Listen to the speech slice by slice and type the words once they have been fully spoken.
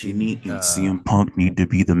Jimmy and CM Punk need to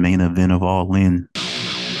be the main event of All In.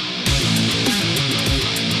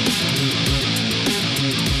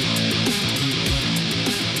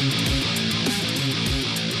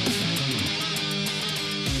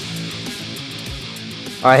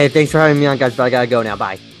 All right, hey, thanks for having me on, guys. But I gotta go now.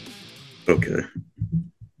 Bye. Okay.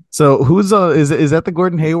 So who's is that the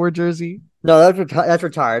Gordon Hayward jersey? No, that's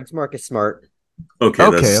retired. It's Marcus Smart. Okay,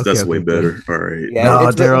 that's way Okay, better. good. All right. Yeah, No,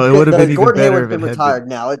 it's Daryl, it would have the been even Gordon better Hayward's if it been had been. retired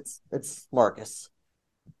now. It's Marcus,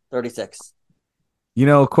 36.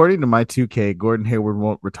 According to my 2K, Gordon Hayward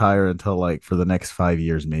won't retire until like for the next 5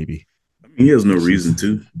 years, maybe. I mean, he has no reason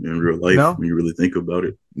to in real life No, when you really think about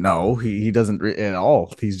it. no, he doesn't at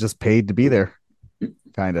all. He's just paid to be there,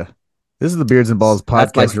 kind of. This is the Beards and Balls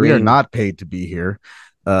That's my podcast. We are dream. not paid to be here.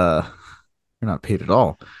 We're not paid at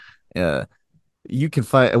all. You can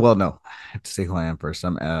find. Well, no, I have to say who I am first.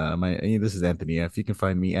 This is Anthony F. You can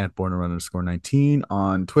find me at @born_19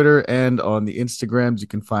 on Twitter and on the Instagrams. You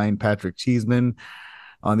can find Patrick Cheeseman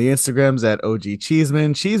on the Instagrams at OG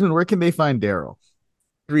Cheeseman. Cheeseman, where can they find Daryl?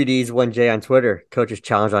 3Ds 1J on Twitter. Coaches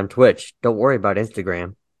Challenge on Twitch. Don't worry about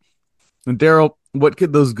Instagram. And Daryl, what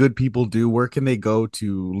could those good people do? Where can they go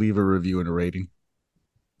to leave a review and a rating?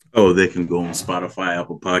 Oh, they can go on Spotify,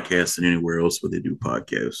 Apple Podcasts, and anywhere else where they do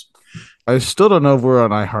podcasts. I still don't know if we're on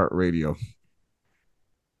iHeartRadio.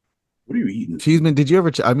 What are you eating? Cheeseman, did you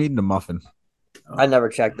ever? I'm eating a muffin. I never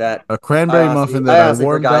checked that. A cranberry muffin that I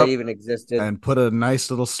warmed forgot up it even existed. and put a nice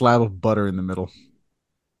little slab of butter in the middle.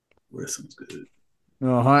 Well, that sounds good.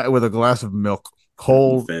 With a glass of milk,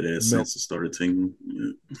 cold fat ass sense started tingling.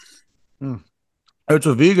 Yeah. It's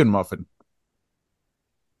a vegan muffin,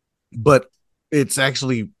 but it's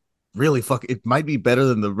actually really It might be better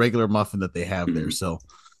than the regular muffin that they have there. So,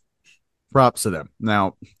 props to them.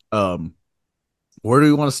 Now, where do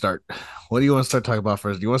we want to start? What do you want to start talking about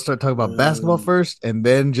first? Do you want to start talking about basketball first, and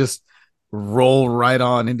then just roll right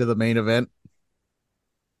on into the main event?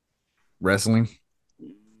 Wrestling.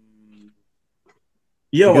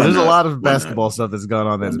 Yeah, because there's a lot of basketball stuff that's gone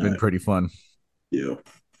on that's been pretty fun. Yeah.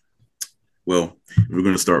 Well, we're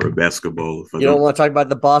going to start with basketball. You don't want to talk about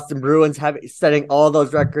the Boston Bruins setting all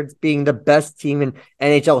those records, being the best team in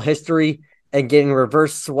NHL history, and getting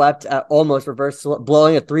almost reverse swept,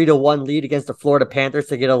 blowing a 3-1 lead against the Florida Panthers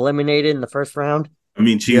to get eliminated in the first round. I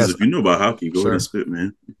mean, Cheese, if you know about hockey, go ahead and spit,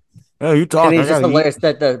 man. Oh, you talk. It's just hilarious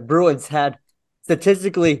that the Bruins had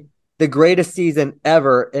statistically the greatest season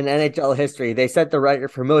ever in NHL history. They set the record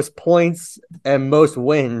for most points and most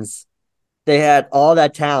wins. They had all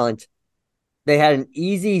that talent. They had an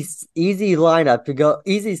easy lineup to go,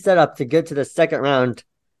 easy setup to get to the second round,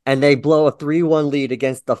 and they blow a 3-1 lead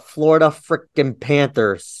against the Florida freaking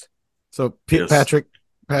Panthers. So, Patrick,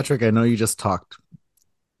 I know you just talked,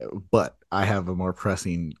 but I have a more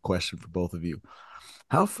pressing question for both of you.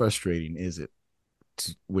 How frustrating is it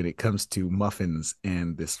when it comes to muffins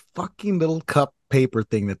and this fucking little cup paper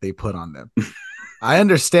thing that they put on them? I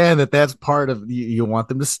understand that that's part of you want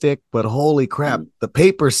them to stick, but holy crap, the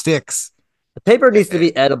paper sticks. The paper needs to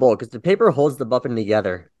be edible because the paper holds the muffin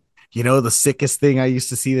together. You know, the sickest thing I used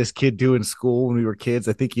to see this kid do in school when we were kids,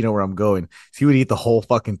 I think you know where I'm going. He would eat the whole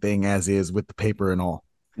fucking thing as is with the paper and all.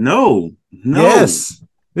 No. Yes.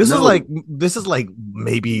 This is like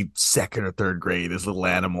maybe second or third grade, this little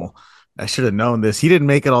animal. I should have known this. He didn't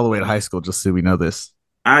make it all the way to high school, just so we know this.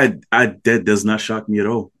 That does not shock me at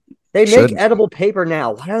all. They make edible paper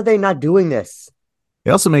now. Why are they not doing this?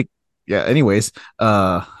 They also make anyways,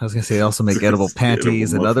 I was gonna say they also make edible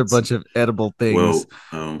panties and other bunch of edible things.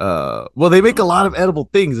 Well, they make a lot of edible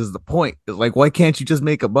things is the point. Like, why can't you just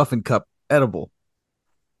make a muffin cup edible?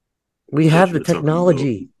 We have the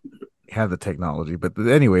technology. But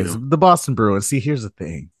anyways, the Boston Bruins. See, here's the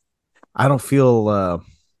thing. I don't feel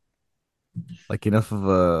like enough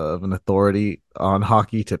of an authority on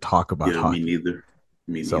hockey to talk about hockey. Me neither.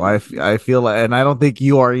 So I feel like, and I don't think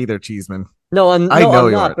you are either, Cheeseman. No, I'm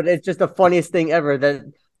not. But it's just the funniest thing ever.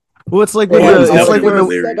 Well, it's like when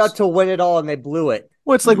they set out to win it all and they blew it.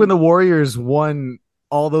 Well, it's like when the Warriors won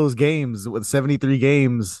all those games with 73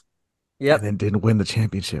 games, and then didn't win the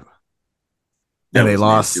championship, and they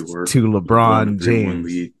lost to LeBron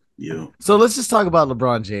James. Yeah. So let's just talk about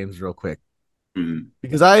LeBron James real quick,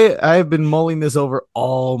 because I have been mulling this over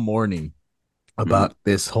all morning about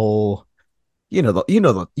this whole,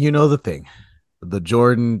 the thing. The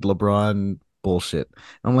Jordan LeBron bullshit.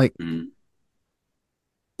 I'm like,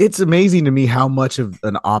 it's amazing to me how much of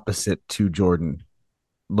an opposite to Jordan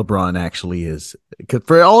LeBron actually is.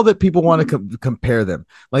 For all that people want to compare them,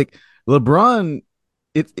 like LeBron,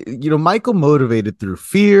 Michael motivated through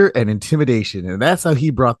fear and intimidation, and that's how he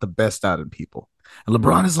brought the best out of people. And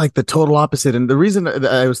LeBron is like the total opposite. And the reason that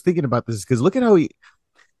I was thinking about this is because look at how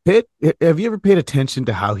Pitt. Have you ever paid attention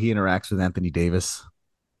to how he interacts with Anthony Davis?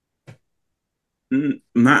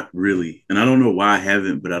 Not really, and I don't know why I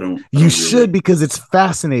haven't, but I You don't should really. because it's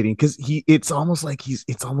fascinating. Because it's almost like he's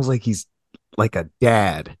like a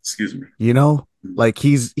dad. Excuse me. You know, Mm-hmm. like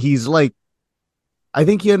he's like I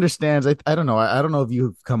think he understands. I don't know. I don't know if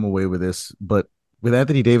you've come away with this, but with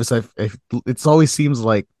Anthony Davis, it's always seems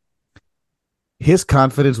like his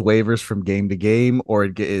confidence wavers from game to game, or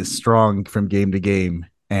it is strong from game to game.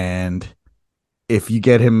 And if you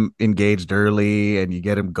get him engaged early and you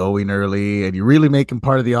get him going early and you really make him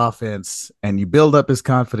part of the offense and you build up his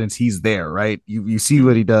confidence, he's there, right? You see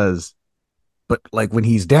what he does. But like when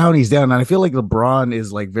he's down, he's down. And I feel like LeBron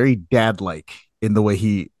is like very dad like in the way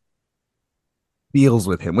he deals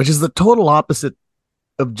with him, which is the total opposite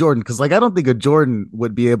of Jordan. Cause like I don't think a Jordan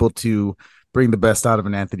would be able to bring the best out of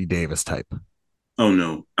an Anthony Davis type. Oh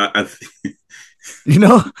no, You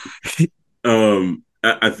know?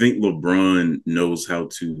 I think LeBron knows how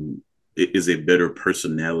to is a better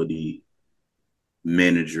personality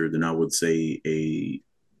manager than I would say a He might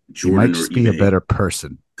Jordan or just be a even a better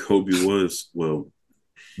person Kobe was.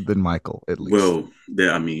 than Michael, at least. Well, that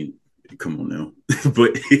I mean, come on now,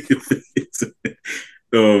 but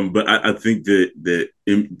but I think that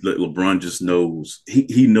LeBron just knows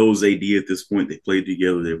he knows AD at this point. They played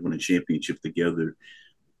together. They won a championship together,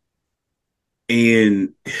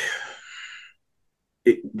 and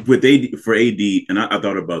with AD for AD, and I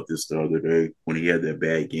thought about this the other day when he had that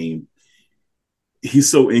bad game. He's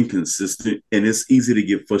so inconsistent, and it's easy to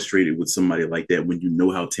get frustrated with somebody like that when you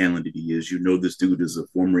know how talented he is. You know this dude is a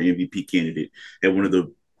former MVP candidate, had one of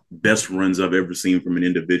the best runs I've ever seen from an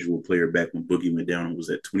individual player back when Boogie went down. Was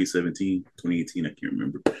that 2017, 2018? I can't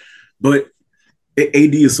remember. But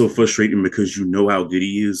AD is so frustrating because you know how good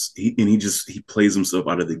he is, and he plays himself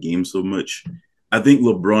out of the game so much. I think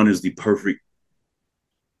LeBron is the perfect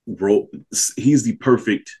role. He's the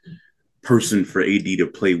perfect person for AD to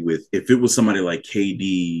play with. If it was somebody like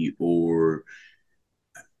KD or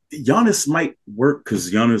Giannis might work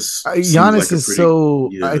because Giannis seems like Giannis a is pretty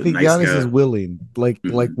so. I think nice Giannis guy. is willing, like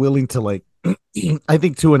Mm-hmm. willing to like. I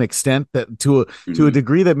think to an extent that to a Mm-hmm.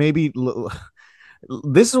 degree that maybe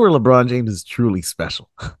this is where LeBron James is truly special.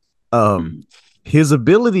 Um, Mm-hmm. his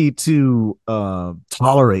ability to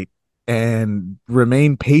tolerate and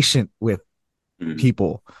remain patient with Mm-hmm.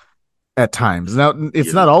 people at times. Now, it's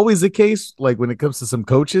Yeah. not always the case, like when it comes to some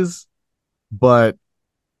coaches, but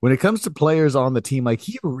when it comes to players on the team, like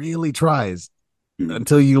he really tries Mm-hmm.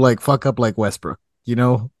 until you like fuck up like Westbrook, you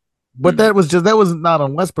know? But Mm-hmm. that was not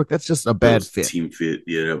on Westbrook. That's just a That bad was fit. team fit.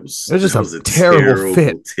 Yeah, It was just that a was a terrible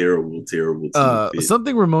fit. terrible team fit.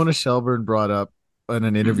 Something Ramona Shelburne brought up in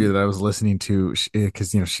an interview Mm-hmm. that I was listening to,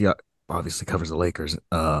 because she obviously covers the Lakers.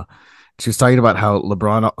 She was talking about how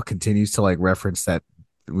LeBron continues to like reference that,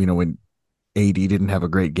 when AD didn't have a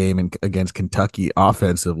great game against Kentucky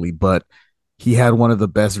offensively, but he had one of the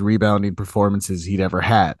best rebounding performances he'd ever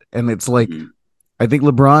had. And it's like, Mm-hmm. I think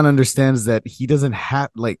LeBron understands that he doesn't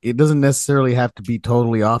have like it doesn't necessarily have to be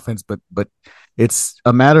totally offense, but it's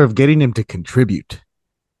a matter of getting him to contribute.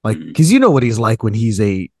 Like, Mm-hmm. because you know what he's like when he's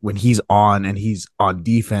on and he's on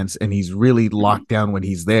defense and he's really Mm-hmm. locked down when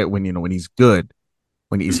he's there, when he's good,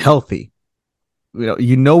 when he's Mm-hmm. healthy.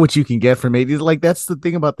 You know what you can get from it. Like that's the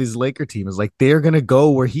thing about this Laker team is like they're gonna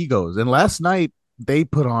go where he goes. And last night they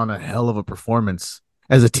put on a hell of a performance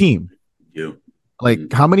as a team. Yeah. Like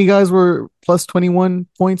Mm-hmm. how many guys were plus 21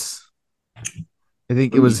 points? I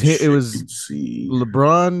think Let me it check was and see.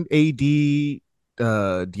 LeBron,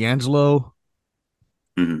 AD, D'Angelo.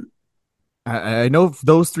 Mm-hmm. I know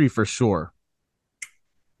those three for sure.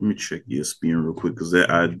 Let me check ESPN real quick because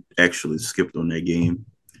I actually skipped on that game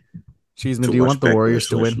Cheeseman, to do you want watch the Warriors Backlash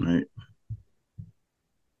to last win? night.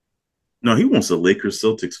 No, he wants the Lakers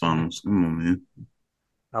Celtics finals. Come on, man.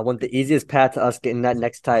 I want the easiest path to us getting that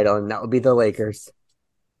next title, and that would be the Lakers.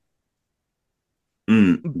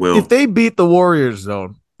 If Well, they beat the Warriors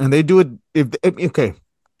though, and they do it, if okay, the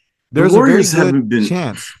there's a very Warriors good haven't been.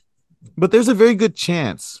 chance, but there's a very good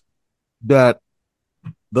chance that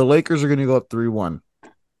the Lakers are going to go up 3-1.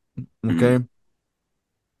 Okay, Mm,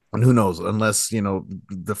 and who knows? Unless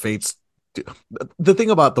the fates. The thing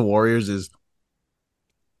about the Warriors is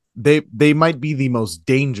they might be the most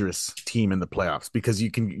dangerous team in the playoffs because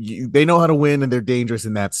they know how to win and they're dangerous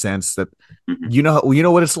in that sense that mm, you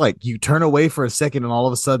know what it's like. You turn away for a second and all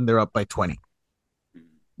of a sudden they're up by 20.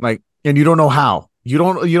 Like, and you don't know how. You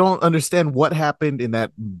don't understand what happened in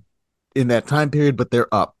that time period, but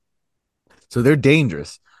they're up. So they're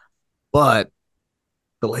dangerous. But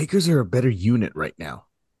the Lakers are a better unit right now.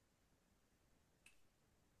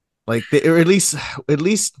 Like or at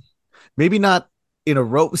least maybe not in a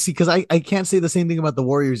row. See, because I can't say the same thing about the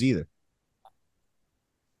Warriors either.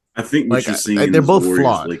 I think what Like you're seeing they're is both Warriors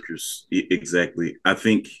flawed. Lakers exactly.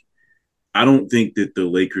 I don't think that the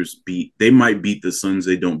Lakers they might beat the Suns.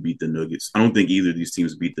 They don't beat the Nuggets. I don't think either of these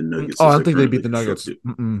teams beat the Nuggets Oh, I as don't they're think they beat currently the Nuggets. constructed.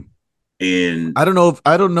 Mm-mm. And I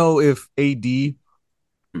don't know if AD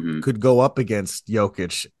mhm, could go up against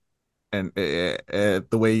Jokic and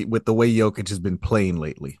the way Jokic has been playing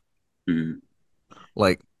lately. mhm.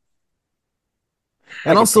 Like,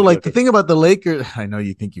 I and could also take like the Jokic. thing about the Lakers, I know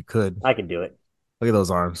you think you could. I could do it. Look at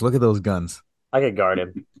those arms. Look at those guns. I could guard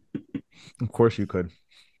him. Of course you could.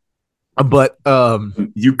 But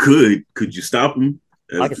You could. Could you stop them?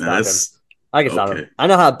 I could stop him. That's I can stop him. okay. I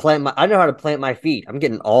know how to plant my. I know how to plant my feet. I'm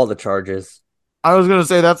getting all the charges. I was gonna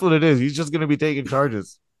say that's what it is. He's just gonna be taking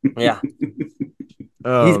charges. Yeah,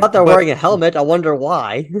 he's out there But wearing a helmet. I wonder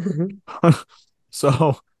why.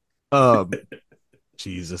 so um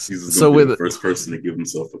Jesus. He's going So to be the with first person to give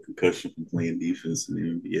himself a concussion from playing defense in the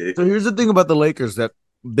NBA. so here's the thing about the Lakers that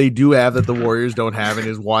they do have that the Warriors don't have, and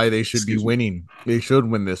is why they should be Excuse me. winning. They should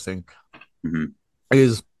win this thing. Mhm.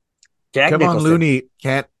 Is Jack Kevon Nicholson. Looney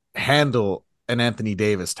can't handle an Anthony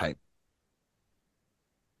Davis type.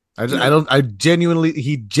 I No. don't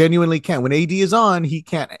he genuinely can't. When AD is on, he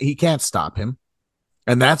can't stop him.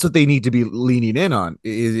 And that's what they need to be leaning in on.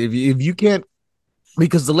 Is if you can't,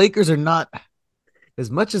 because the Lakers are not, as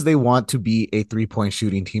much as they want to be a 3-point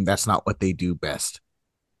shooting team, that's not what they do best.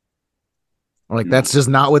 Like No. that's just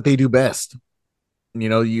not what they do best. You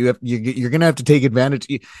know, you're gonna have to take advantage.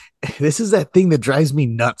 This is that thing that drives me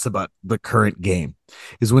nuts about the current game.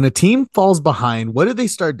 Is when a team falls behind, what do they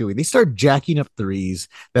start doing? They start jacking up threes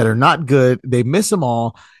that are not good. They miss them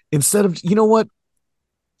all. Instead of, you know what?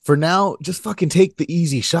 For now, just fucking take the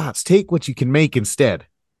easy shots. Take what you can make instead.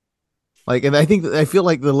 Like, and I feel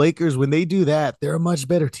like the Lakers, when they do that, they're a much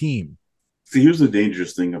better team. See, here's the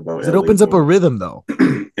dangerous thing about It LA opens up a though rhythm, though.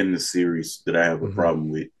 in the series that I have a Mm-hmm.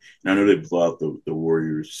 problem with. And I know they blew out the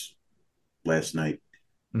Warriors last night.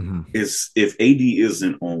 Mm-hmm. Is if AD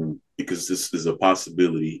isn't on, because this is a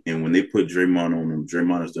possibility, and when they put Draymond on him,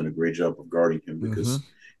 Draymond has done a great job of guarding him Mm-hmm. because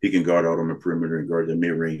he can guard out on the perimeter and guard the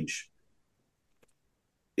mid range.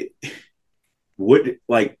 What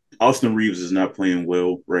like Austin Reeves is not playing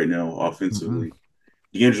well right now Mm-hmm. offensively.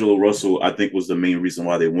 D'Angelo Russell, I think, was the main reason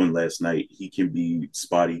why they won last night. He can be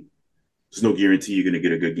spotty. There's no guarantee you're going to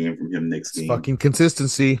get a good game from him next It's game. fucking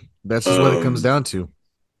consistency. That's just what it comes down to.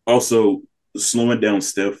 Also, slowing down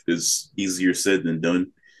Steph is easier said than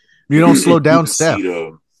done. You don't slow You down can see Steph.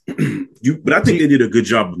 but I think See, they did a good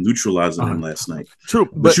job of neutralizing him uh, last night. true,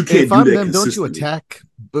 But but you can't if do I'm that them, don't you consistently. attack?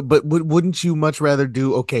 But wouldn't you much rather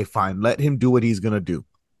do? Okay, fine, let him do what he's gonna do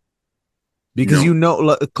because you No,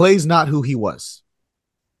 know Clay's not who he was.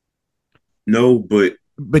 no, but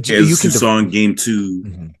But you as you can. saw in game 2,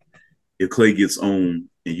 Mhm. if Clay gets on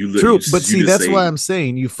and you look, True, you but see, just that's why say, I'm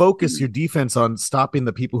saying you focus mm, your defense on stopping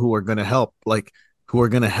the people who are going to help, like who are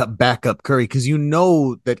going to help back up Curry, because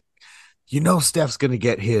Steph's going to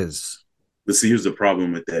get his. but see, here's the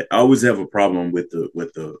problem with that. I always have a problem with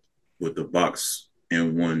the box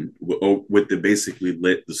and one with the basically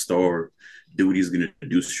let the star do what he's going to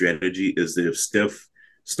do strategy is that if Steph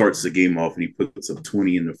starts the game off and he puts up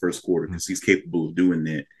 20 in the first quarter because he's capable of doing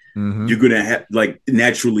that, Mm-hmm. you're going to have like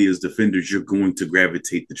naturally as defenders you're going to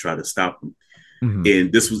gravitate to try to stop him. Mm-hmm.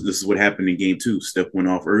 And this is what happened in game 2. Steph went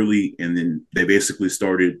off early, and then they basically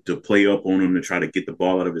started to play up on him to try to get the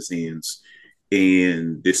ball out of his hands.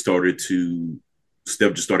 And they started to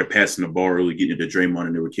Steph just started passing the ball early, getting it to Draymond,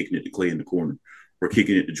 and they were kicking it to Clay in the corner or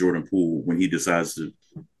kicking it to Jordan Poole when he decides to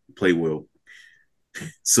play well.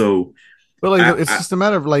 So But like, I, it's I just a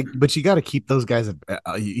matter of like, but you got to keep those guys.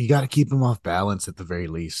 You got to keep them off balance at the very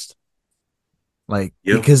least. Like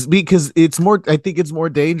yeah, because it's more. I think it's more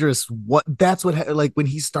dangerous. That's what like when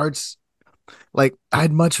he starts. Like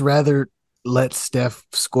I'd much rather let Steph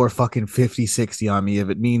score fucking 50, 60 on me if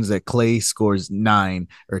it means that Clay scores 9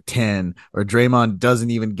 or 10 or Draymond doesn't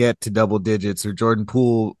even get to double digits or Jordan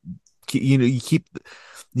Poole. You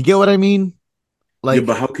get what I mean? yeah, Like,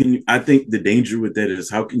 but how can you? I think the danger with that is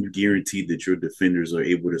how can you guarantee that your defenders are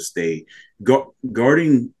able to stay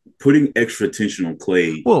guarding, putting extra attention on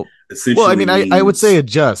Clay well, I essentially mean, I would say means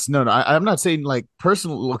adjust. No, I'm not saying like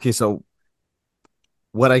personal. Okay, so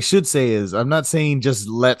what I should say is I'm not saying just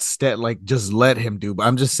just let him do, but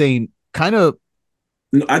I'm just saying kind of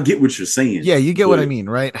no, I get what you're saying, yeah, you get what I but mean,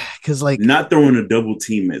 right? Because like, not throwing a double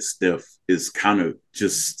team at Steph is kind of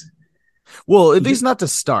just. well, at least not to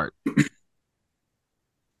start.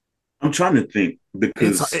 I'm trying to think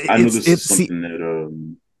It's because I know it's this is it's see something that.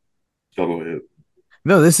 I'll go ahead.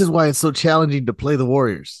 No, this is why it's so challenging to play the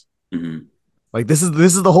Warriors. Mm-hmm. Like this is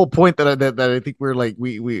the whole point that I think we're like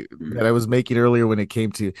we Mm-hmm. that I was making earlier when it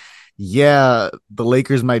came to, yeah, the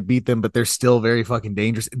Lakers might beat them, but they're still very fucking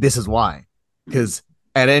dangerous. This is why, Mm-hmm. because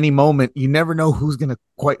at any moment you never know who is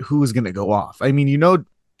gonna go off. I mean, you know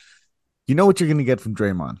what you're gonna get from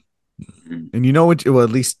Draymond, Mm-hmm. and you know what, well, at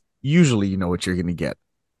least usually you know what you're gonna get.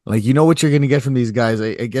 Like you know what you're gonna get from these guys.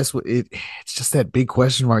 I guess it's just that big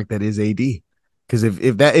question mark that is AD. Because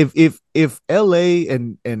if LA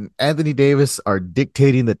and Anthony Davis are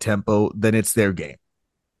dictating the tempo, then it's their game.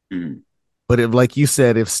 Mm-hmm. But if, like you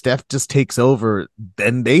said, if Steph just takes over,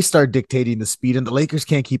 then they start dictating the speed, and the Lakers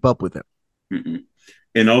can't keep up with him. Mm-hmm.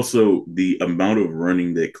 And also the amount of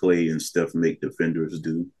running that Clay and Steph make defenders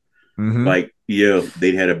do. Mm-hmm. Like, yeah,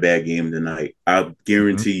 they had a bad game tonight. I Mm-hmm.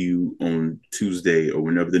 guarantee you on Tuesday or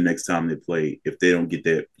whenever the next time they play, if they don't get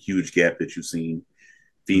that huge gap that you've seen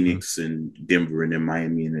Mm-hmm. Phoenix and Denver and then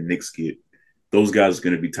Miami and the Knicks get, those guys are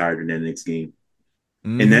going to be tired in that next game.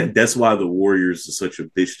 And Mm-hmm. that's why the Warriors are such a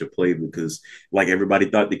bitch to play because like everybody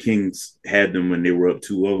thought the Kings had them when they were up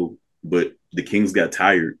 2-0, but the Kings got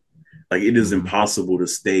tired. Like it is Mm-hmm. impossible to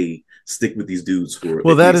stick with these dudes for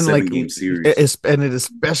Well, that a and seven like, game series. and it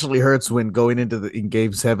especially hurts when going into in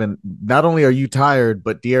Game 7. Not only are you tired,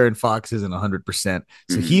 but De'Aaron Fox isn't 100%,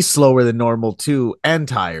 so Mm-hmm. he's slower than normal too, and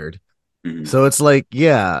tired. Mm-hmm. So it's like,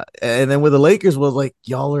 yeah. And then with the Lakers, was like,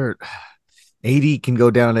 y'all are AD can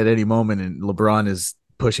go down at any moment, and LeBron is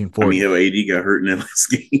pushing I mean, 40. hell, AD got hurt in that last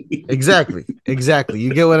game. Exactly. Exactly.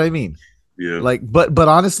 You get what I mean? Yeah, Like, but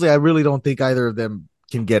honestly, I really don't think either of them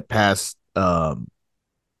can get past the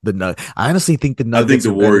Nug. I honestly think the I think Nuggets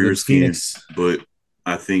the are better than Warriors can, Phoenix. but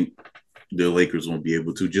I think the Lakers won't be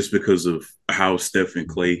able to just because of how Steph and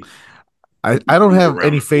Clay I don't move have around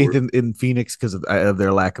any the faith court. in Phoenix because of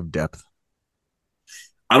their lack of depth.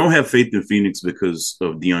 I don't have faith in Phoenix because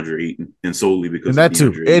of DeAndre Ayton and solely And because of that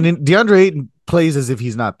too. DeAndre And Ayton. DeAndre Ayton plays as if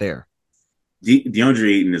he's not there.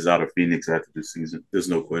 DeAndre Ayton is out of Phoenix after this season. There's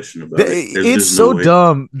no question about it. It's There's no so way.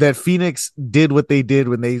 dumb that Phoenix did what they did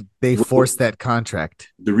when they Well, forced that contract.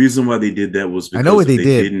 the reason why they did that was I know because what if they they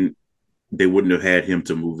did. didn't, they wouldn't have had him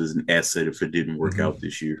to move as an asset if it didn't work Mm-hmm. out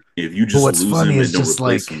this year. If you But just what's lose funny him and is don't just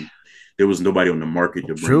replace like, him, there was nobody on the market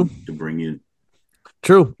true, to bring in.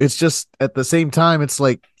 true. It's just at the same time, it's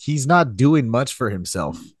like he's not doing much for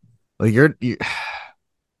himself. Like you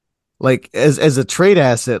like as a trade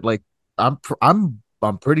asset, like I'm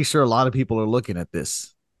pretty sure a lot of people are looking at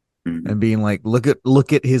this Mm-hmm. and being like, look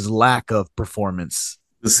at his lack of performance.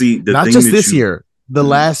 See, the Not thing just that this you year, the mm-hmm.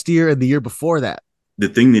 last year and the year before that. the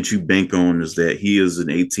thing that you bank on is that he is an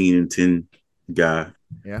 18-10 guy.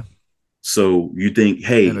 Yeah. So you think,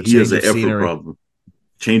 hey, And a he has change an of effort scenery. problem,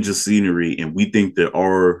 change of scenery, and we think that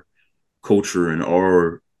our culture and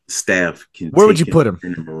our staff can Where would you take him put and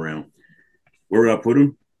him? turn him around. Where would I put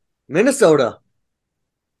him? Minnesota.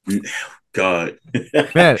 God,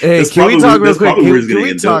 Man, hey, can we talk real that's quick? probably where he's Can going to we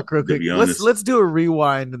end up. talk real To quick? be Let's honest, let's do a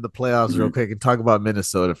rewind in the playoffs real mm-hmm. quick and talk about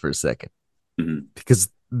Minnesota for a second. Mm-hmm. Because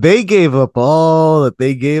they gave up all that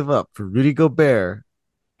they gave up for Rudy Gobert,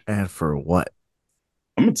 and for what?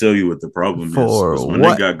 I'm gonna tell you what the problem is. For Was when they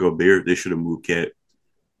what? got Gobert, they should have moved Cat,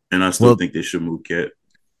 and I still Well, think they should move Cat.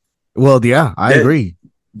 yeah, I That agree.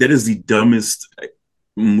 that is the dumbest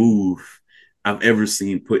move I've ever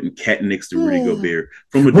seen. Putting Cat next to Rudy Gobert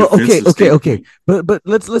from a Well, okay, defensive okay, okay. standpoint. But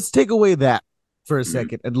let's take away that for a Mm-hmm.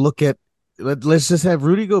 second and look at let's just have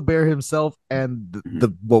Rudy Gobert himself and Mm-hmm.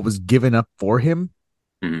 what was given up for him.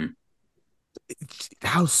 Mm-hmm.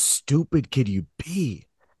 How stupid could you be?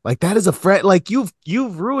 Like that is like you've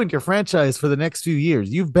ruined your franchise for the next few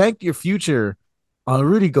years. You've banked your future on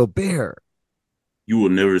Rudy Gobert. You will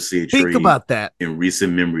never see a Think trade about that. in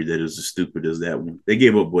recent memory that is as stupid as that one. They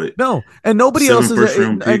gave up what No, and nobody else seven is first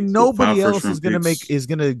round and picks or nobody five first else is round gonna make picks. is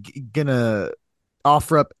gonna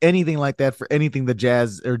offer up anything like that for anything the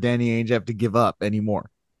Jazz or Danny Ainge have to give up anymore.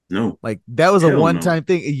 No, Like that was a hell no. one-time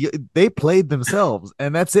thing. They played themselves,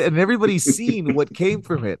 and that's it. And everybody's seen what came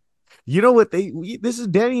from it. You know what this is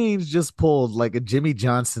Danny Ainge just pulled like a Jimmy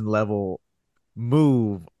Johnson level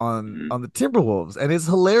move Mm-hmm. on the Timberwolves, and it's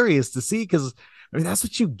hilarious to see because I mean that's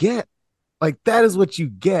what you get. Like that is what you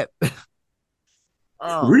get.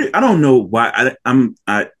 Oh, Really, I don't know why.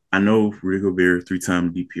 I know Rudy Gobert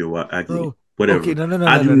 3-time DPO. I get it. bro. Okay, Whatever. no, no, no,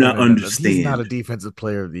 I no, do no, no, not no, no, no. He's not a understand defensive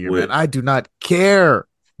player of the year, man. what. I do not care.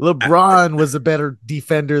 I, LeBron was a better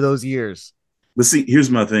defender those years. but see, here's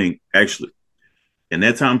my thing. Actually, in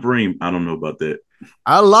that time frame, I don't know about that.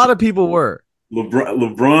 A lot of people were.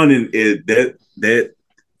 LeBron and that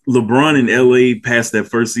LeBron in LA past that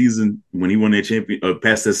first season when he won that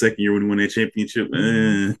past that second year when he won that championship.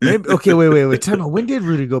 Maybe, okay, wait. Time out. When did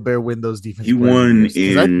Rudy Gobert win those He Defensive Player of the won Years?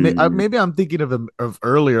 Because in. maybe I'm thinking of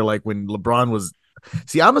earlier, like when LeBron was.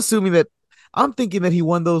 See, I'm thinking that he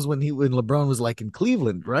won those when LeBron was like in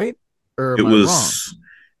Cleveland, right? Or It am I wrong? was.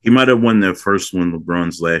 He might have won that first one,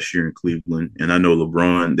 LeBron's last year in Cleveland, and I know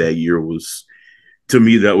LeBron that year was. To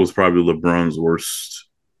me, that was probably LeBron's worst.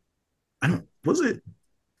 I don't. Was it?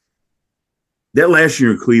 That last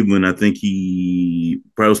year in Cleveland, I think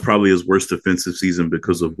was probably his worst defensive season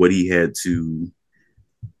because of what he had to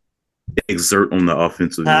exert on the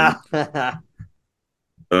offensive end.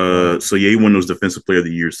 So yeah, he won those defensive player of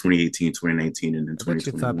the years 2018, 2019, and then I bet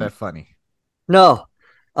you it's not 2021. that funny. No.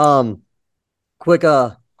 Quick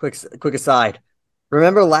aside.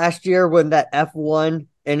 Remember last year when that F1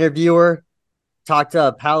 interviewer talked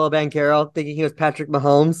to Paolo Banchero thinking he was Patrick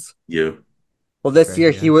Mahomes? Yeah. Well, this Okay, year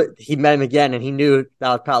yeah. he met him again and he knew that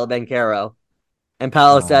was Paolo Banchero. And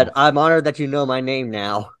Paolo said, Oh, "I'm honored that you know my name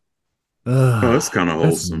now." Oh, that's kind of that's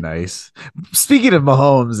wholesome. nice. Speaking of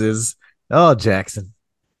Mahomes, Jackson.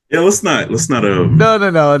 Yeah, let's not. No.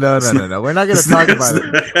 We're not going to talk about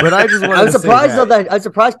it. But I just wanted I'm to surprised say that. I'm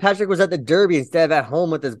surprised Patrick was at the Derby instead of at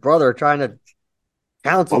home with his brother trying to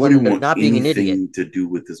Why counsel would he him into want not being an idiot. anything to do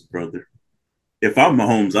with his brother? If I'm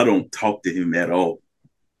Mahomes, I don't talk to him at all.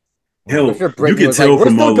 Well, I'm Hell, sure you Brittany can was like, tell "We're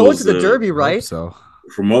still going to the Derby, I hope right?" so.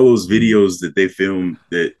 from all those videos that they filmed,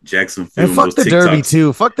 that Jackson And filmed, fuck those the Derby TikToks.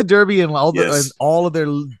 too. Fuck the Derby and Yes. all of their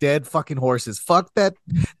dead fucking horses. Fuck that.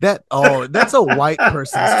 That's a white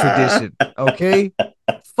person's tradition. Okay.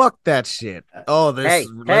 Fuck that shit. Oh, Hey,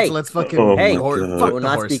 let's Oh fucking my hey, god. you fuck will the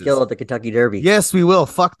not speak horses. ill at the Kentucky Derby. Yes, we will.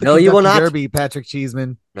 Fuck the No, you will Kentucky not. Derby, Patrick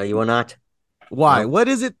Cheeseman. No, you will not. Why? No. What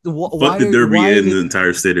is it? Fuck the Why Derby is and it? the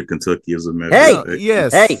entire state of Kentucky, as a matter of Hey, No,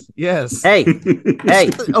 fact. hey, yes. hey, hey,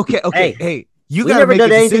 Okay. hey. Hey, you We got to never make a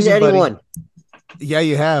did anything to decision, buddy. anyone. Yeah,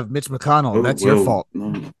 you have, Mitch McConnell. Oh That's your well, fault.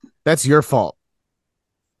 no. That's your fault.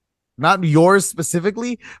 Not yours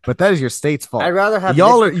specifically, but that is your state's I'd fault. rather have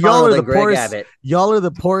Y'all Mitch are McConnell the than Greg poorest. Abbott. Y'all are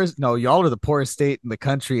the poorest. No, y'all are the poorest state in the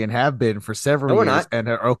country and have been for several No, we're years not. and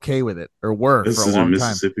are okay with it, or were for This a is in long time.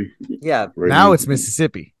 Mississippi Yeah. right Now now. it's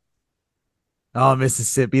Mississippi. Oh,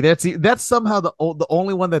 Mississippi. That's somehow the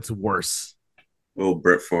only one that's worse. Oh,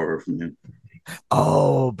 Brett Favre, man.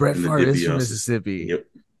 Oh, Brett And the Favre is from DiBiase. Mississippi. Yep.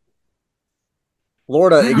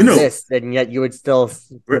 Florida Man, You know, exists, and yet you would still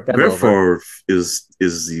put them Brett over. Favre is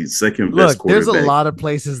the second best look, there's a quarterback. lot of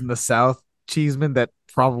places in the South, Cheeseman, that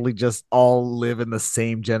probably just all live in the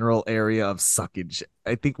same general area of suckage.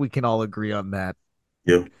 I think we can all agree on that.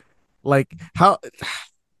 Yeah. Like how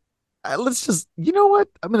let's just, you know what?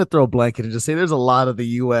 I'm going to throw a blanket and just say there's a lot of the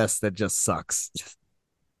US that just sucks.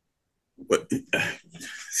 But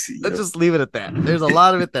Let's just leave it at that. There's a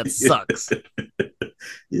lot of it that sucks.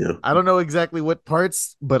 Yeah. I don't know exactly what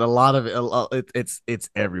parts, but a lot of it's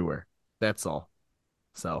everywhere. That's all.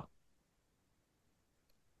 So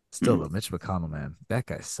still though, Mitch McConnell, man, that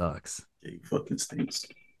guy sucks. Yeah, he fucking stinks.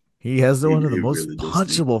 He has one of the He most really does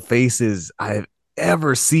stink. punchable faces I've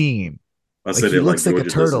ever seen. I Like, said he it like looks like a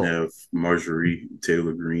Georgia doesn't turtle. have Marjorie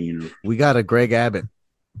Taylor Greene. We got a Greg Abbott.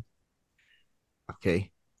 Okay.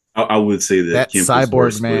 I would say that That Kemp is cyborg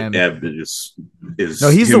worse, man. but Abbott is No,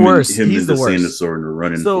 he's the him and worst. him He's and the DeSantis worst. are in the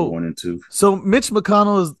running So- for 1 and 2. So Mitch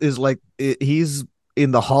McConnell is like he's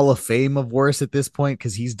in the Hall of Fame of worse at this point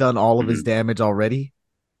because he's done all of his damage already.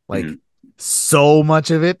 Like so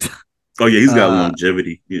much of it. Oh yeah, he's got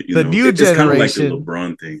longevity. The new it's kind of like the generation-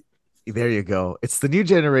 LeBron thing. There you go. It's the new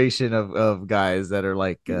generation of guys that are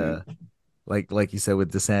like like you said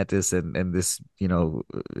with DeSantis and this,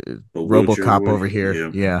 RoboCop over here.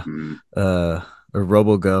 Yeah. Or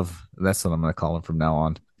RoboGov. That's what I'm gonna call him from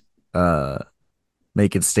now on.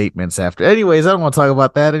 Making statements after. Anyways, I don't want to talk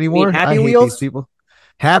about that anymore. Happy I hate Wheels? these people.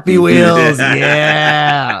 Happy Wheels,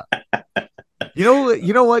 yeah. You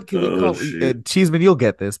know what? Can we call Cheeseman? You'll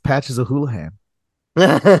get this. Patches of Houlihan.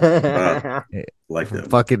 Wow. Hey, Like that.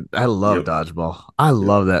 fucking, I love Dodgeball. I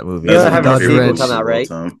love that movie. You That's have one a of my sequel favorite come movies out, of all right?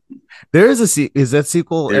 time. There is is that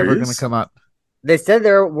sequel There ever is? going to come out? They said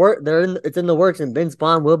it's in the works, and Vince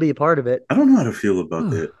Vaughn will be a part of it. I don't know how to feel about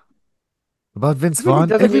that. About Vince Everything Vaughn?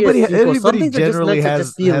 doesn't need a sequel. Some Everybody things are just generally meant to has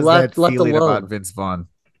just be that left feeling alone. about Vince Vaughn.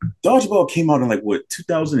 Dodgeball came out in like what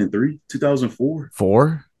 2003, 2004.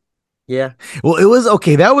 4? Yeah. Well, it was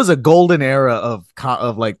okay. That was a golden era of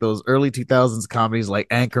like those early 2000s comedies like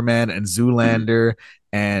Anchorman and Zoolander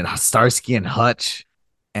and Starsky and Hutch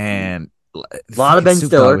and A lot of Ben Snoop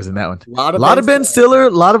Stiller Dogg was in that one. A lot of Ben Stiller, a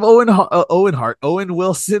lot of Owen Hart, Owen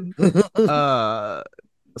Wilson.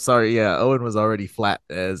 Sorry, yeah, Owen was already flat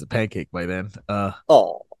as a pancake by then.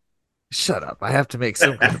 Oh, Shut up. I have to make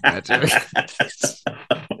some kind of magic.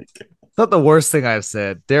 It's not the worst thing I've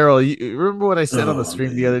said. Daryl, you remember what I said on the Oh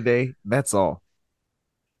stream the man. other day? That's all.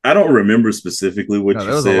 I don't remember specifically what No, you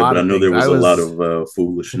there was a said, lot but I of know things. there was a lot of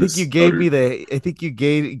foolishness uttered. I think you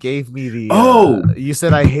gave me the Oh, you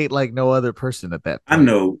said I hate like no other person at that I point.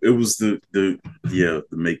 know. It was the yeah,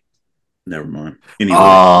 the make never mind. Anyway,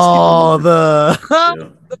 let's keep it Oh, moving. the Yeah.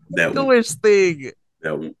 That one. English thing.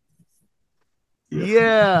 That one. Yeah.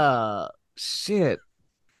 Yeah. Shit.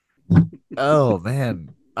 Oh man.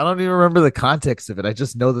 I don't even remember the context of it. I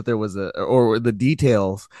just know that there was a or the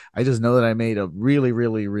details. I just know that I made a really,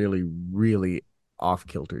 really, really, really off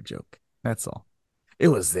kilter joke. That's all. It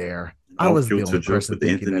was there. I Off was the kilter only joke person with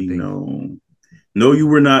thinking that Anthony. thing. No. No, you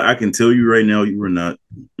were not. I can tell you right now, you were not.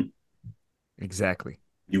 Exactly.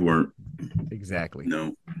 You weren't. Exactly.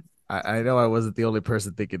 No. I know I wasn't the only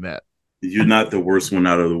person thinking that. You're not the worst one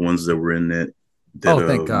out of the ones that were in that Oh,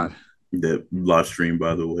 thank God. that live stream,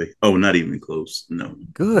 by the way. Oh, not even close. No.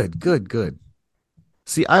 Good, good, good.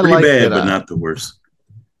 See, I Pretty like that. bad, but not the worst.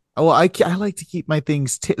 Well, I like to keep my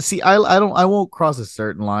things. See, I won't cross a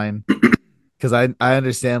certain line because I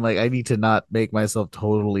understand like I need to not make myself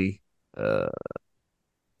totally uh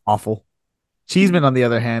awful. Cheeseman, on the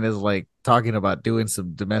other hand, is like talking about doing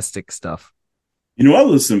some domestic stuff. You know, I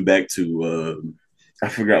listened back to I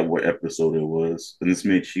forgot what episode it was, and this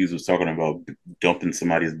man Cheese was talking about dumping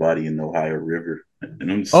somebody's body in the Ohio River,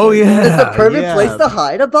 and I'm just Oh like, It's the yeah, perfect place yeah. to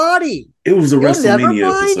hide a body. it was a You'll never WrestleMania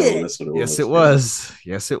find episode. it. That's what it Yes, was. it Yeah. was.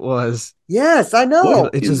 Yes, it was. Yes, I What know.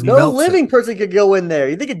 It in just the? No melts it. living person could go in there.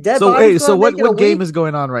 You think a dead So body's hey, so going to make it a what game week? is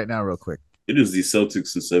going on right now, real quick? It is the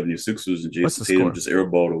Celtics and 76ers, and What's Jason the Tatum score? just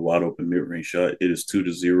airballed a wide open mid range shot. It is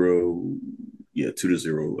 2-0. Yeah,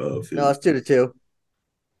 2-0. No, Philly. it's 2-2.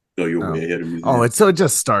 Oh, you're Oh, way ahead of me oh, then. it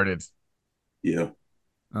just started. Yeah.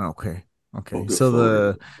 Okay. Oh, Okay. good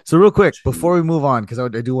Florida. So real quick before Jeez. we move on, because I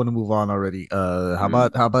do want to move on already. How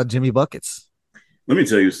about Jimmy Buckets? Let me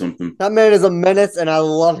tell you something. That man is a menace, and I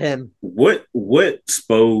love him. What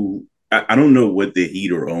Spo? I don't know what the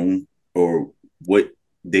Heat are on or what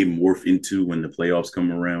they morph into when the playoffs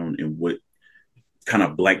come around, and what kind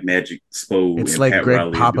of black magic Spo It's and like Pat Greg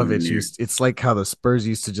Riley are doing in Popovich there. used. It's like how the Spurs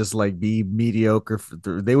used to just like be mediocre.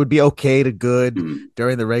 They would be okay to good Mm.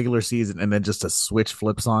 during the regular season, and then just a switch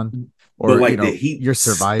flips on, But or like the Heat you're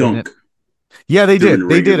surviving it. stunk Yeah, they during did. the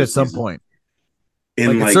They did regular at some season, point. and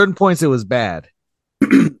Like at like certain points, it was bad.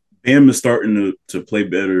 Bam is starting to play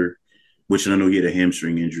better, which I know he had a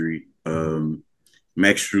hamstring injury.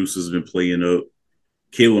 Max Strus has been playing up.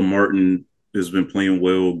 Caleb Martin has been playing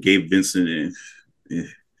well. Gabe Vincent and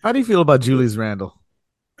How do you feel about Julius Randle?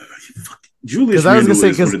 Because Julius I was gonna Randle say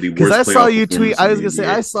is one of the because worst I saw playoff you tweet. performers I in was the gonna say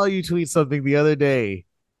NBA. I saw you tweet something the other day.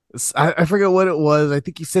 I forget what it was. I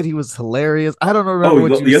think you said he was hilarious. I don't Oh, remember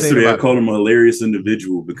what you were saying yesterday I about called him. him a hilarious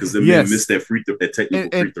individual because the man Yes, missed that free throw, that and technical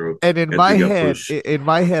free and, throw and in after my he got head, pushed.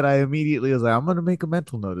 I immediately was like, I'm gonna make a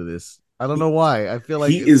mental note of this. I don't know He, why. I feel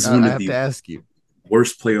like he is one I of have to the ask you.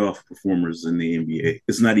 worst playoff performers in the NBA.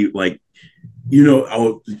 It's not even like we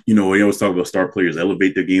always talk about star players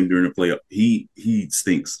elevate their game during the playoff. He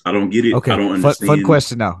stinks. I don't get it. I Okay, don't fun understand.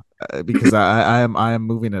 question now, because I am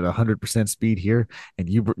moving at 100% speed here, and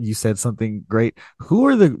you said something great. Who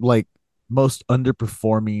are the like most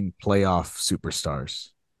underperforming playoff superstars?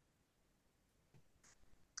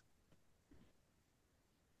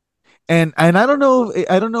 And I don't know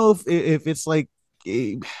if it's like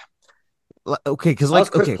eh, okay, because How's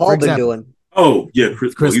like Chris okay, for Paul been example, doing? Oh yeah,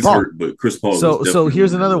 well Chris he's Paul. hurt, but Chris Paul is So definitely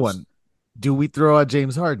here's on that another list. one. Do we throw out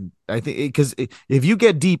James Harden? I think because if you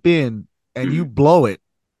get deep in and you Mhm. blow it,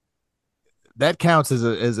 that counts as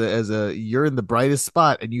a you're in the brightest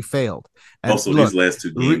spot and you failed. And Also, these look, last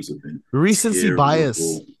two re- games have been recency bias,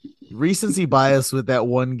 terrible. recency bias with that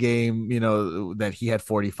one game, that he had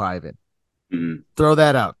 45 in. Mhm. Throw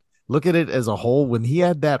that out. Look at it as a whole. When he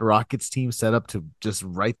had that Rockets team set up to just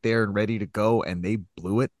right there and ready to go, and they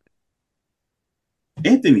blew it.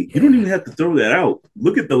 Anthony, you don't Yeah, even have to throw that out.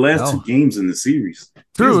 Look at the last two no, games in the series.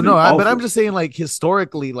 He has true. No, been but I'm awful. just saying, like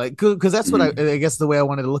historically, like because that's what Mhm. I guess the way I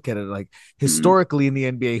wanted to look at it. Like Mhm. historically in the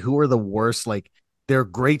NBA, who are the worst? Like they're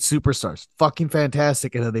great superstars, fucking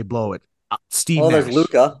fantastic, and then they blow it. Steve Oh, there's Nash,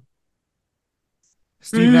 Luca.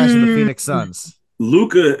 Steve Nash of the Phoenix Suns.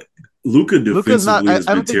 Luca Luca Luca's not. defensively has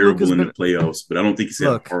I been don't think terrible Luca's in the been. playoffs, but I don't think he's had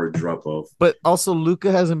a Look, hard drop off. but also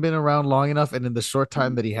Luca hasn't been around long enough, and in the short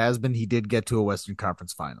time that he has been, he did get to a Western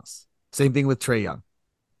Conference Finals. Same thing with Trae Young.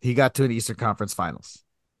 He got to an Eastern Conference Finals.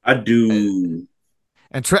 I Uh, do.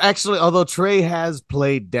 And Trey, actually, although Trey has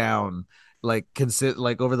played down, like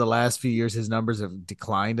over the last few years, his numbers have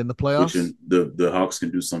declined in the which playoffs. the Hawks can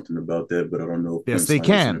do something about that, but I don't know if Quinn Yes, they Snyder's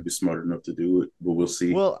going to can. be smart enough to do it. But we'll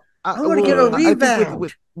see. Well, I'm gonna get a I think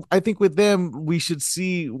rebound. I think with them we should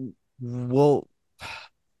see. Well,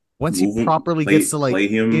 once he Move him, properly gets to like play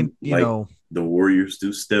in, him you like know, the Warriors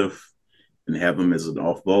do Steph, and have him as an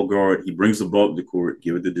off-ball guard. He brings the ball to the court,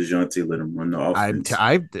 give it to DeJounte, let him run the offense, you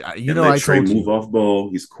and know, let I Trey told move you off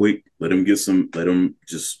ball. He's quick. Let him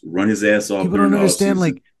just run his ass off people during don't the understand. offseason.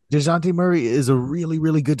 Like Dejounte Murray is a really,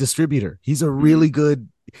 really good distributor. He's a Mm-hmm. really good.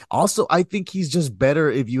 Also, I think he's just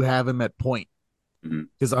better if you have him at point Mm-hmm.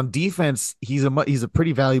 because on defense he's a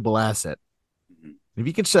pretty valuable asset. Mm-hmm. If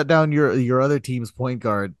you can shut down your other team's point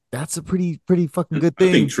guard, that's a pretty fucking good I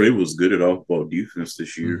think thing. Trey was good at off-ball defense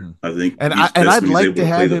this year. Mm-hmm. I think And he's best I'd when he's like able to to play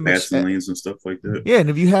have the him passing lanes and stuff like that. yeah,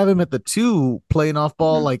 and if you have him at the two playing off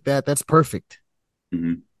ball Mm-hmm. like that, that's perfect.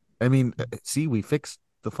 Mm-hmm. I mean, see, we fixed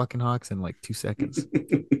the fucking Hawks in like 2 seconds.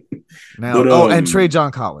 Now, But and Trey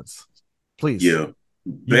John Collins, please, yeah,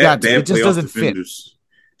 you got to. It bad just playoff doesn't fit. defenders.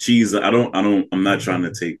 Cheese. I'm not trying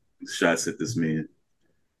to take shots at this man,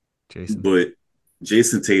 Jason. but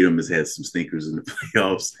Jason Tatum has had some stinkers in the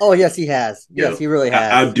playoffs. Oh yes, he has. Yeah, Yes, he really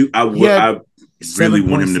has. I do. I really 7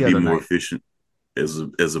 want him points to the be other more night. efficient as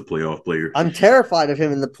a playoff player. I'm terrified of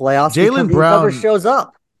him in the playoffs because Jaylen he never Brown, shows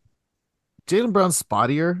up. Jaylen Brown's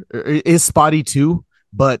spottier, is spotty too,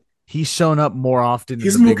 but he's shown up more often in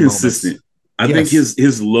He's the more big moments. consistent. I think Yes.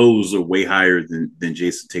 his lows are way higher than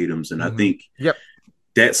Jason Tatum's, and I think Yep.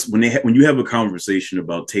 that's when you have a conversation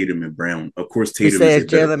about Tatum and Brown. Of course, They Tatum say is a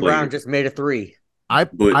as better Jaylen Brown player, just made a three.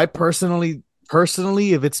 but I personally,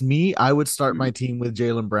 if it's me, I would start my team with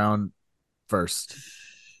Jaylen Brown first,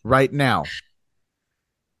 right now.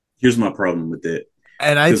 here's my problem with that.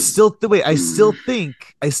 And I still wait. I still think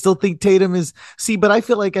Tatum is but I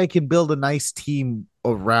feel like I can build a nice team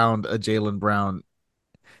around a Jaylen Brown,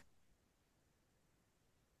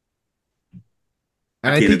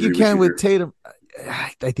 and I can't think you agree with can you with here. Tatum.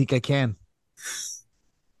 I think I can.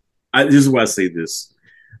 This is why I say this.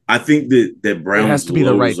 I think that It has Brown's to be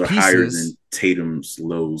the lows right are higher pieces. than Tatum's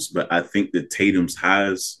lows, but I think that Tatum's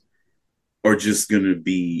highs are just going to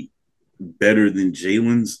be better than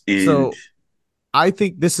Jalen's. And So I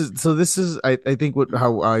think this is I think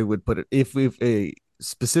how I would put it if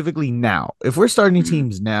specifically now if we're starting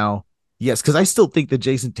teams now, yes, because I still think that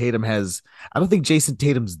Jason Tatum has. I don't think Jason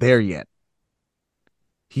Tatum's there yet.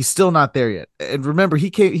 He's still not there yet. And remember,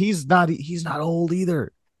 he's not old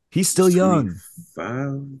either. He's still young.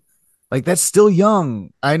 25. Like that's still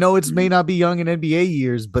young. I know it may not be young in NBA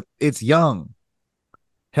years, but it's young.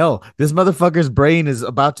 Hell, this motherfucker's brain is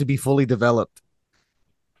about to be fully developed.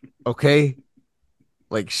 Okay?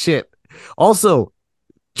 Like shit. Also,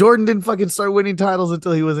 Jordan didn't fucking start winning titles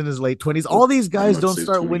until he was in his late 20s. All these guys don't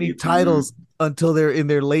start winning titles until they're in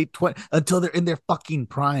their late 20s, until they're in their fucking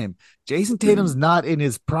prime. Jason Tatum's not in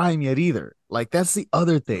his prime yet either. Like that's the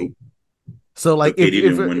other thing. So like if he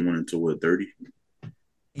didn't win one until what, 30?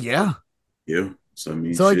 Yeah. Yeah. So I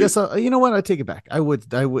mean, I guess you know what? I take it back. I would,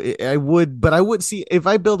 but I would see if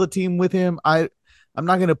I build a team with him. I'm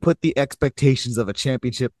not going to put the expectations of a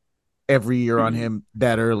championship every year on him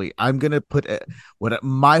that early. I'm going to put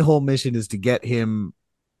my whole mission is to get him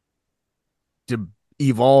to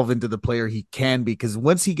evolve into the player he can be. Because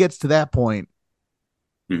once he gets to that point,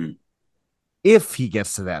 if he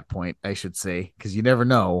gets to that point, I should say, because you never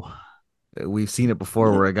know. We've seen it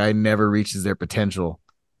before where a guy never reaches their potential,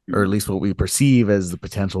 or at least what we perceive as the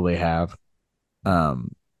potential they have. I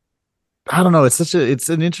don't know. It's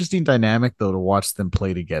an interesting dynamic though to watch them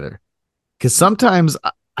play together, because sometimes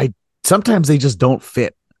sometimes they just don't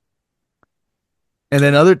fit, and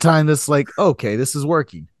then other times it's like, okay, this is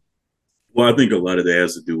working. Well, I think a lot of that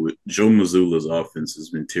has to do with Joe Mazzulla's offense has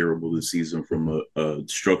been terrible this season from a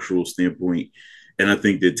structural standpoint. And I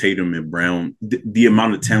think that Tatum and Brown, the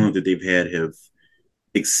amount of talent that they've had have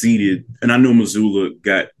exceeded. And I know Mazzulla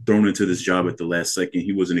got thrown into this job at the last second.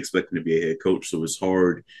 He wasn't expecting to be a head coach. So it's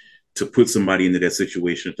hard to put somebody into that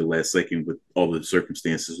situation at the last second with all the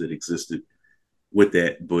circumstances that existed with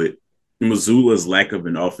that. But Mazzulla's lack of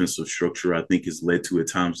an offensive structure, I think, has led to at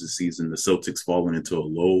times this season the Celtics falling into a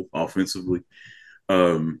low offensively.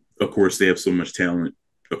 Of course, they have so much talent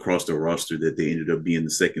across the roster that they ended up being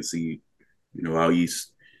the second seed, out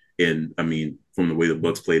east. And I mean, from the way the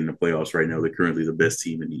Bucks played in the playoffs right now, they're currently the best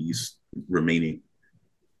team in the East remaining.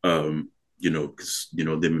 Because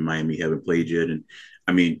them and Miami haven't played yet, and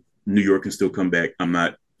I mean, New York can still come back. I'm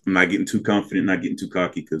not getting too confident, not getting too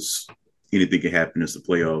cocky, because anything can happen. It's the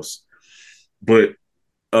playoffs. But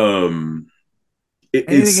anything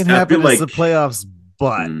can happen. It's the playoffs,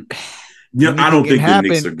 but Yeah, I anything don't can think the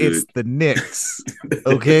Knicks happen. are good. It's the Knicks.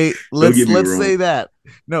 Okay, Don't get me let's wrong. say that.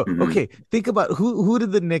 No, Mm-hmm. okay. Think about who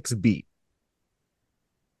did the Knicks beat?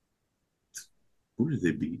 Who did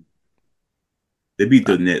they beat? They beat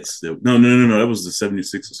the Nets. No. That was the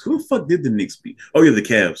 76ers. Who the fuck did the Knicks beat? Oh, yeah, the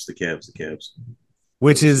Cavs. The Cavs. That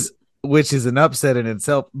which was it. is which is an upset in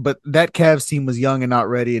itself. But that Cavs team was young and not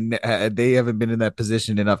ready, and they haven't been in that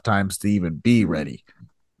position enough times to even be Mm-hmm. ready.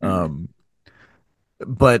 Mm-hmm.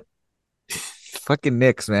 But fucking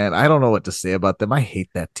Knicks, man, I don't know what to say about them. I hate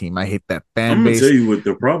that team. I hate that fan I'm gonna tell base. you what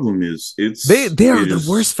the problem is. They are It the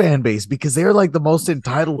worst is fan base because they're like the most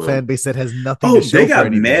entitled well. fan base that has nothing to Oh, they show for got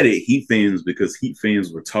anything. mad at Heat fans because Heat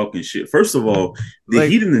fans were talking shit. First of all, the Like,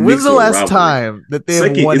 Heat and the when's Knicks the are a last rivalry. time that they have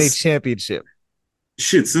Second, won a it's championship?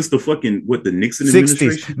 shit since the fucking the Nixon 60s.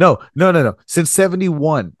 administration. No. Since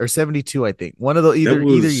 71 or 72, I think. One of the That either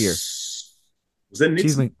year. was that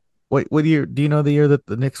Excuse Nixon? me. Wait, what year? Do you know the year that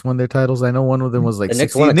the Knicks won their titles? I know one of them was like The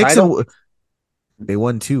Knicks won 60. a title? They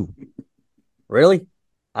won two. Really?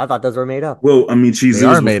 I thought those were made up. Well, I mean, geez, They it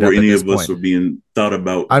was are made before up at any this of us point. were being thought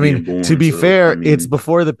about I being mean, to born. be So, I fair, it's mean,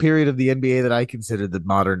 before the period of the NBA that I consider the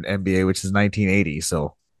modern NBA, which is 1980.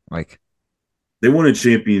 So, like, they won a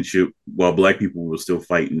championship while black people were still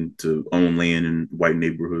fighting to own land in white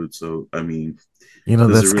neighborhoods. So, I mean, does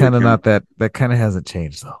it that's really kind of not count? that kind of hasn't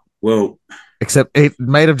changed though. Well, Except it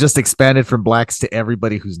might have just expanded from blacks to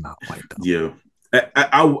everybody who's not white though, yeah,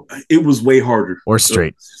 it was way harder. or Oh,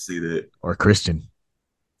 straight, see that? or Christian.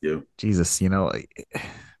 Yeah, Jesus, I it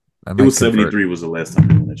might was convert. 73 was the last time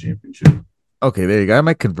they won a championship. Okay, there you go. I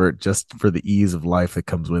might convert just for the ease of life that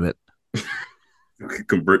comes with it.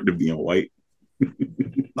 Convert to being white.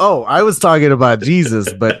 Oh, I was talking about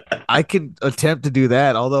Jesus, but I could attempt to do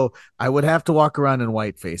that. Although I would have to walk around in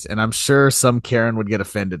whiteface, and I'm sure some Karen would get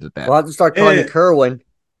offended at that. We'll have to start calling you Kerwin.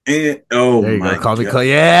 And oh There you go. my Call me. god,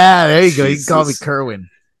 Yeah, there you go. You can call me Jesus. Kerwin.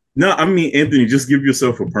 No, I mean Anthony, just give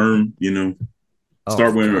yourself a perm. Oh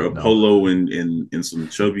Start wearing God, a no. polo and some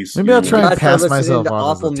chubbies. Maybe I'll You try and gotta start pass listening myself to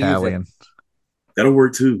off as awful music. Italian. That'll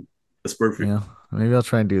work too. That's perfect. Yeah, maybe I'll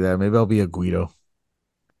try and do that. Maybe I'll be a Guido.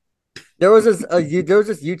 There was this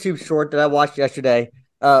YouTube short that I watched yesterday.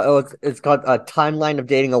 It's called a timeline of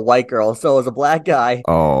dating a white girl. So it was a black guy.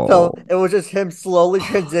 Oh, So it was just him slowly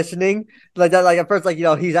transitioning like that. Like at first, like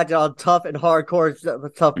he's acting all tough and hardcore,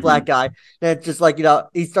 tough black guy, and it's just like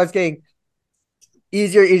he starts getting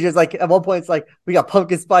easier. It's like at one point, it's like we got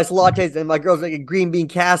pumpkin spice lattes, and my girl's making green bean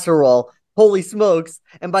casserole. Holy smokes!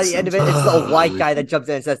 And by the end of it, it's the white guy that jumps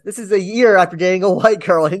in and says, "This is a year after dating a white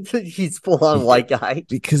girl," and he's full on white guy.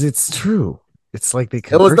 because it's true. It's like they It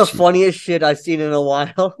was convert the you. funniest shit I've seen in a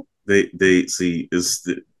while. They see is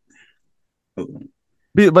the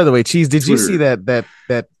By the way, Cheese, did you see Twitter.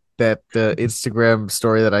 that Instagram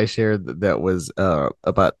story that I shared that was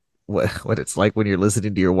about what it's like when you're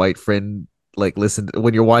listening to your white friend, like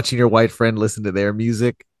when you're watching your white friend listen to their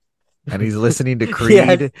music, and he's listening to Creed,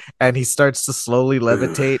 Yes. and he starts to slowly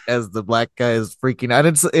levitate as the black guy is freaking out.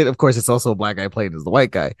 Of course, it's also a black guy playing as the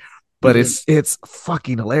white guy, but it's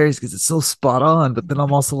fucking hilarious because it's so spot on. But then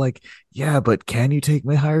I'm also like, yeah, but can you take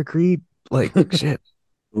my higher Creed? Like, shit.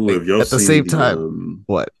 Ooh, have y'all At the seen same time,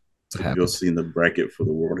 what have y'all happened? seen the bracket for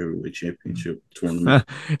the World Heavyweight Championship tournament?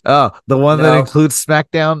 Oh, the one that No. includes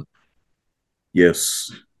SmackDown. Yes.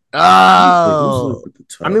 Wait, who's Oh, at the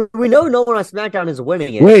I top? mean, we know no one on SmackDown is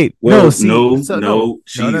winning it. wait, no, Well, see, no, so no, no,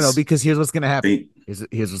 she's because here's what's gonna happen. think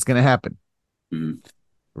Here's what's gonna happen. mm,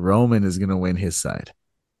 Roman is gonna win his side.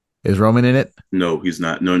 Is Roman in it? no, he's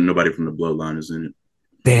not. No, nobody from the bloodline is in it.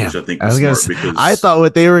 Damn, Which I think I was was gonna. smart because I thought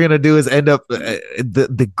what they were gonna do is end up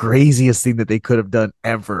the craziest thing that they could have done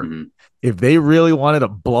ever. mhm, If they really wanted to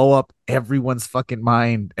blow up everyone's fucking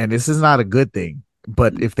mind, and this is not a good thing,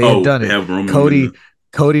 but if they had done they it, have Roman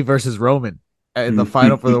Cody versus Roman in the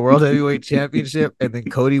final for the World Heavyweight Championship, and then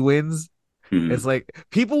Cody wins. It's like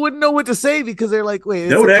people wouldn't know what to say because they're like, wait,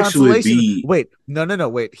 that it's would a actually consolation. be Wait, no.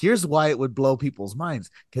 Wait, here's why it would blow people's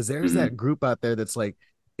minds. Because there's that group out there that's like,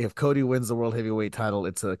 if Cody wins the World Heavyweight title,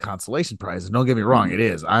 it's a consolation prize. And don't get me wrong, it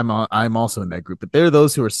is. I'm also in that group. But there are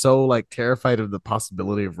those who are so like terrified of the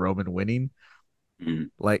possibility of Roman winning.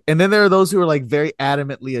 Like, and then there are those who are like very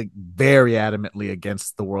adamantly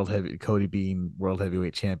against the Cody being World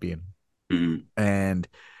Heavyweight Champion. And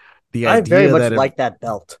the I very idea much that like that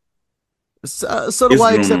belt. so do It's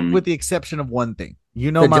I, grown except on me. with the exception of one thing.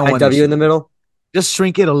 You know The my giant one W issue. in the middle. Just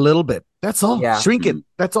shrink it a little bit. That's all. Yeah. Shrink it.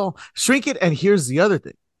 That's all. Shrink it. And here's the other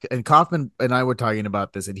thing. And Kaufman and I were talking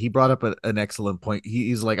about this, and he brought up an excellent point.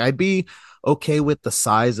 He's like, I'd be okay with the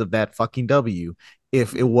size of that fucking W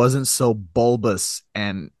if it wasn't so bulbous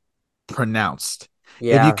and pronounced. If you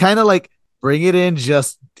Yeah. kind of like bring it in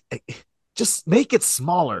just just make it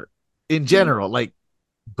smaller in general. Like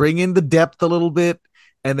bring in the depth a little bit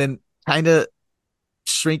and then kind of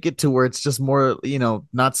shrink it to where it's just more,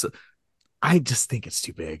 not so. I just think it's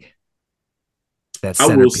too big. That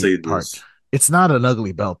I will centerpiece say part. this. It's not an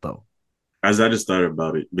ugly belt though. As I just thought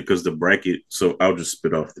about it, because the bracket, so I'll just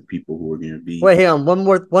spit off the people who are going to be. Wait, hang on.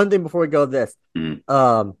 One thing before we go with this.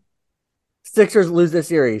 Sixers lose this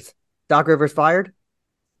series. Doc Rivers fired?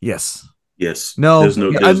 Yes. Yes. No.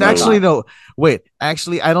 There's actually, no. Wait.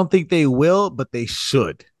 Actually, I don't think they will, but they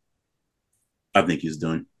should. I think he's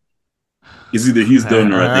done. It's either he's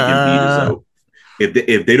done or I think Embiid is out.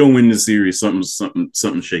 If they don't win the series, something's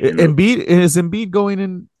shaking up. Is Embiid going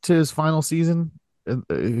into his final season?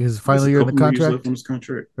 His final year in the contract? Left on his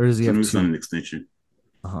contract. Or does he have to an extension?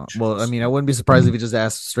 Well, I mean, I wouldn't be surprised if he just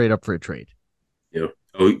asked straight up for a trade. Yeah.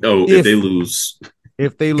 If they lose.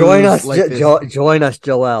 If they join lose, us, like join us,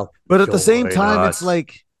 Joel. But at the same time, it's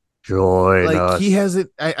like us. He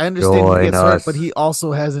hasn't. I understand he gets hurt, but he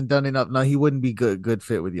also hasn't done enough. No, he wouldn't be good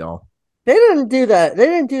fit with y'all. They didn't do that. They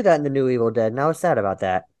didn't do that in the New Evil Dead. And I was sad about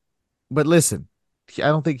that. But listen, I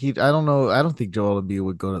don't think I don't think Joel Embiid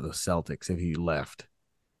would go to the Celtics if he left.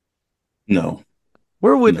 No.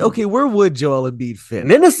 Where would Joel Embiid fit?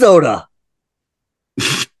 Minnesota.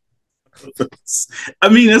 I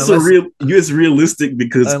mean, it's realistic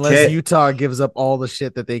because Utah gives up all the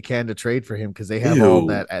shit that they can to trade for him because they have all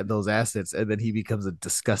those assets, and then he becomes a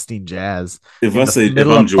disgusting Jazz. If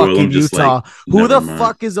I'm Joel, I'm just Utah, like, who the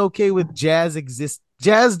fuck is okay with Jazz exist?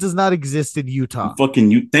 Jazz does not exist in Utah.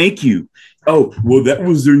 Fucking you. Thank you. Oh, well, that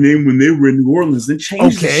was their name when they were in New Orleans. Then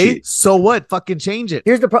change the shit. So what? Fucking change it.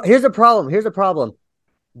 Here's the problem.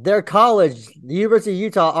 Their college, the University of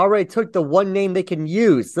Utah, already took the one name they can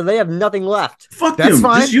use, so they have nothing left. Fuck That's them.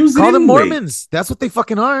 Fine. Just use Call it them anyway. Mormons. That's what they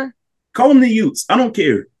fucking are. Call them the Utes. I don't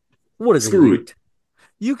care. What is Screw it?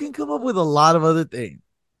 You can come up with a lot of other things.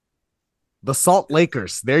 The Salt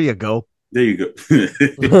Lakers. There you go. There you go.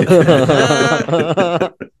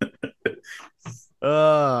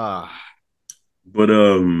 But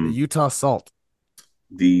the Utah Salt.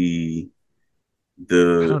 I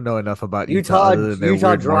don't know enough about Utah other than their Utah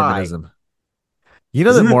weird Dry. Mormonism. You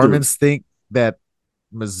know that Mormons think that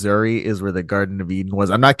Missouri is where the Garden of Eden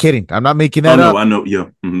was. I'm not kidding. I'm not making that up. I know. Yeah.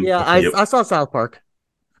 Mm-hmm. Yeah, I saw South Park.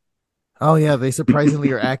 Oh yeah, they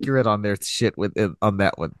surprisingly are accurate on their shit on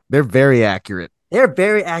that one. They're very accurate. They're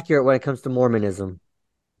very accurate when it comes to Mormonism.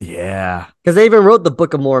 Yeah, because they even wrote the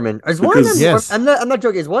Book of Mormon. Is one of them? Yes. I'm not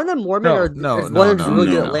joking. Is one of them Mormon no, is one of them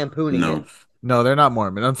really good at lampooning it? No, they're not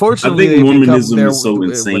Mormon. Unfortunately, I think Mormonism is so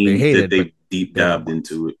insane that they deep dived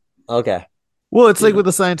into it. Okay. Well, it's like with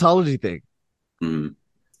the Scientology thing. Mm.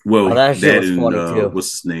 Well, that was funny too.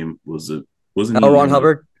 What's his name? Wasn't Ron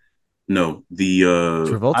Hubbard? No, the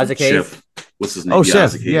Isaac chef. What's his name? Oh,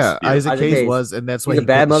 chef. Yeah, Isaac Hayes was, and that's why he's a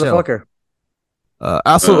bad motherfucker.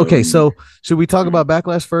 Okay, so should we talk about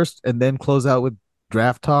Backlash first and then close out with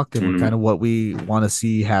draft talk and kind of what we want to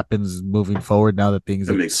see happens moving forward now that things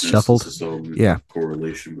are shuffled?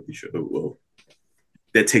 Correlation with each other. Well,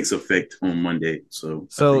 that takes effect on Monday. So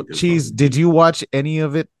Cheese, did you watch any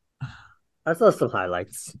of it? I saw some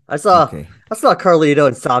highlights. I saw Carlito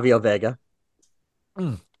and Savio Vega.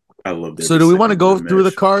 I love that. So do we want to go through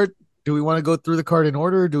the card? Do we want to go through the card in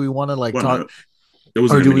order? Or do we want to talk?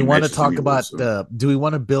 Or do we want to talk about do we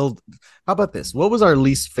want to build? How about this? What was our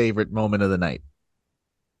least favorite moment of the night?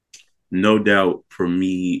 No doubt for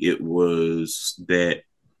me, it was that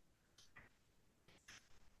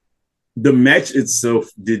the match itself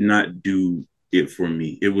did not do it for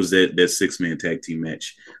me. It was that 6-man tag team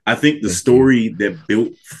match. I think the story that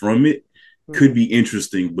built from it could be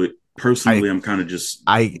interesting, but personally, I'm kind of just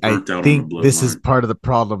burnt out on the bloodline. This is part of the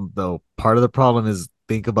problem, though. Part of the problem is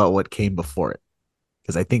think about what came before it,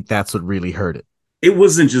 because I think that's what really hurt it. It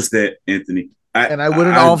wasn't just that, Anthony. I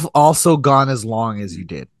wouldn't have also gone as long as you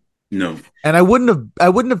did. No, and I wouldn't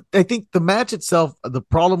have. I think the match itself,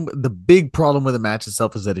 the big problem with the match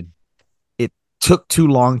itself is that it took too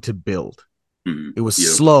long to build. Mm-hmm. It was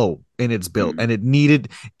slow in its build, and it needed,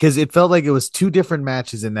 because it felt like it was two different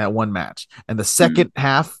matches in that one match. And the second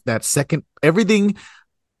half, everything,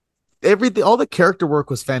 all the character work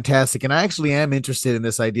was fantastic. And I actually am interested in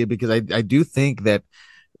this idea because I do think that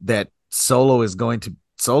Solo is going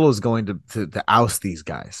to oust these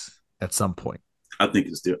guys at some point. I think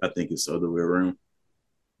it's the other way around.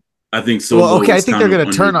 I think so. Well, okay, I think they're going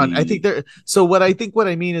to turn on. I think they're. So what I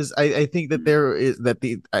mean is, I think that there is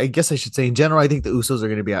I guess I should say in general, I think the Usos are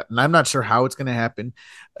going to be out, and I'm not sure how it's going to happen.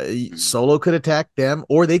 Solo could attack them,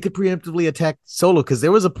 or they could preemptively attack Solo, because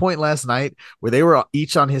there was a point last night where they were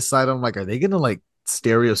each on his side. I'm like, are they going to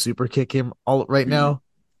stereo super kick him all right now?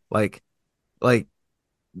 Like, Like,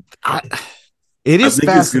 I, it I is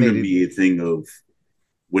think it's going to fascinating. be a thing of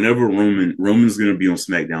whenever Roman's going to be on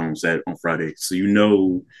SmackDown on Friday, so you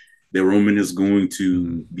know that Roman is going Mhm.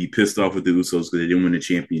 to be pissed off with the Usos because they didn't win the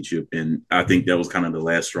championship, and I think that was kind of the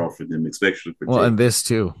last straw for them, especially for Well, Jay. and this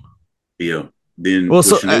too. Yeah. Then Well,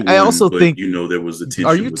 so pushing they I won, also but think, you know there was a are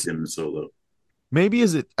tension you with him and Solo. maybe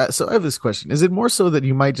is it? So I have this question: is it more so that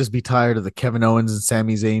you might just be tired of the Kevin Owens and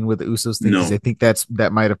Sami Zayn with the Usos thing? Because I No. think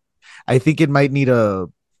that might have. I think it might need a.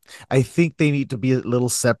 I think they need to be a little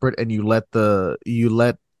separate, and you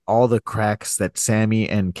let all the cracks that Sammy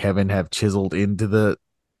and Kevin have chiseled into the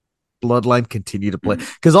bloodline continue to play,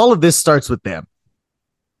 Mm-hmm. because all of this starts with them.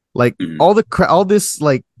 Like Mm-hmm. all this,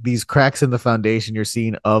 like these cracks in the foundation you're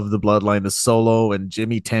seeing of the bloodline, the Solo and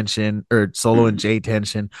Jimmy tension, or Solo and Mm-hmm. Jay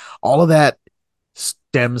tension, all of that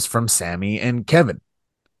stems from Sammy and Kevin.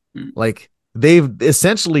 Like they've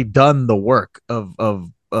essentially done the work of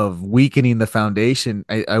weakening the foundation.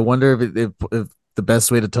 I wonder if the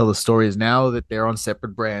best way to tell the story is now that they're on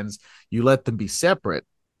separate brands, you let them be separate,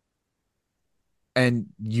 and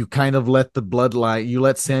you kind of let the bloodline, you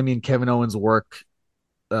let Sammy and Kevin Owens work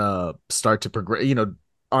start to progress,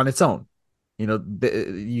 on its own.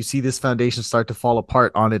 You see this foundation start to fall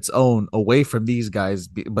apart on its own away from these guys,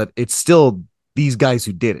 but it's still these guys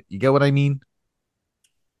who did it. You get what I mean?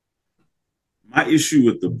 My issue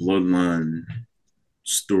with the Bloodline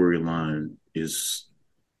storyline is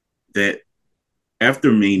that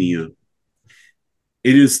after Mania,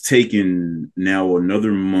 it has taken now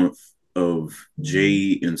another month of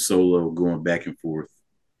Jay and Solo going back and forth.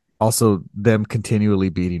 Also, them continually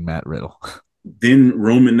beating Matt Riddle. Then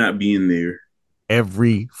Roman not being there.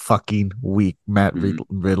 Every fucking week, Matt Mm-hmm.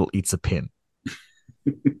 Riddle eats a pin.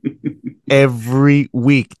 Every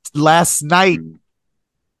week. Last night, Mm-hmm.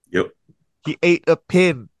 Yep. he ate a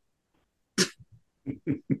pin.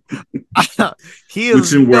 He Which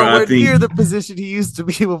is is where I nowhere think, near the position he used to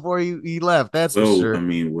be before he left. That's for sure.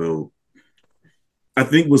 I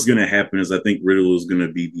think what's going to happen is I think Riddle is going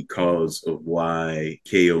to be the cause of why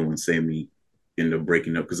KO and Sammy end up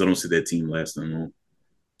breaking up because I don't see that team lasting long.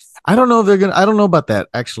 I don't know if they're gonna. I don't know about that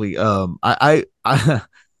actually.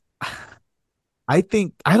 I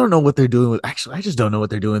think I don't know what they're doing with. Actually, I just don't know what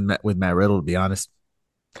they're doing with Matt Riddle. To be honest,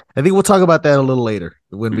 I think we'll talk about that a little later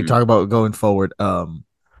when we Mm-hmm. talk about going forward.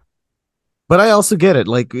 But I also get it.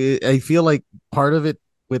 Like I feel like part of it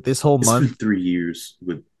with this whole It's been month. 3 years Oh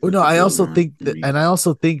with no, the I also bloodline think for that, me. and I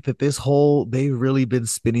also think that this whole they've really been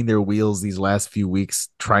spinning their wheels these last few weeks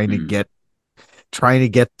Mm-hmm. trying to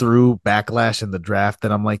get through Backlash and the draft.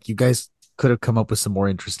 And I'm like, you guys could have come up with some more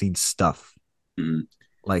interesting stuff, Mm-hmm.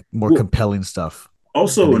 like more Well, compelling stuff, and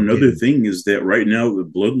also they another didn't. thing is that right now the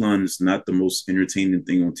bloodline is not the most entertaining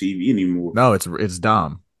thing on TV anymore. No, it's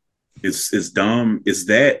Dom. It's Dom. It's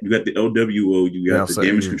that you got the LWO, you You got the also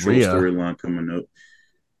Damage Control Rhea. storyline coming up.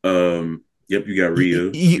 Yep, you got Rhea.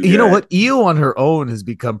 You You know got what? Io on her own has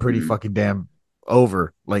become pretty mm-hmm. fucking damn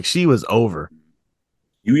over. Like she was over.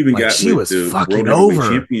 You even Like got she with was the World fucking Heavyweight over.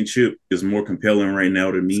 Championship is more compelling right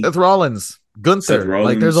now to me. Seth Rollins, Seth Gunther.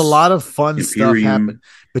 Like there's a Rollins, lot of fun stuff happen. Imperium.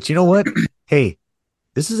 But you know what? Hey,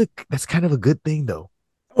 that's kind of a good thing though.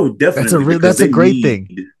 Oh, definitely because That's a they great need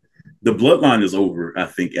thing. the bloodline is over. I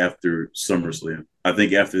think after SummerSlam, I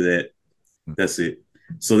think after that, that's it.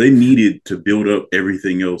 So they needed to build up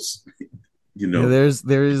everything else. You You know, know,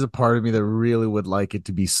 there is a part of me that really would like it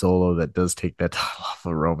to be Solo that does take that title off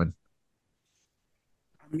of Roman.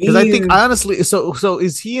 I Because I think mean, honestly, so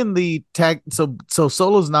is he in the tag? So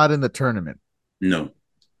Solo's not in the tournament. no,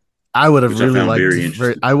 I would have which I really found liked very for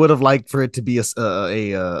interesting. I would have liked for it to be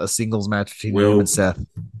a singles match between him and Well, Seth.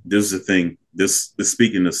 this is the thing. This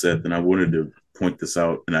speaking of Seth, and I wanted to point this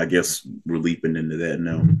out, and I guess we're leaping into that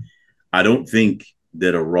now. I don't think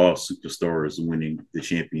that a Raw superstar is winning the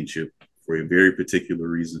championship for a very particular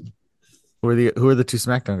reason. Who are the two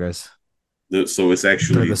SmackDown guys? So it's Or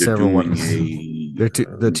actually the they're several doing ones? a They're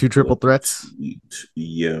let the me two pull triple up the threats. tweet.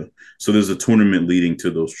 Yeah, so there's a tournament leading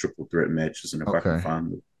to those triple threat matches, and if I can Okay.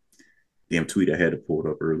 find the damn tweet, I had to pull it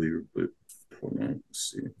up earlier, but hold on,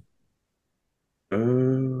 let's see.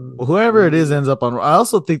 Well, whoever it is Uh, ends up on. I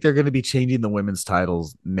also think they're going to be changing the women's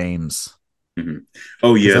titles names mhm.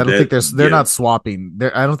 Oh because yeah, I don't think that they're yeah. not swapping.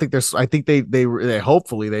 I don't think I think they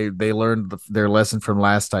hopefully they learned their lesson from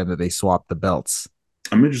last time that they swapped the belts.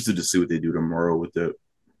 I'm interested to see what they do tomorrow with that.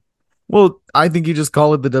 Well, I think you just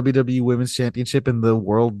call it the WWE Women's Championship and the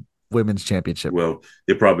World Women's Championship. Well,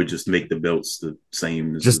 they probably just make the belts the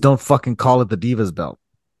same as Just the don't fucking call it the Divas belt.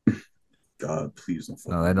 God. Please don't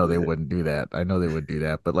No, fucking I know do they that. wouldn't do that. I know they would do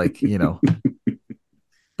that, but like,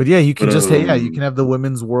 but But yeah, you can But just you can have the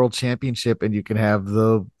women's world championship and you can have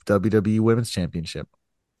the WWE women's championship.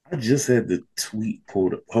 I just had the tweet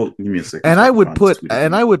pulled up. Hold, give me a second And so I I can would find the put tweet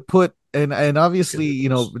again. and obviously,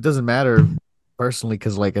 it doesn't matter personally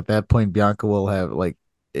because like at that point Bianca will have like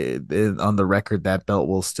on the record that belt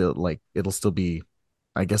will still like it'll still be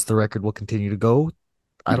I guess the record will continue to go.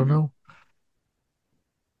 I don't Mhm. know.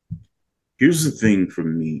 Here's the thing for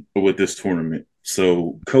me with this tournament.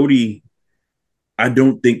 So Cody, I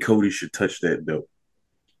don't think Cody should touch that belt,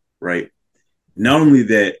 right? Not only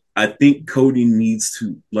that, I think Cody needs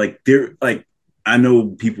to like I know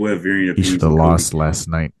people have varying He should opinions have on Cody. lost last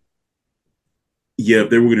night. Yeah, if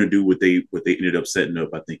they were gonna do what they ended up setting up,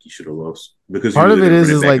 I think he should have lost because Part of they're it gonna run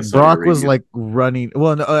it is back in like Saudi Brock was Arabia. like running.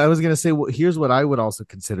 Well, no, I was gonna say here's what I would also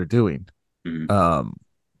consider doing. Mhm. Um,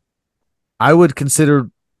 I would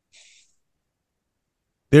consider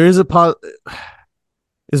there is is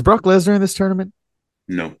Brock Lesnar in this tournament?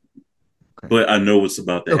 No, Okay. but I know what's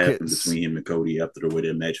about to Okay. happen between him and Cody after the way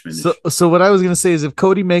that match So finished. so what I was gonna say is if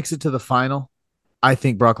Cody makes it to the final, I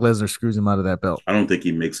think Brock Lesnar screws him out of that belt. I don't think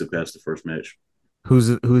he makes it past the first match.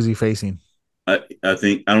 Who's he facing? I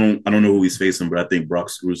think I don't know who he's facing, but I think Brock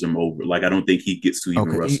screws him over. Like I don't think he gets to even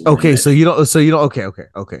Okay. wrestle in the Okay. match. So you don't. Okay.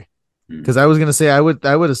 Mm-hmm. Because I was gonna say I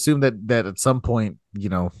would assume that at some point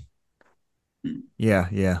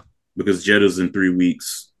yeah. Because Jeddah's in 3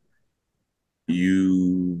 weeks.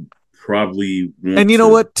 You probably And want you know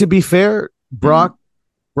to. what? To be fair, Mhm.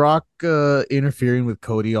 Brock interfering with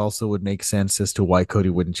Cody also would make sense as to why Cody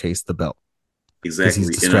wouldn't chase the belt because he's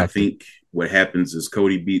Exactly. And I distracted. think what happens is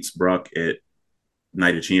Cody beats Brock at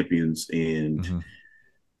Night of Champions, and Mm-hmm.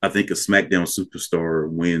 I think a SmackDown superstar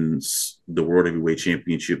wins the World Heavyweight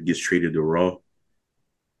Championship, gets traded to Raw,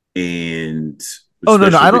 and Oh no,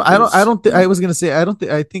 especially I because don't think I was gonna say I don't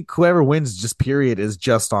think I think whoever wins just period is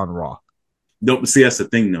just on Raw. don't see that's the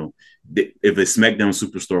thing though. If a SmackDown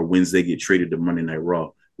superstar wins, they get traded to Monday Night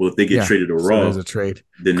Raw. Well, if they get Yeah, traded to so there's Raw, a trade.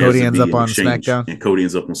 then there's Cody to ends be up an on exchange, SmackDown. and Cody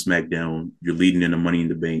ends up on SmackDown. You're leading in the Money in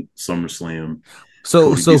the Bank, SummerSlam. So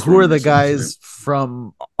Cody so beats who are Roman the at SummerSlam. guys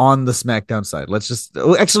from on the SmackDown side? Let's just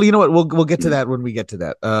actually, you know what? We'll get to Mm-hmm. that when we get to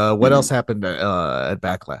that. What else Mm-hmm. happened at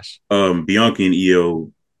Backlash? Bianca and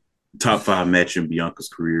Io, top five match in Bianca's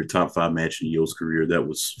career, top five match in Io's career. That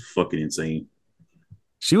was fucking insane.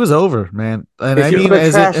 She was over, man, and They I should mean, put a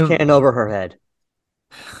as it trash can over her head.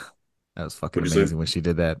 that was fucking What'd you say? amazing when she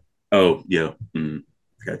did that. Oh yeah,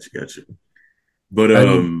 gotcha. But I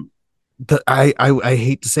mean, I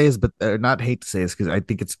hate to say this, but not hate to say this because I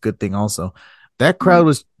think it's a good thing. Also, that crowd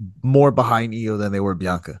was more behind Io than they were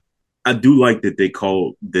Bianca. I do like that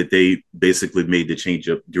they basically made the change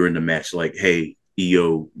up during the match. Like, hey,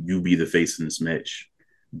 Io, you be the face in this match.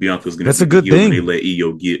 Bianca's gonna That's be a the good heel, and they thing. let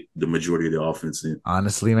Io get the majority of the offense in.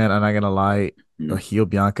 Honestly, man, I'm not gonna lie. A Mm. heel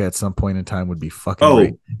Bianca at some point in time would be fucking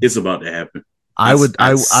great. Oh, it's about to happen. I would,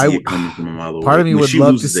 I'd see it coming from a mile part of away me when would she love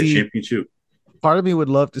to loses that see, championship. part of me would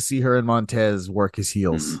love to see her and Montez work as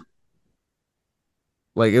heels. Mm.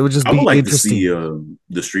 Like it would just I would be like to interesting. see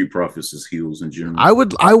the Street Profits as heels in general.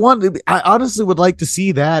 I honestly would like to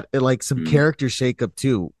see that like some Mm. character shakeup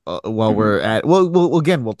too. While Mm-hmm. we're at,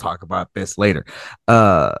 again, we'll talk about this later.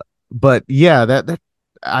 But yeah, that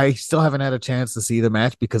I still haven't had a chance to see the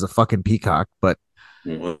match because of fucking Peacock, but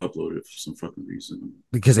Won't upload it for some fucking reason.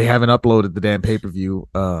 because they haven't uploaded the damn pay-per-view.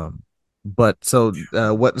 But so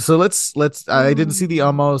what? So let's. I didn't see the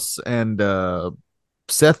Amos and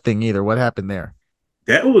Seth thing either. What happened there?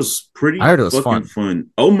 That was I pretty heard it was fucking fun.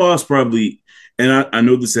 fun. Omos probably, and I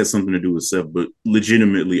know this has something to do with Seth, but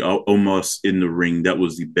legitimately, Omos in the ring, that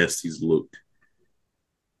was the best he's looked.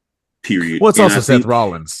 Period. Well, it's And I also Seth think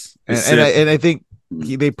Rollins, Seth, and I think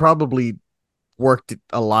they probably worked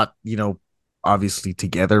a lot. Obviously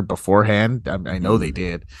together beforehand. I know they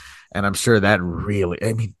did, and I'm sure that really.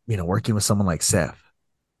 I mean, working with someone like Seth,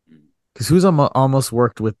 because who's almost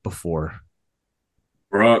worked with before?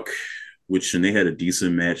 Brock, which and they had a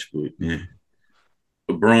decent match,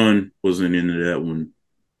 but Braun wasn't into that one.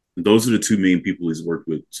 Those are the two main people he's worked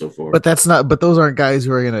with so far. But that's not. But those aren't guys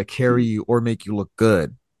who are going to carry you or make you look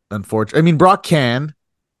good. Unfortunately, I mean Brock can,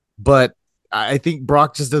 but I think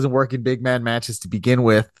Brock just doesn't work in big man matches to begin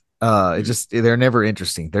with. It just they're never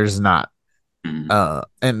interesting. There's not.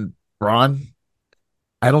 And Braun,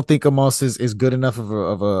 I don't think Amos is good enough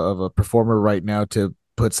of a performer right now to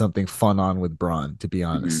put something fun on with Braun. To be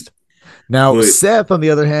honest. Now But Seth, on the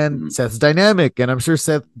other hand, Seth's dynamic, and I'm sure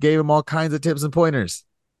Seth gave him all kinds of tips and pointers.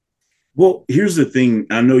 well, here's the thing.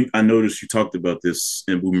 I noticed you talked about this,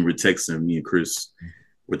 and when we were texting me and Chris,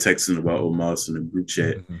 were texting about Omos in the group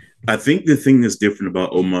chat. Mm-hmm. I think the thing that's different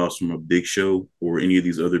about Omos from a Big Show or any of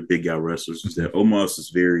these other big guy wrestlers is that Omos is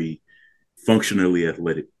very functionally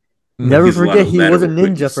athletic. Never He's a lot forget of he was a lateral ninja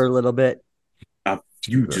quickness. for a little bit.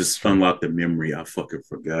 You just unlocked the memory. I fucking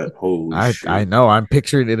forgot. Holy shit! I know. I'm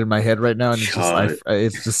picturing it in my head right now, and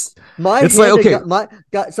it's just it's like okay.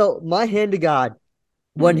 My hand to God,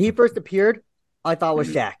 when he first appeared, I thought it was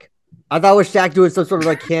Shaq. I thought it was Shaq doing some sort of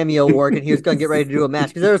like cameo work, and he was going to get ready to do a match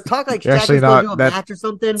because there was talk like Shaq was going to do a match or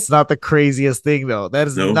something. It's not the craziest thing though. That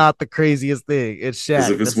is not the craziest thing. It's Shaq. Because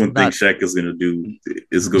if it's one thing Shaq is going to do,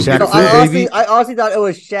 it's going to be. I honestly thought it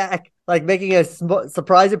was Shaq like making a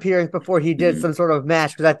surprise appearance before he did some sort of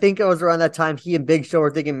match because I think it was around that time he and Big Show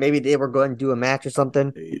were thinking maybe they were going to do a match or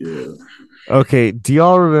something. Yeah. Okay. Do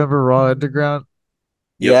y'all remember Raw Underground?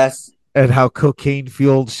 Yep. Yes. And how cocaine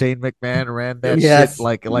fueled Shane McMahon ran that shit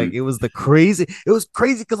like it was crazy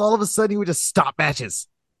because all of a sudden he would just stop matches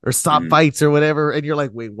or stop fights or whatever, and you're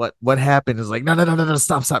like, wait, what happened? It's like no,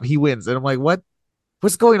 stop, he wins, and I'm like,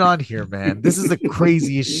 what's going on here, man? This is the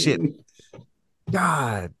craziest shit.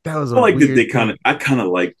 God, that was. I kind of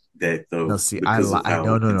like that though. No, see, I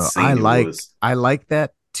like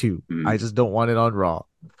that too. I just don't want it on Raw.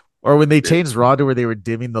 Or when they changed Raw to where they were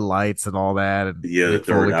dimming the lights and all that. And the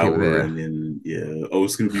third hour. And then,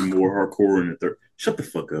 it's going to be more hardcore in the third. Shut the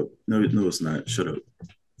fuck up. No, it's not. Shut up.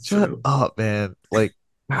 Shut up, man. Like,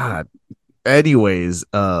 God. Anyways.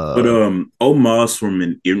 But Omos, from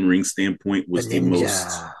an in-ring standpoint, was the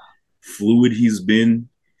most fluid he's been.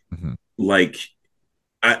 Mm-hmm. Like,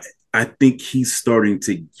 I think he's starting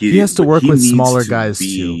to get He has to work with smaller guys,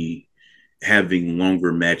 too. Having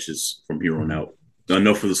longer matches from here on out.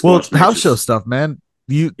 Enough for the squash house show stuff, man.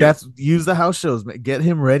 Use the house shows, man. Get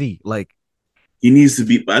him ready. Like he needs to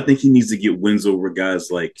be. I think he needs to get wins over guys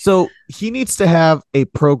like. So he needs to have a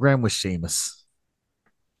program with Sheamus.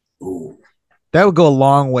 Ooh. That would go a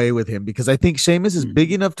long way with him because I think Sheamus is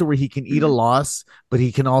big enough to where he can eat a loss, but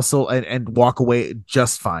he can also and walk away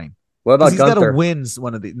just fine. What about Gunther? He's got to win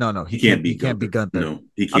one of the. No, he can't be Gunther. No,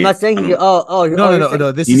 he can't. I'm not saying he.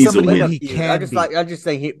 No. This is somebody that he can. I'm just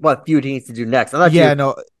saying what feud he needs to do next. I'm not.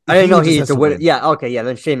 I didn't know he needs to win. Yeah, okay, yeah.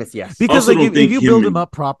 Then Sheamus, yes. Because like if you build him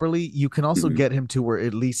up properly, you can also get him to where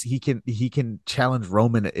at least he can challenge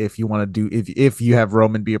Roman if you want to do if you have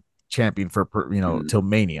Roman be a champion for till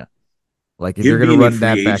Mania. Like if you're gonna run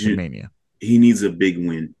that back in Mania. He needs a big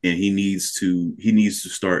win, and he needs to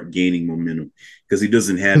start gaining momentum because he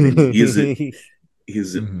doesn't have any.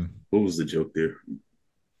 What was the joke there?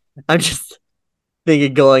 I'm just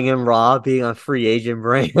thinking going in Raw being a free agent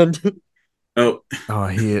brand. I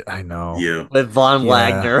know. Yeah, with Von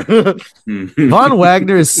Wagner. Von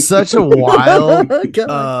Wagner is such a wild person.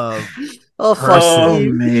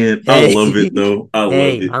 Man, I love it though. I love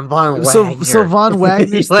it. I'm Von Wagner. So Von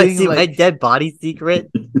Wagner's thing, see my dead body secret.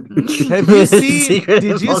 Have you seen?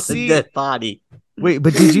 Did you see dead body? Wait,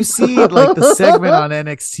 but did you see like the segment on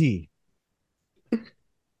NXT?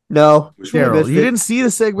 No, Daryl, you didn't see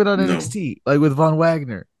the segment on NXT like with Von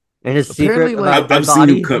Wagner. And his secret, I've seen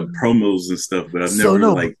him cut promos and stuff, but I've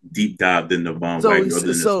never deep dived into Von Wagner other than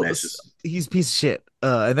his matches. He's a piece of shit,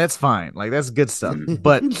 and that's fine. Like that's good stuff.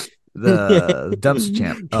 But the dumpster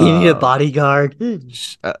champ, you need a bodyguard.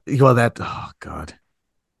 Oh god,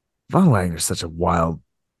 Von Wagner's such a wild.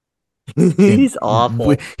 He's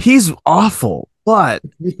awful. He's awful. But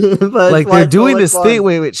like they're doing this thing.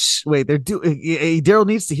 Wait. They're doing. Daryl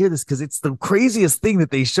needs to hear this because it's the craziest thing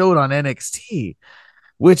that they showed on NXT,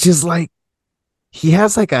 which is like he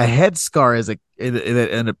has like a head scar as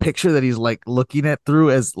in a picture that he's like looking at through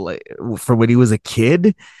as like from when he was a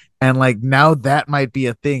kid, and like now that might be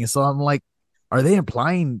a thing. So I'm like, are they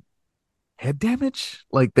implying head damage?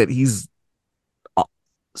 Like that he's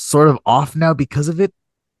sort of off now because of it?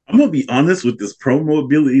 I'm gonna be honest with this promo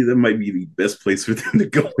ability. That might be the best place for them to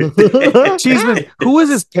go with it. Cheeseman, who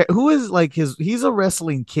is like his? He's a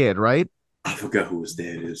wrestling kid, right? I forgot who his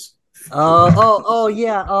dad is.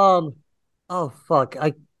 Yeah. Oh fuck.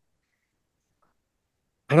 I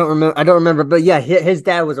don't remember. But yeah, his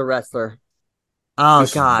dad was a wrestler. Oh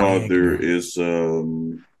his god. Father is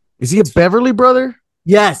he a Beverly brother?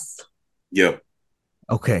 Yes. Yep.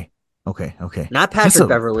 Okay. Not Patrick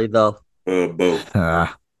Beverly though. Both.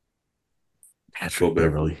 Patrick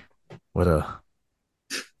Beverly. What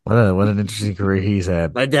an interesting career he's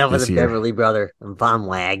had. My dad was a Beverly brother. I'm Von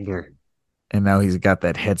Wagner. And now he's got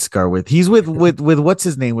that head scar he's with what's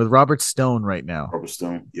his name? With Robert Stone right now. Robert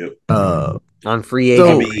Stone, yep. On free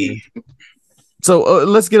agent. So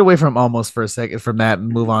let's get away from almost for a second from that and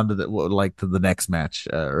move on to the next match,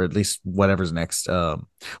 or at least whatever's next. We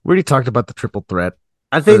already talked about the triple threat.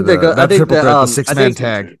 I think they're good. I Not think triple the threat, the I 6-man think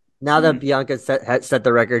tag. now that Bianca set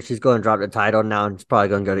the record, she's going to drop the title now, and it's probably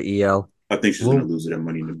going to go to EO. I think she's going to lose it at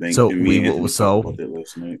Money in the Bank. So And me and Anthony talked about that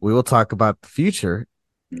last night. We will talk about the future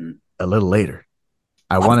a little later.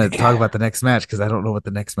 I want to talk about the next match because I don't know what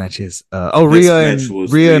the next match is. Rhea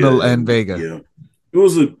and Vega. Yeah, it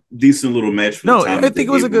was a decent little match. I think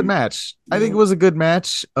it was a good match. I think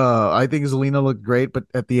Zelina looked great, but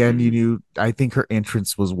at the end, you knew. I think her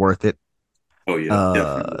entrance was worth it. Oh yeah,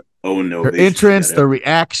 definitely. Oh no, her entrance, the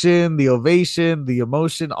reaction, the ovation, the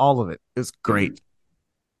emotion, all of it is great.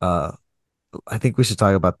 I think we should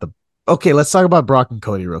talk about let's talk about Brock and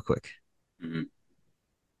Cody real quick.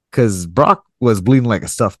 Because Brock was bleeding like a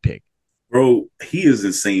stuffed pig. Bro, he is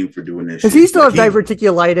insane for doing that. Does he still have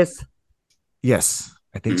diverticulitis? Yes,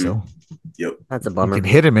 I think so. Yep. That's a bummer. You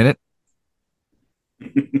can hit him in it.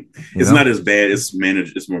 It's not as bad.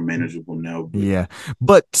 It's more manageable now. But. Yeah.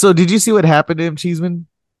 But so did you see what happened to him, Cheeseman?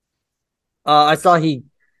 I saw he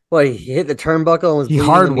hit the turnbuckle and was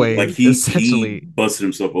he busted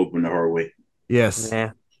himself open the hard way. Yes.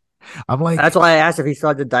 Yeah. I'm like, that's why I asked if he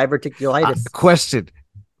saw the diverticulitis. Question.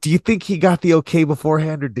 Do you think he got the okay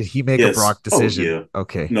beforehand, or did he make a Brock decision? Oh, yeah.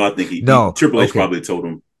 Okay. No, I think Triple H probably told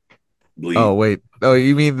him. Bleed. Oh, wait. Oh,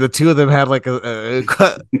 you mean the two of them had like a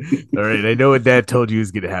cut? All right, I know what Dad told you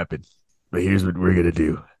is going to happen, but here's what we're going to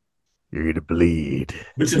do. You're going to bleed.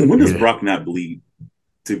 When does Brock not bleed,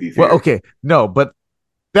 to be fair? Well, okay. No, but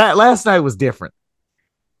that last night was different.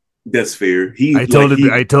 That's fair. I told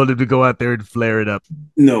him to go out there and flare it up.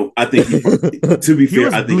 No, I think to be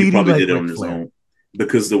fair, I think he probably did it on his own.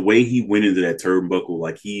 Because the way he went into that turnbuckle,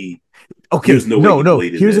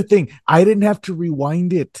 here's the thing. I didn't have to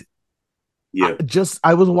rewind it. Yeah,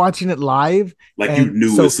 I was watching it live. You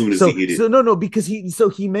knew as soon as he hit it. So because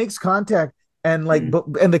he makes contact and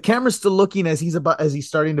and the camera's still looking as he's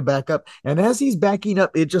starting to back up, and as he's backing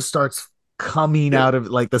up, it just starts coming out of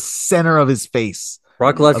the center of his face.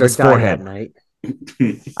 Brock Lesnar died that night.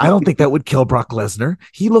 I don't think that would kill Brock Lesnar.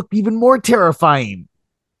 He looked even more terrifying.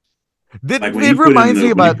 It reminds me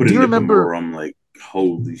about. Do you remember? I'm like,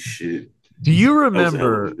 holy shit! Do you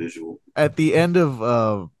remember at the end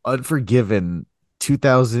of Unforgiven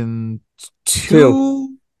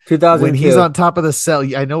 2002? When he's on top of the cell?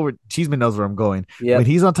 I know Cheeseman knows where I'm going. Yep. When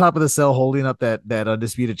he's on top of the cell, holding up that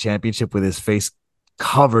undisputed championship with his face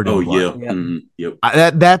covered in blood. Yeah. Mm-hmm. Yep.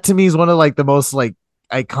 That to me is one of the most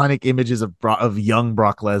iconic images of young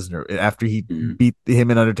Brock Lesnar after he beat him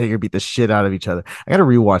and Undertaker beat the shit out of each other. I got to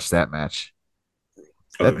rewatch that match.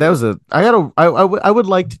 I would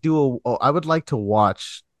like to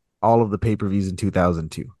watch all of the pay-per-views in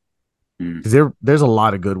 2002 because there's a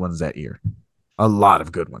lot of good ones that year, a lot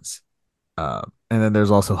of good ones. And then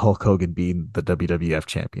there's also Hulk Hogan being the WWF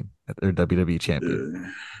champion or WWE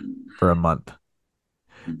champion for a month.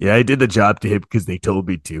 Yeah, I did the job to him because they told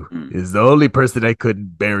me to. Is the only person I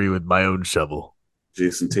couldn't bury with my own shovel.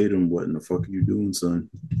 Jason Tatum, what in the fuck are you doing, son?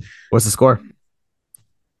 What's the score?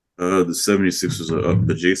 The 76ers are up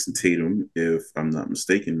to Jason Tatum, if I'm not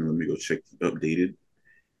mistaken. Let me go check the updated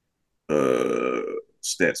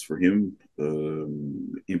stats for him.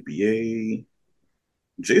 NBA.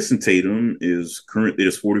 Jason Tatum is currently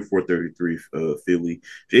 44-33 Philly.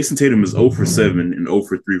 Jason Tatum is 0 for 7 and 0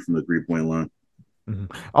 for 3 from the 3-point line.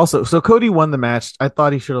 Also, so Cody won the match. I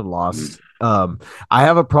thought he should have lost. I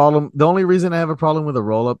have a problem. The only reason I have a problem with the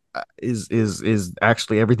roll up is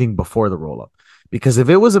actually everything before the roll up. Because if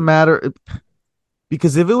it was a matter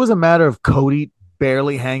of Cody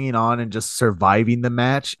barely hanging on and just surviving the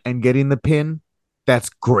match and getting the pin, that's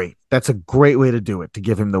great. That's a great way to do it, to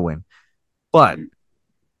give him the win. But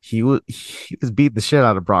he was beating the shit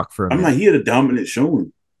out of Brock for a minute. He had a dominant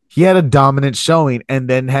showing. He had a dominant showing and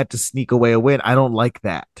then had to sneak away a win. I don't like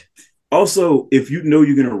that. Also, if you know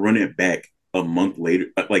you're going to run it back a month later,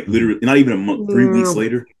 literally not even a month, 3 weeks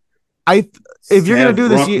later. If you're going to do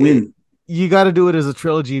this, you got to do it as a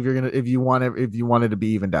trilogy if you want it to be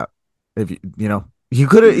evened out. You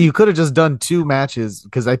could have just done 2 matches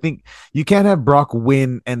because I think you can't have Brock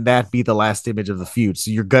win and that be the last image of the feud.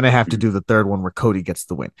 So you're going to have to do the third one where Cody gets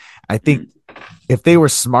the win. I think if they were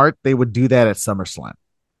smart, they would do that at SummerSlam.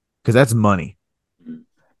 Because that's money.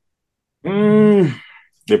 They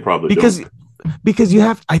probably don't. Because you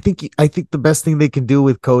have. I think the best thing they can do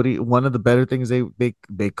with Cody, one of the better things they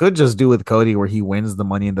could just do with Cody, where he wins the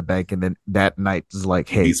Money in the Bank, and then that night is like,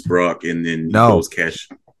 hey, beats Brock, and then he goes cash.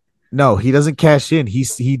 No, he doesn't cash in.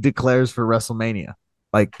 He declares for WrestleMania,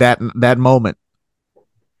 like that moment.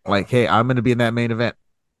 Like, hey, I'm going to be in that main event.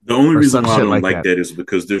 The only reason why I don't like that is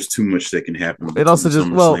because there's too much that can happen. It also just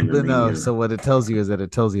So what it tells you is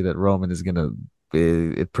that Roman is gonna.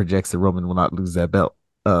 It projects that Roman will not lose that belt.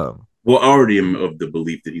 Well, I already am of the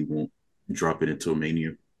belief that he won't drop it until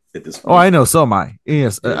Mania at this Oh, point. I know. So am I.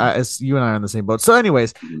 Yes, Yeah. you and I are on the same boat. So,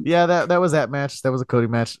 anyways, Mhm. yeah, that was that match. That was a Cody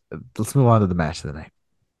match. Let's move on to the match of the night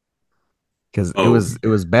because Oh, it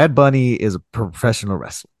was Bad Bunny is a professional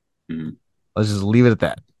wrestler. mhm. Let's just leave it at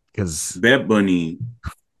that because Bad Bunny,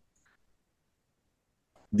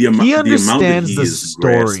 he the amount that understands he the is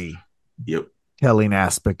grasped. storytelling Yep.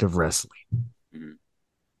 aspect of wrestling. Mhm.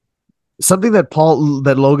 Something that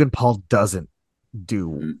Logan Paul doesn't do.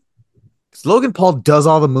 Mhm. Logan Paul does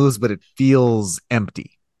all the moves, but it feels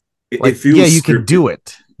empty. It Like, yeah, feels you can scripted. do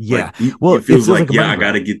it. Yeah. Like Well, it it feels feels like, like a yeah, money I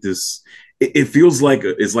grab. gotta get this. It feels like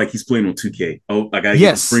it's like he's playing on 2K. Oh, I gotta get the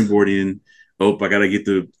Yes. springboard in. Oh, I gotta get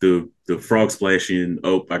the frog splash in.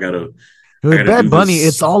 Oh, I With gotta do Bad Bunny,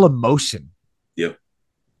 it's this. all emotion. Yep.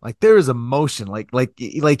 Like there is emotion. Like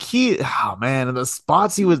he, oh man, and the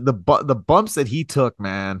spots he was the bumps that he took,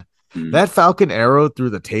 man. Mm. That Falcon arrow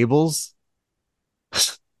through the tables.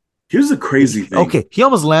 Here's the crazy thing Okay, he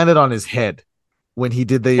almost landed on his head when he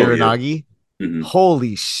did the oh yeah, Uranagi. mm-hmm.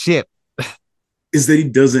 Holy shit. Is that he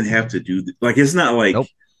doesn't have to do like it's not like Nope.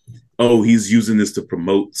 oh he's using this to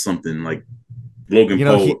promote something like Logan You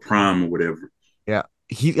know, Paul or he Prime or whatever. yeah.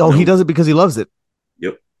 He No. does it because he loves it.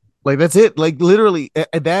 Yep. Like that's it. Like literally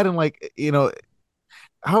that and like,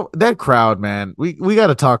 how that crowd, man. We got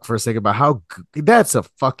to talk for a second about how that's a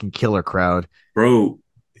fucking killer crowd. Bro,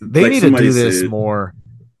 They like need to somebody do this said, more.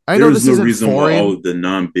 I there know is this no isn't reason why all foreign. of the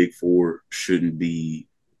non-big four shouldn't be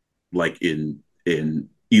like in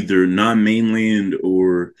either non-mainland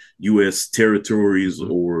or US territories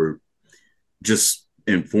or just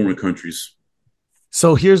in foreign countries.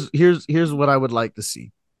 So here's what I would like to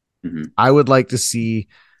see. Mm-hmm. I would like to see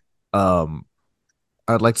um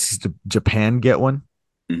I would like to see Japan get one.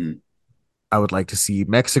 Mm-hmm. I would like to see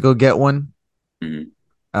Mexico get one. Mm-hmm.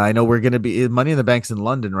 I know we're gonna be Money in the Bank's in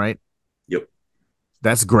London, right? Yep.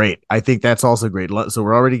 That's great. I think that's also great. So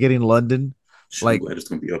we're already getting London. I'm Like glad it's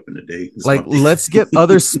gonna be up in the day. It's my let's get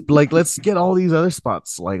let's get all these other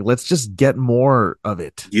spots. Like let's just get more of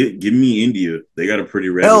it. give me India. They got a pretty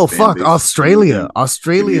Oh rabid fan fuck, base. Give me Australia. them. Give me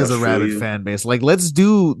Australia is a rabid Australia. fan base. Like let's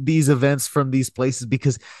do these events from these places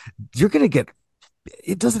because you're gonna get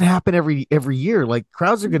it doesn't happen every year. Like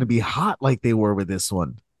crowds are gonna be hot like they were with this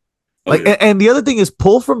one. Oh Like yeah. and the other thing is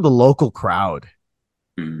pull from the local crowd.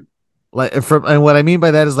 Mm-hmm. Like from and what I mean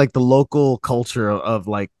by that is like the local culture of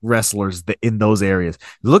like wrestlers in those areas.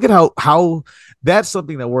 Look at how that's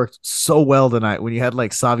something that worked so well tonight when you had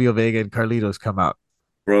like Savio Vega and Carlitos come out.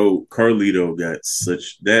 Bro, Carlito got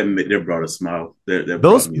such that brought a smile. That brought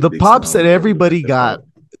Those me a the big pops smile that whenever I looked at everybody that got. crowd.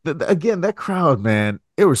 Again, that crowd, man,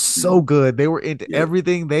 it was so Mm-hmm. good. They were into Yep.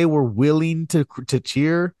 everything. They were willing to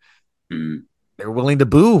cheer. Mm-hmm. They were willing to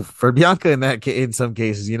boo for Bianca in some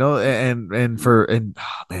cases, and for and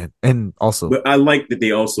oh, man, and also But I like that they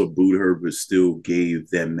also booed her, but still gave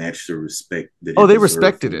that match the respect that oh it they deserved for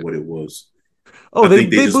respected it. what it was. Oh, I think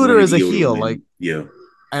they they just booed her wanted as a EO to heel, like, win. Yeah.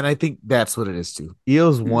 and I think that's what it is too.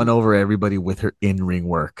 Io's won Mm-hmm. over everybody with her in ring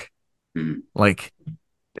work. Mm-hmm. Like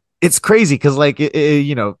it's crazy because like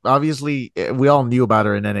obviously we all knew about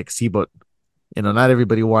her in NXT, but not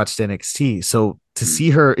everybody watched NXT. So to Mm-hmm. see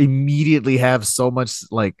her immediately have so much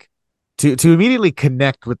like to immediately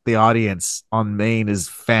connect with the audience on main is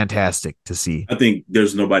fantastic to see. I think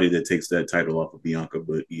there's nobody that takes that title off of Bianca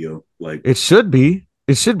but EO. Like It should be.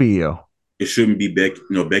 It should be Io. it shouldn't be Becky.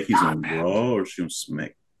 No, Becky's God, on man. Raw or she on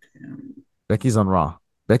SmackDown. Becky's on Raw.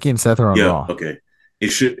 Becky and Seth are on Yeah, Raw. okay. It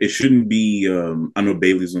shouldn't be I know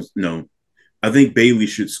Bailey's on no. I think Bailey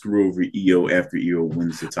should screw over EO after EO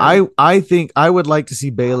wins the title. I think I would like to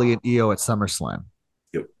see Bailey and Io at SummerSlam.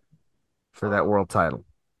 Yep. For that world title.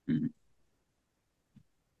 Mm-hmm.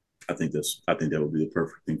 I think that would be the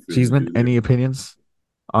perfect thing for them to Cheeseman, do there. any opinions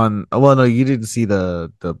on? Well, no, you didn't see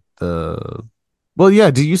the. Well,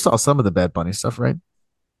 yeah, you saw some of the Bad Bunny stuff, right?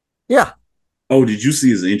 Yeah. Oh, did you see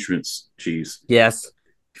his entrance? Jeez. Yes.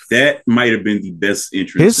 That might have been the best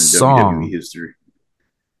entrance His in WWE song, history.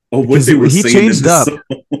 Oh, what because they were he saying in changed the up.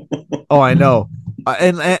 song. Oh, I know.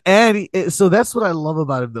 So that's what I love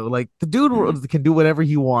about him though. Like the dude Mhm. can do whatever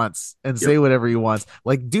he wants and say Yep. whatever he wants.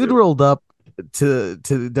 Like dude Yep. rolled up to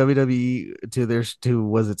WWE to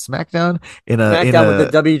was it SmackDown in SmackDown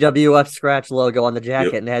with the a WWF scratch logo on the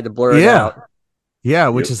jacket Yep. and they had to blur it yeah. out. Yeah,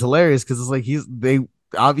 which Yep. is hilarious because it's like they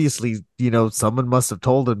obviously, someone must have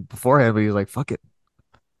told him beforehand, but he's like, fuck it.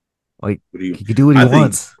 Like What do you? he can do what he I think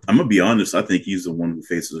wants. I'm gonna be honest. I think he's the one who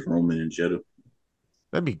faces Roman and Jeddah.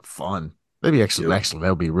 That'd be fun. That'd be Yep. actually that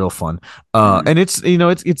would be real fun. Mhm. And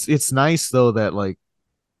it's nice though that like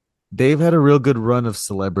they've had a real good run of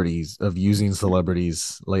celebrities of using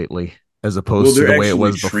celebrities lately. as Well, opposed to they're the way it actually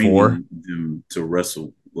was before. training them to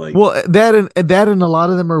wrestle. Like, Well, that and a lot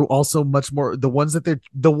of them are also much more the ones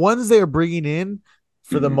they are bringing in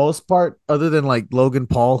for the mm-hmm, most part, other than like Logan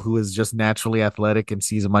Paul, who is just naturally athletic and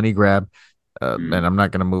sees a money grab. And mm-hmm. I'm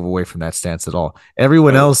not going to move away from that stance at all.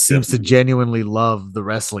 Everyone Oh, else seems to definitely. genuinely love the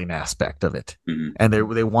wrestling aspect of it, Mm-hmm, and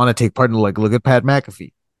they want to take part in. Like, look at Pat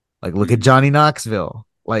McAfee, like look at mm-hmm, Johnny Knoxville,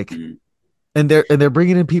 like, mm-hmm. and they're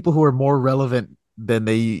bringing in people who are more relevant than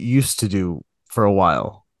they used to do for a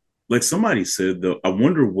while. Like somebody said though, I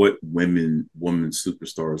wonder what women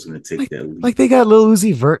superstars are going to take like that like leap. they got Lil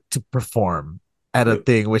Uzi Vert to perform at a Yep.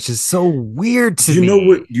 thing, which is so weird to You know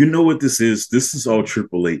what? me. You know what this is? This is all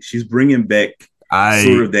Triple H. She's bringing back sort I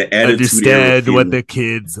of that attitude era understand what feel. the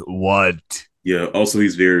kids want. Yeah. Also,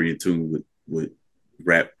 he's very in tune with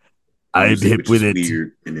rap I'm music, hip which with is it.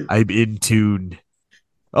 weird and it I'm in tune.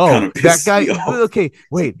 kind Oh, of that pisses guy. me off. Okay,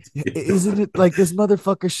 wait. Isn't it like this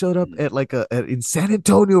motherfucker showed up at like in San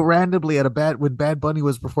Antonio randomly at a bad when Bad Bunny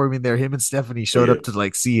was performing there? Him and Stephanie Oh showed yeah. up to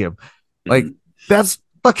like see him. Like, Mm-hmm. that's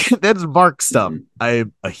fucking that's Mark stuff. Mm-hmm. I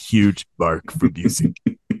am a huge Mark for music.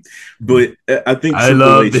 But I think I Triple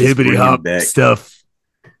love the H is hippity bringing hop back stuff.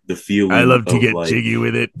 the I feeling love to of get like jiggy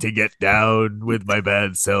with it, to get down with my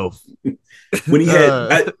bad self. when he had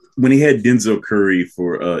uh, when he had Denzel Curry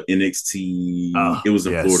for NXT. oh, It was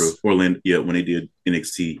in Florida, yes. Orlando. Yeah, when they did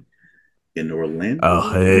NXT in Orlando,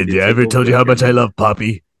 Oh, when they hey, did I ever told you Takeover. I how can't much I remember. love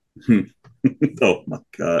Poppy? Oh my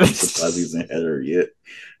god, I'm surprised he hasn't had her yet.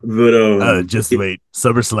 But Just wait.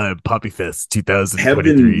 SummerSlam Poppy Fest having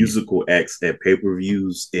 2023. musical acts at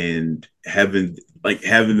pay-per-views and having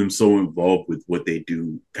them so involved with what they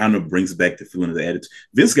do kind of brings back the feeling of the attitude.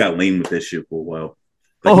 Vince got lame with that shit for a while.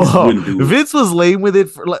 Like he just Oh, wouldn't do it. Vince was lame with it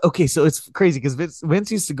for like, okay, so it's crazy because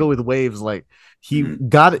Vince used to go with waves. Like,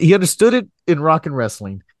 Mm-hmm. he understood it in rock and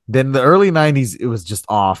wrestling. Then the early 90s, it was just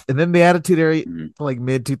off. And then the attitude era, Mm-hmm. like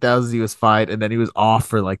mid 2000s, he was fine. And then he was off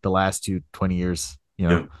for like the last 20 years, you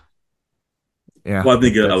know? Yeah. Yeah, Well, I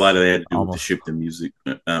think a lot that's of that had to do with the almost shift in music.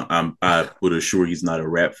 I would assure he's not a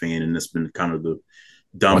rap fan, and that's been kind of the what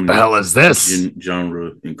the dominant hell is this?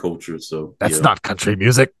 genre in culture. So That's yeah, not country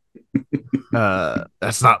music.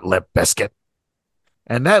 That's not Limp Bizkit.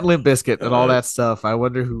 And that Limp Bizkit and all uh, that stuff. I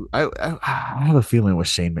wonder who. I have a feeling it was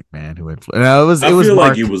Shane McMahon who influenced. No, I it was feel like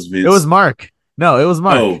Mark. it was It was Vince. Mark. No, it was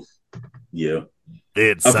Mark. Oh yeah,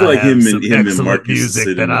 I It's feel I like have some him and excellent Marcus to music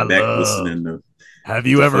sit that in the I back love. listening Have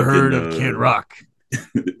you to ever fucking heard of Kid Rock?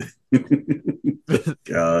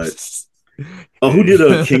 God. Oh, who did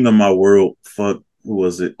a King of My World? Fuck, who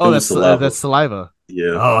was it? It Oh, was Saliva. that's saliva.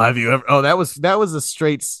 Yeah. Oh, have you ever? Oh, that was a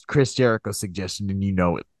straight Chris Jericho suggestion, and you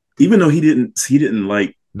know it. Even though he didn't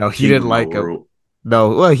like No, he King of didn't My like him. World. No,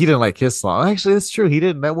 well, he didn't like his song. Actually, that's true. He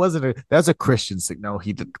didn't. That's a Christian thing. No,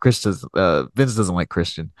 he did. Vince doesn't like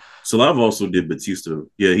Christian. Saliva also did Batista.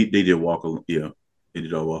 Yeah, they did Walk Alone. Yeah, they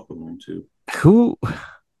did all Walk Alone too. Who?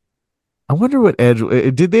 I wonder what Edge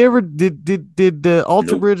did. They ever did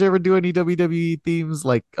Alter Nope. Bridge ever do any WWE themes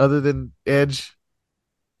like other than Edge?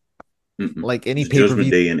 Mm-mm. Like any The pay per Judgment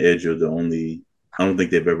view? Day and Edge are the only. I don't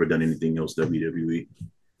think they've ever done anything else WWE,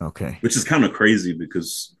 Okay, which is kind of crazy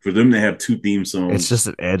because for them to have two theme it's just songs,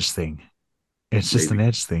 an Edge thing. It's just an maybe.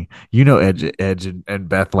 Edge thing. You know, Edge and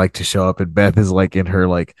Beth like to show up, and Beth is like in her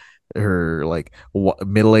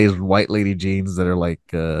middle aged white lady jeans that are like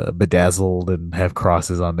bedazzled and have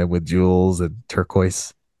crosses on them with jewels and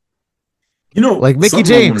turquoise,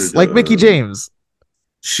 Something I wanted Like Mickey to. James,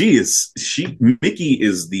 Mickey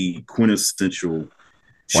is the quintessential.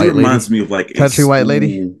 She white reminds lady, me of like a country white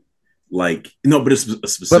lady, school, like no, but it's a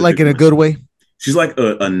but like specific in a one. good way. She's like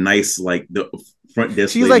a nice like the front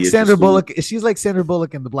desk She's like lady at your Sandra school. Bullock. She's like Sandra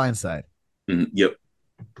Bullock in The Blind Side. Yep,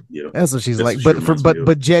 yep. That's what she's That's like, what she but reminds me of.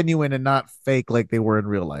 but genuine and not fake like they were in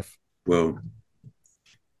real life. Well,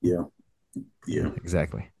 yeah, Yeah, yeah.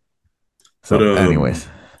 exactly. But So, anyways,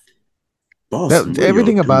 Boston, that what are y'all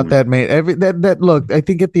everything about doing? that made that look. I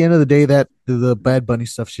think at the end of the day, that the Bad Bunny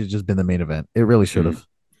stuff should have just been the main event. It really should Mhm. have.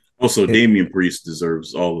 Also, It, Damian Priest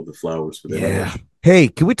deserves all of the flowers for that yeah. match. Hey,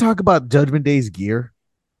 can we talk about Judgment Day's gear?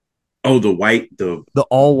 Oh, the white, the The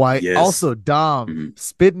all white. yes. Also, Dom Mhm.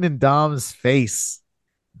 spitting in Dom's face.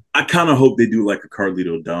 I kind of hope they do like a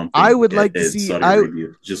Carlito Dom I thing would like to at see. Saudi Arabia.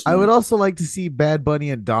 Just I would one. also like to see Bad Bunny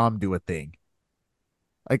and Dom do a thing,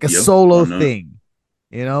 like a Yeah, why solo not? thing.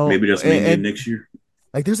 You know, Maybe that's Mania next year.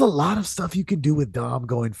 like there's a lot of stuff you can do with Dom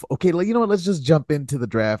going for. Okay, like, you know what? Let's just jump into the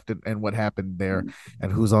draft and what happened there Mhm.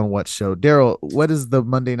 and who's on what show. Daryl, what does the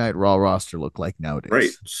Monday Night Raw roster look like Right.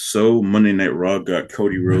 nowadays? So Monday Night Raw got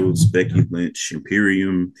Cody Rhodes, Becky Lynch,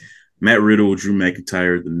 Imperium, Matt Riddle, Drew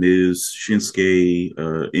McIntyre, The Miz, Shinsuke,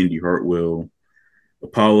 Indy Hartwell,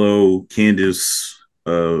 Apollo, Candice,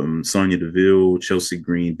 Sonya Deville, Chelsea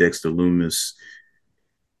Green, Dexter Loomis,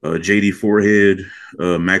 JD Forehead,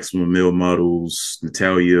 Maximum Male Models,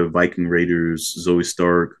 Natalia, Viking Raiders, Zoe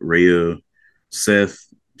Stark, Rhea, Seth,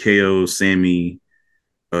 KO, Sammy,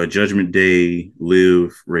 Judgment Day,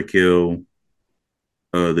 Liv, Raquel,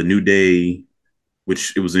 The New Day,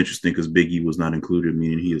 which it was interesting because Big E was not included,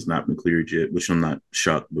 meaning he has not been cleared yet, which I'm not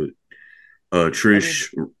shocked, but I mean,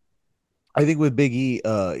 Trish. I think with Big E,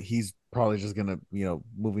 he's probably just gonna,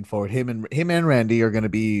 moving forward, him and Randy are gonna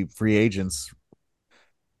be free agents.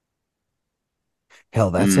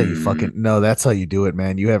 Hell, that's how you fucking mm, no. That's how you do it,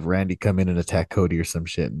 man. You have Randy come in and attack Cody or some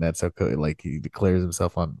shit, and that's how Cody, like, he declares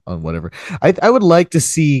himself on whatever. I would like to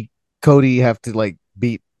see Cody have to like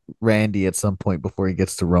beat Randy at some point before he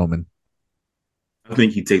gets to Roman. I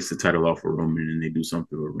think he takes the title off of Roman and they do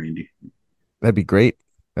something with Randy. That'd be great.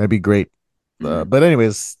 That'd be great. Mm. But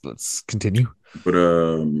anyways, let's continue. But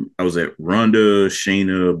I was at Ronda,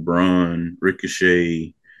 Shayna, Braun,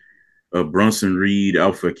 Ricochet, Bronson Reed,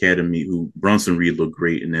 Alpha Academy. Who Bronson Reed looked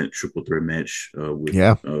great in that triple threat match with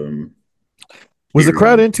Yeah. Was the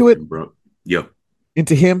crowd Ariel into it? and Brock. Yeah.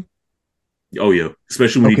 Into him? Oh yeah.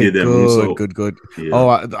 Especially when he Okay, did that good, moonsault. good, good. Yeah.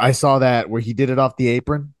 Oh, I saw that where he did it off the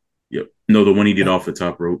apron. Yep. No, the one he did off the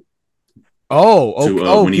top rope Oh, okay. to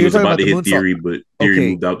Oh, when okay, he you're was talking about about to the hit moonsault. Theory, but Theory Okay,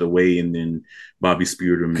 moved out the way and then Bobby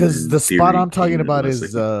speared him and because then the spot Theory I'm came talking in at the about last is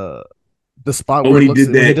second. the spot Oh, where when it he looks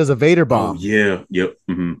did where he that. does a Vader Oh bomb yeah. Yep.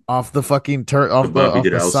 Mm-hmm. off the fucking turn The off the Bobby off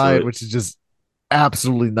did the side, outside. which is just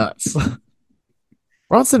absolutely nuts.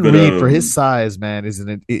 Bronson But Reed, for his size, man,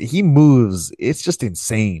 isn't it? He moves. It's just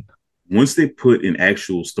insane. once they put an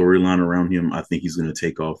actual storyline around him, I think he's going to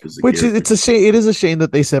take off as a Which is character. it's a shame. It is a shame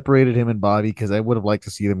that they separated him and Bobby because I would have liked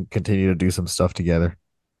to see them continue to do some stuff together.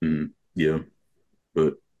 Yeah,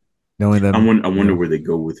 but Knowing them, I wonder where they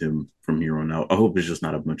go with him from here on out. I hope it's just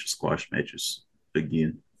not a bunch of squash matches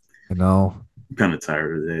again. you know, I'm kind of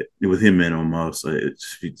tired of that with him and Omos.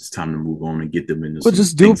 It's time to move on and get them into well, some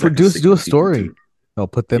just things I can stick do a my teeth story. into. I'll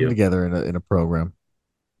put them Yeah, together in a program.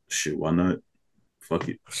 shit, why not? Fuck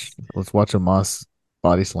it. Let's watch a Moss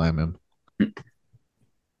body slam him,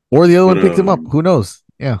 or the other But one picks him up. Who knows?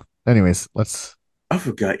 Yeah. Anyways, let's. I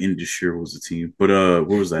forgot Indusher was a team. But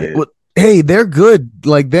where was I Yeah, at? well, hey, they're good.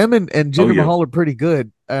 Like them and Oh Jinder yeah, Mahal are pretty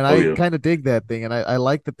good, and oh I yeah. kind of dig that thing. And I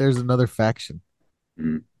like that there's another faction.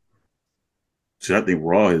 Mm. So I think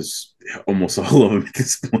Raw is almost all of them at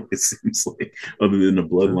this point. It seems like, other than the True.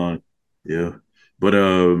 Bloodline. Yeah, but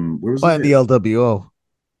where was Oh, I and at? the LWO,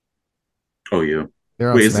 Oh yeah.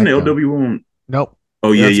 they're on Wait, isn't the SmackDown. LW on? Nope,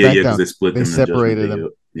 Oh they're yeah, on yeah, yeah. Because SmackDown. they split They them in Judgment separated Day. them.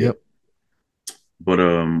 Yep, yep. Yep.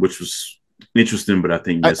 But which was interesting, but I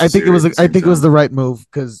think I think it necessary was at the I same think it was time. the right move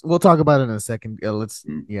because we'll talk about it in a second. Let's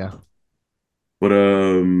Mm. yeah. But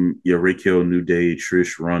yeah, Raquel, New Day,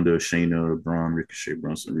 Trish, Ronda, Shayna, Braun, Ricochet,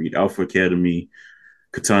 Bronson Reed, Alpha Academy,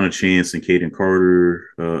 Katana Chance and Kaden Carter,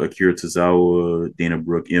 Akira Tozawa, Dana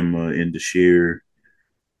Brooke, Emma, Indashir,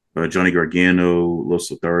 Johnny Gargano, Los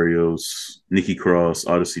Lotharios, Nikki Cross,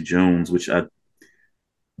 Odyssey Jones, which I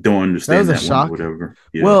don't That was understand a that one, but shock. whatever.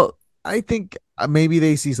 Yeah, Well, I think maybe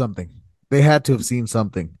they see something. They had to have seen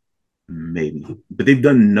something. maybe. But they've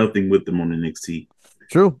done nothing with them on NXT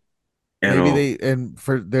True. at Maybe all. they and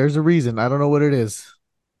for there's a reason. I don't know what it is.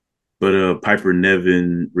 But Piper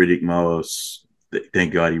Nevin, Riddick Moss,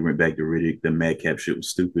 thank God he went back to Riddick. The Madcap shit was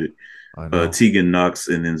stupid. I know. Tegan Knox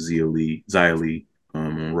and then Xia Li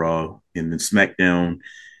on Raw. And then SmackDown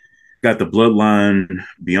got the Bloodline,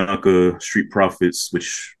 Bianca, Street Profits,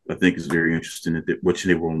 which I think is very interesting that which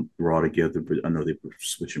they were on Raw together, but I know they were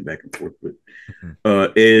switching back and forth. But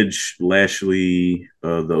Mhm. Edge, Lashley,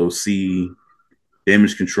 the OC,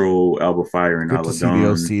 Damage Control, Alba Fire, and Good to see the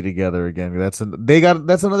Aladon. OC together again.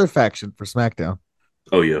 That's another faction for SmackDown,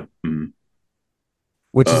 Oh yeah, mm.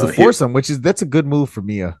 which is a Hit. foursome, that's a good move for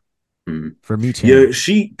Mia, Mm. for Me Yeah, Chan.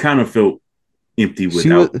 she kind of felt empty She was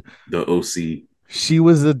without the OC. she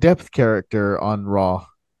was a depth character on Raw.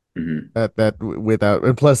 Mm-hmm. That without,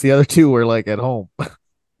 and plus the other two were like at home.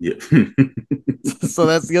 Yeah, So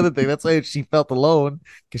that's the other thing. That's why she felt alone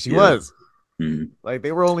because she yeah, was mm. like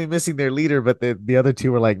they were only missing their leader, but the other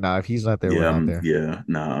two were like, nah, if he's not there, we're Yeah, not there. yeah.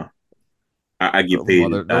 Nah, I get Those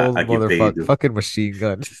paid. I get paid motherfucker to. fucking machine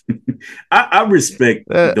guns. I respect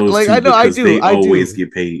those Like two I know because they I always do.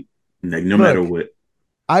 get paid, like no matter Look, what.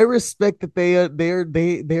 I respect that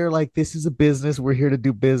they're like, this is a business. We're here to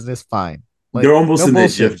do business. Fine, They're like almost no in that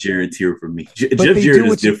Jeff bullshit. Jarrett tier for me. But Jeff they Jarrett do is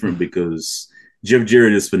what you. different because Jeff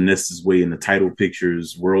Jarrett has finessed his way into title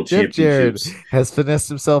pictures, world Jeff Jarrett championships, has finessed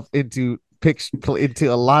himself into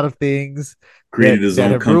a lot of things created his that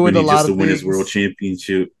own have ruined a company lot just to of win his world things.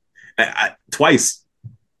 championship twice.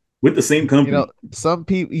 with the same company. Some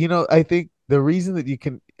people, I think the reason that you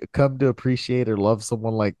can come to appreciate or love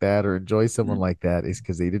someone like that or enjoy someone Mm-hmm. like that is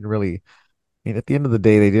because they didn't really, at the end of the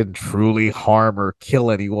day, they didn't truly harm or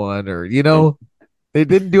kill anyone or, No, they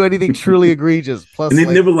didn't do anything truly egregious. and Plus, they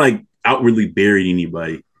like, never like outwardly buried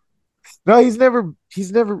anybody. no, he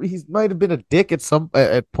might have been a dick at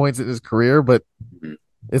at points in his career, but Mm-hmm.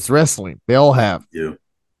 it's wrestling. They all have. Yeah,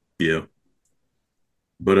 yeah.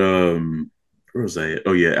 But where was I at?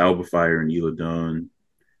 Oh yeah, Alba Fire and Ela Dunn,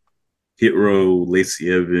 Hit Row,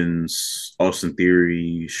 Lacey Evans, Austin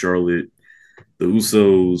Theory, Charlotte, the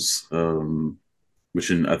Usos. Which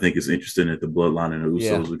I think is interesting that the Bloodline and the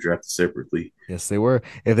Yeah. Usos were drafted separately. Yes, they were.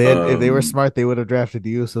 If they were Um, smart, they would have drafted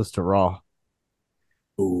the Usos to Raw.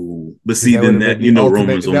 ooh, but Because see, that would then have been that the ultimate.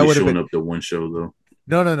 Roman's That only would have showing been up to one show though.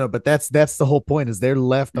 no. But that's the whole point. Is they're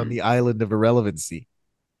left on Mm. the island of irrelevancy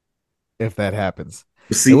if that happens.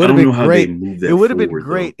 But It see, I would have don't know been how they great. move It that would have been forward though.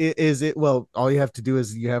 great. Is it? Well, all you have to do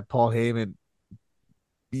is you have Paul Heyman.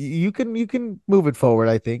 You can move it forward.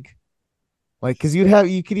 I think. Like, because you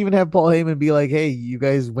could even have Paul Heyman be like, "Hey, you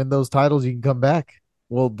guys win those titles, you can come back.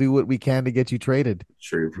 We'll do what we can to get you traded,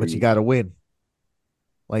 Trade for but you you. got to win."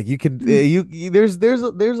 Like you can, Mm.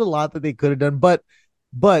 there's a lot that they could have done, but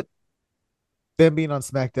them being on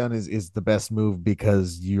SmackDown is the best move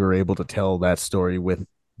because you're able to tell that story with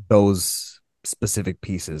those specific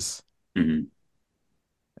pieces. Mm-hmm.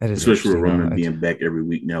 That is Especially with interesting though. Roman being back every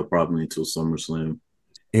week now, probably until SummerSlam.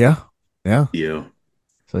 Yeah, yeah. Yeah,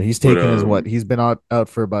 So he's but taken his what? He's been out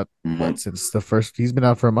for about what month. since the first. He's been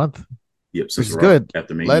out for a month, Yep, which since is Raw good.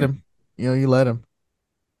 after Let Mania. him. You let him.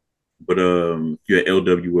 But you had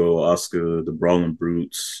LWO, Oscar, the Brawling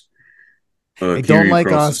Brutes, I don't Karrion like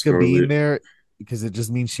Cross and Asuka being Scarlett. there because it just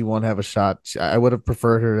means she won't have a shot. I would have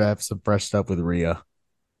preferred her to have some fresh stuff with Rhea.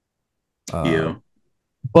 Yeah,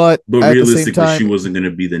 But but at the same realistically, she time, wasn't going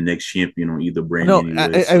to be the next champion on either brand no,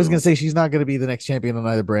 anyway. I was gonna So, say she's not gonna be the next champion on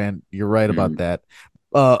either brand. You're right about mm, that.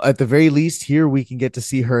 At the very least, here we can get to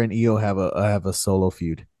see her and Io have a solo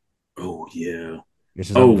feud, oh yeah. which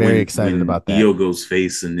is Oh, I'm very when excited about that. Io goes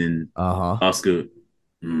face and then Uh huh. Oscar.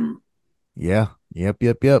 Mm, Yeah. Yep.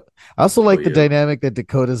 I also oh like the yeah. dynamic that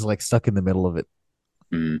Dakota's like stuck in the middle of it.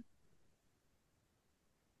 Mm.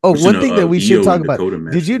 Oh, Which in one a thing that we should Io talk and about. Dakota Did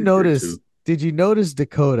match you would be great notice? too. Did you notice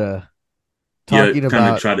Dakota Yeah, talking kind of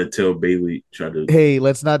about, try to tell Bailey, try to "Hey,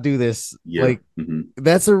 let's not do this." yeah. Like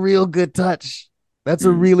that's a real good touch. That's a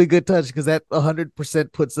Mm. really good touch because that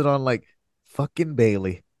 100% puts it on like fucking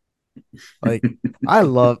Bailey. Like I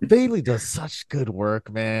love Bailey does such good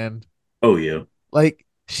work, man. Oh yeah. Like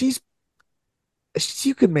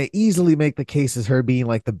you could easily make the case as her being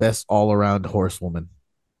like the best all around horsewoman.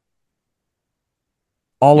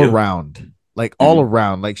 All Yeah. around. Like all Mm.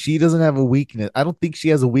 around. Like she doesn't have a weakness. I don't think she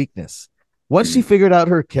has a weakness. Once she Mm. figured out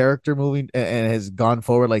her character moving and has gone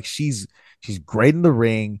forward, like she's great in the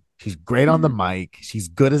ring. She's great on the Mm. mic. She's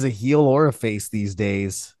good as a heel or a face these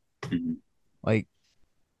days. Mm. Like,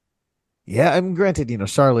 yeah, I mean, granted,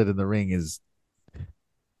 Charlotte in the ring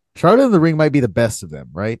might be the best of them,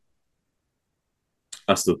 right?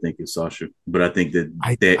 I still think it's Sasha, but I think that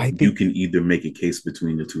I you think can either make a case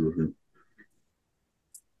between the two of them.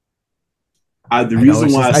 The I know reason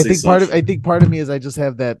it's why just I say Sasha, I think part of me is I just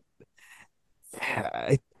have that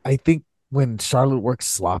I think when Charlotte works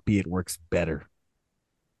sloppy, it works better.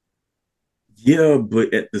 yeah,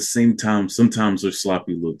 but at the same time, sometimes her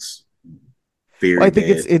sloppy looks Well, very I think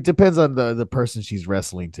bad. it depends on the person she's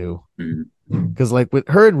wrestling to. Mm. Because like with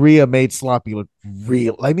her and Rhea made sloppy look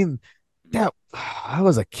real. I mean, that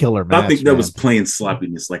was a killer I think match, that was man. plain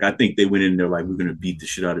sloppiness. Like I think they went in there like we're gonna beat the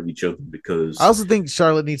shit out of each other I because also think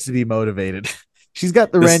Charlotte needs to be motivated. She's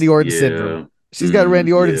got the Randy this, Orton syndrome. yeah, She's got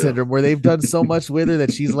Randy Orton yeah, syndrome where they've done so much with her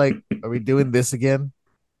that she's like, "Are we doing this again?"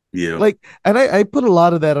 yeah, Like, and I put a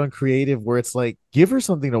lot of that on creative where it's like, give her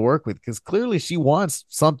something to work with because clearly she wants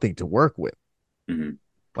something to work with. mm-hmm.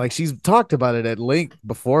 Like she's talked about it at length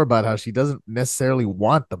before about how she doesn't necessarily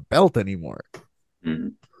want the belt anymore. Mm-hmm.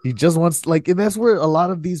 He just wants like, and that's where a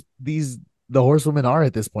lot of these the horsewomen are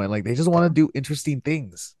at this point. Like they just want to do interesting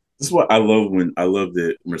things. This is what I love when I love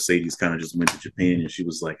that Mercedes kind of just went to Japan and she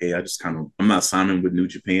was like, "Hey, I just kind of I'm not signing with New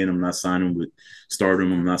Japan. I'm not signing with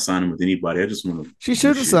Stardom. I'm not signing with anybody. I just want to She do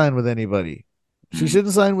shouldn't shit." sign with anybody. She Mm-hmm.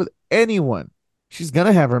 shouldn't sign with anyone. She's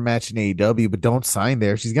gonna have her match in AEW, but don't sign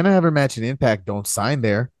there. She's gonna have her match in Impact. Don't sign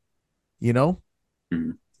there. You know,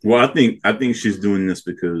 Mm-hmm. Well, I think she's doing this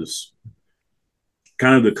because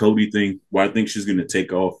kind of the Cody thing, where I think she's going to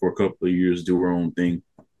take off for a couple of years, do her own thing,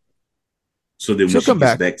 so that when she'll she come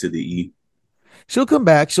gets back. back to the E, She'll come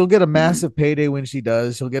back. She'll get a mm-hmm. massive payday when she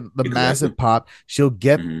does. She'll get the Exactly. massive pop. She'll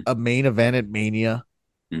get Mm-hmm. a main event at Mania.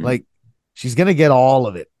 Mm-hmm. Like, she's gonna get all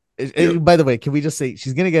of it. Yep. By the way, can we just say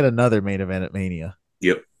she's gonna get another main event at Mania?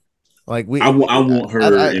 Yep. Like I want her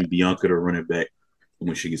I, and Bianca to run it back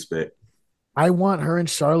when she gets back. I want her and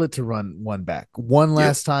Charlotte to run one back one Yep.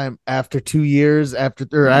 last time after 2 years.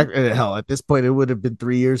 Mm-hmm. Hell, at this point, it would have been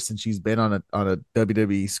 3 years since she's been on a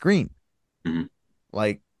WWE screen. Mm-hmm.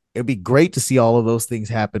 Like, it'd be great to see all of those things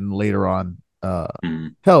happen later on. Mm-hmm.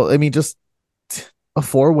 Hell, I mean, just a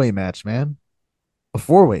 4-way match, man. A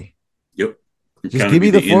 4-way. Yep. Just Kind of give be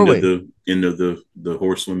me the the end of 4-way. the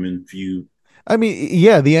horsewomen feud. I mean,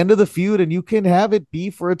 yeah, the end of the feud, and you can have it be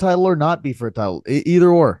for a title or not be for a title, either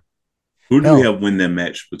or. Who do we Hell, have win that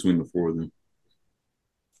match between the four of them?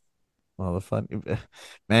 well, the fun,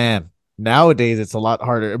 man. Nowadays, it's a lot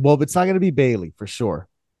harder. Well, it's not going to be Bailey for sure.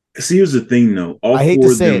 See, here's the thing though. All I hate to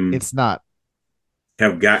four of say it, them it's not.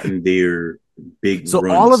 have gotten their big So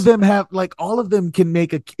all of runs. them have like all of them can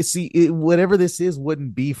make a see whatever this is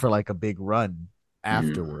wouldn't be for like a big run Mm-hmm.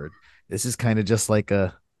 afterward. This is kind of just like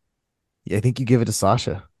a. I think you give it to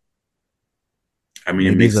Sasha. I mean,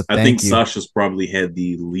 it Maybe as makes. a I think thank you. Sasha's probably had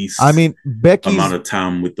the I least mean, Becky's amount of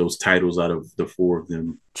time with those titles out of the four of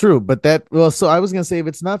them. true, but that well, so I was gonna say if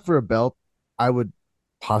it's not for a belt, I would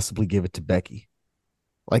possibly give it to Becky.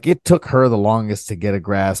 Like it took her the longest to get a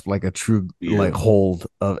grasp, like a true Yeah, like hold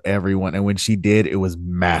of everyone, and when she did, it was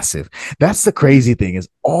massive. That's the mm-hmm. crazy thing is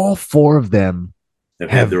all four of them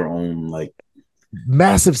Have had have their own like.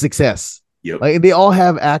 massive success. Yep. Like they all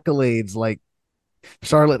have accolades. Like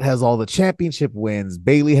Charlotte has all the championship wins.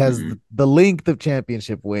 Bailey has Mm-hmm. the length of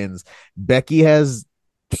championship wins. Becky has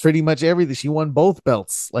pretty much everything. She won both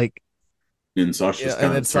belts. Like And Sasha's yeah, and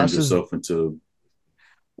kind then of turned Sasha's herself into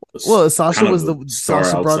Sasha kind of was a the star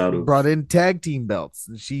Sasha outside of. brought in tag team belts.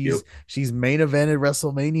 Yep. She's main evented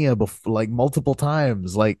WrestleMania before, like multiple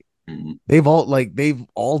times. Like Mm-hmm. they've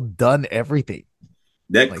all done everything.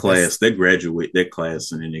 That Like class, that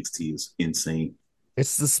class in NXT is insane.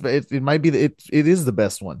 it's it might be it is the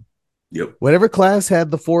best one. Yep. Whatever class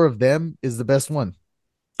had the four of them is the best one.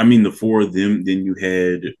 I mean, the four of them. Then you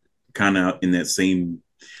had kind of in that same,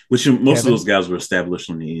 which most of Kevin. those guys were established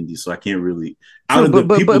on the Indies, so I can't really out True, of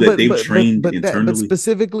the people that they've trained but internally.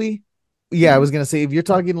 specifically, yeah, I Mm-hmm. was gonna say if you're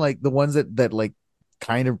talking like the ones that like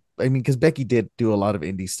kind of, I mean, because Becky did do a lot of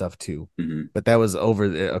indie stuff too, Mm-hmm. but that was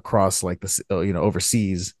across like the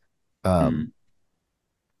overseas. Mm-hmm.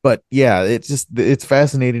 But yeah, it's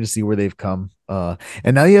fascinating to see where they've come. And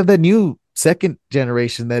now you have that new second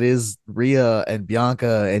generation that is Rhea and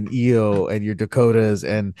Bianca and Io and your Dakotas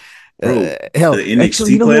and Bro, hell, the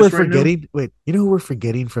actually, you NXT know who we're class right now. forgetting? Wait, you know who we're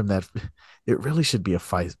forgetting from that? It really should be a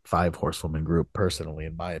five horsewoman group, personally,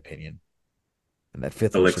 in my opinion. And that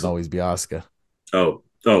fifth one should Alexa. always be Asuka. Oh,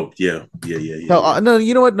 yeah, yeah, yeah, yeah, No, yeah. no,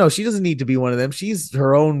 you know what? No, she doesn't need to be one of them. She's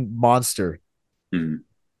her own monster. Mm-hmm.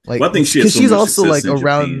 Like, Well, I think she had because so she's much also success like in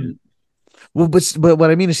around. Japan. Well, but what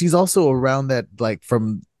I mean is she's also around that like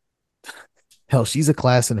from hell. She's a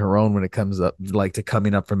class in her own when it comes up like to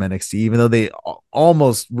coming up from NXT, even though they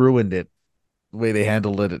almost ruined it the way they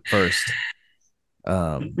handled it at first.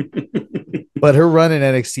 But her run in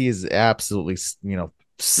NXT is absolutely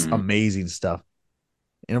Mm-hmm. amazing stuff.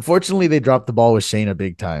 And unfortunately, they dropped the ball with Shayna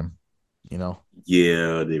big time. You know,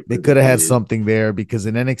 Yeah, they they really could have had did. something there because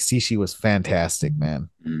in NXT she was fantastic, man.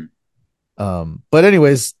 Mm-hmm. But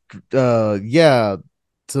anyways, yeah.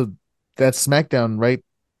 So that's SmackDown, right?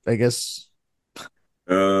 I guess.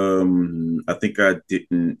 I think I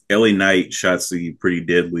didn't. LA Knight, Shotzi, pretty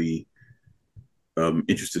deadly.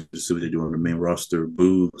 Interested to see what they do on the main roster.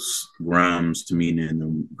 Boogs, Grimes, Tamina,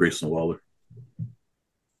 and Grayson Waller.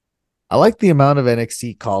 I like the amount of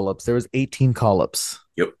NXT call ups. There was 18 call ups.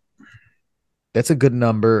 Yep. That's a good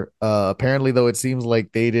number. Apparently, though, it seems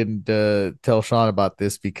like they didn't tell Sean about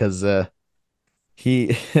this because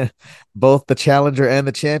he, both the challenger and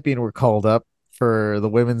the champion were called up for the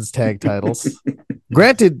women's tag titles.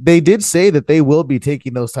 Granted, they did say that they will be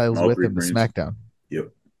taking those titles All with three them to brands. SmackDown. Yep.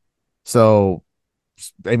 So,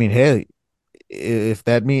 I mean, hey, if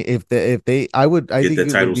that mean if they, I Get think that it would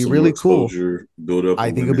title be some more really cool. exposure. Build up I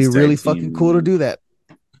a think it'd be women's really tag fucking cool to team. do that.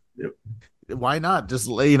 Yep. Why not? Just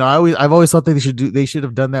I've always thought they should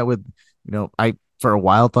have done that with, I for a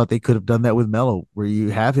while thought they could have done that with Melo, where you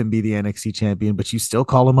have him be the NXT champion, but you still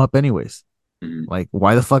call him up anyways. Mm-hmm. Like,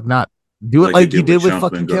 why the fuck not do it Like they like you did did with Ciampa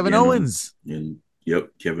fucking and Kevin Gargano. Owens? And yep,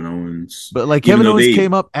 Kevin Owens. But like Even Kevin though Owens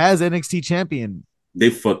came up as NXT champion. they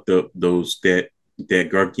fucked up that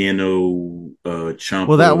Gargano,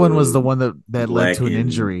 Well, that one was Ciampa, the one that led Black, to an and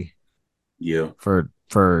injury yeah. for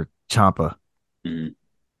Ciampa. Mm-hmm.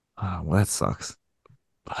 Oh, well, that sucks.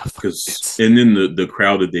 Because and then the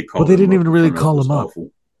crowd that they Well, called they him didn't up even in really front of call was him up.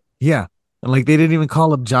 awful. Yeah. And like they didn't even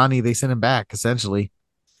call up Johnny; they sent him back essentially,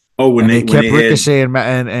 Oh, and they when kept they had, Ricochet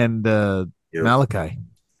and yeah. Malachi.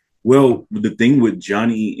 Well, the thing with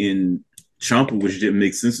Johnny and Ciampa, which didn't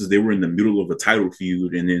make sense, is they were in the middle of a title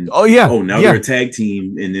feud, and then Oh yeah, now they're yeah, a tag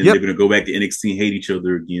team, and then they're yep, gonna go back to NXT and hate each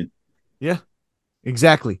other again. yeah,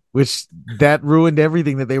 exactly. Which that ruined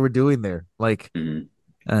everything that they were doing there. Like,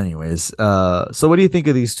 Mm-hmm. anyways, so what do you think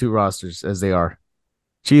of these two rosters as they are?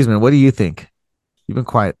 Cheeseman, what do you think? You've been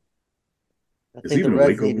quiet. I Is he think the even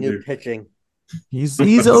Reds awake need over new there? pitching. He's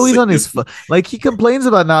always on his phone. Like he complains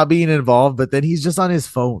about not being involved, but then he's just on his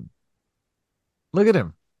phone. Look at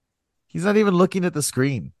him. He's not even looking at the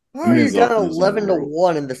screen. How The are you man's down offense in the 11 to world.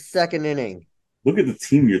 1 in the second inning? Look at the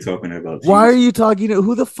team you're talking about, Why are Cheese. you talking to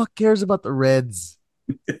who the fuck cares about the Reds?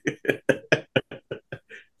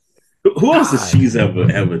 Who else does God. Cheese have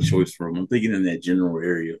a choice from? I'm thinking in that general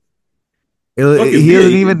area. Fucking He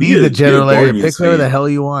doesn't even need the be a general area. Pick Guardians whoever the fan. hell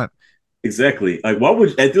you want. Exactly. Like, why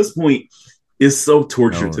would at this point it's so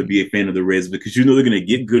torture No. to be a fan of the Reds because you know they're gonna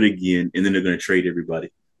get good again and then they're gonna trade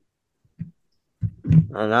everybody.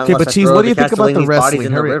 Not Okay, unless but I Cheese, throw what do the you think about the Castellini's bodies wrestling?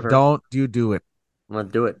 in the Hurry, river. don't you do it. I'm going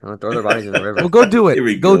to do it. I'm going to throw their bodies in the river. Well, go do it. Here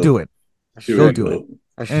we Go go. do it. I Here Go we should. do it. go.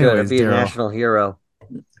 I should. I'd Anyways, be a Daryl. national hero.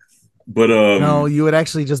 But No, you would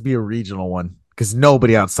actually just be a regional one because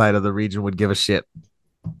nobody outside of the region would give a shit.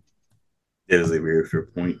 that is a very fair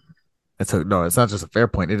point. No, it's not just a fair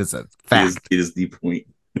point. It is a It fact. is the point.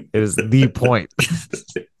 It is the point.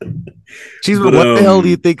 Cheeseman, But what the hell do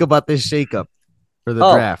you think about this shakeup for the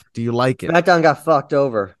Oh, draft? Do you like it? SmackDown got fucked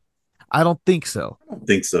over. I don't think so. I don't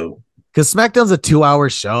think so. Because SmackDown's a 2-hour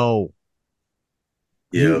show.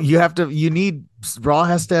 Yeah. You have to you need Raw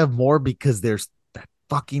has to have more because there's that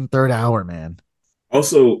fucking third hour, man.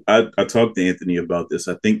 Also, I talked to Anthony about this.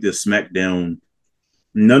 I think that SmackDown,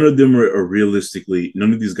 none of them are realistically,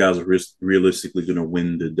 none of these guys are realistically going to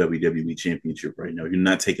win the WWE Championship right now. You're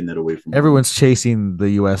not taking that away from them. Everyone's chasing the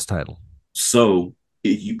US title. So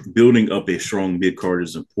building up a strong mid card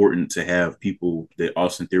is important to have people that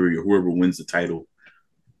Austin Theory or whoever wins the title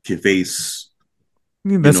can face. I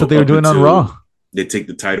mean, that's what they were Up doing on until Raw. they take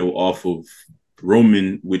the title off of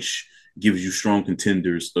Roman, which gives you strong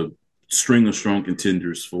contenders, a string of strong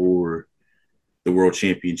contenders for the World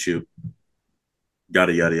Championship.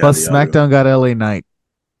 Yada yada yada Plus, yada. SmackDown got LA Knight.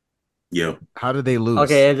 Yeah. How did they lose?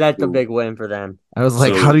 Okay, that's a big win for them. I was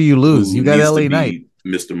like, So how do you lose? who You got needs LA to Knight. be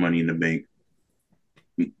Mr. Money in the Bank?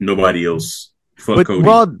 Nobody else. Fuck But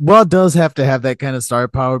Cody. Raw does have to have that kind of star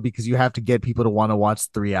power because you have to get people to want to watch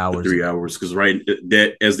 3 hours. 3 hours, because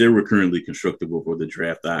that as they were currently constructed before the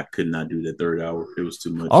draft, I could not do that third hour. It was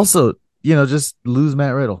too much. Also, just lose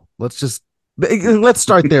Matt Riddle. Let's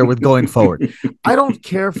start there with going forward. I don't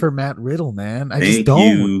care for Matt Riddle, man. I just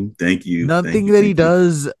don't. Thank you. Nothing that he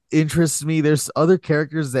does interests me. There's other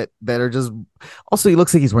characters that are just. Also, he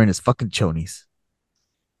looks like he's wearing his fucking chonies.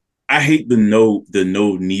 I hate the no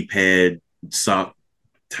knee pad sock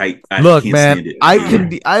type. Look, can't man,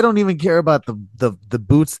 stand it. I don't even care about the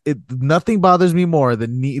boots. Nothing bothers me more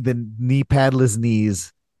than knee padless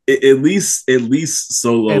knees. At least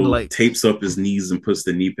Solo And tapes up his knees and puts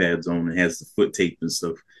the knee pads on and has the foot tape and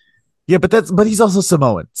stuff. Yeah, but he's also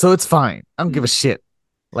Samoan, so it's fine. I don't give a shit.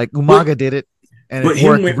 Like Umaga did it, and it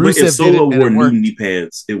worked. But if Solo did it, wore and it new worked. knee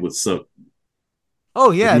pads, it would suck.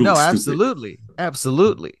 Oh yeah, no, absolutely.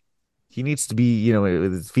 absolutely. He needs to be,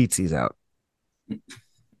 with his feetsies out.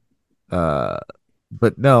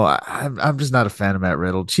 But no, I'm just not a fan of Matt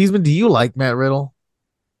Riddle. Cheeseman, do you like Matt Riddle?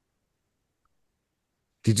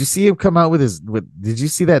 Did you see him come out did you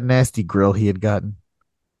see that nasty grill he had gotten?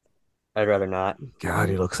 I'd rather not. God,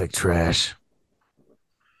 he looks like trash.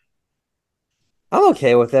 I'm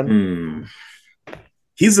okay with him.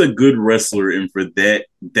 He's a good wrestler, and for that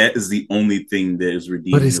is the only thing that is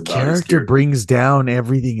redeeming. But his character brings down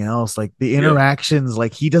everything else. Like the interactions,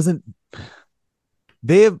 like he doesn't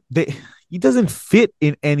he doesn't fit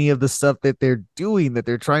in any of the stuff that they're doing, that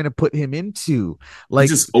they're trying to put him into. Like,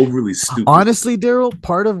 he's just overly stupid. Honestly, Daryl,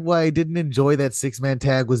 part of why I didn't enjoy that 6-man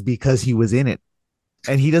tag was because he was in it.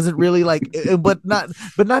 And he doesn't really but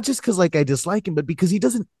not just because like I dislike him, but because he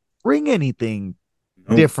doesn't bring anything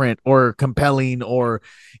different or compelling, or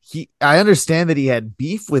I understand that he had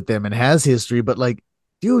beef with them and has history, but like,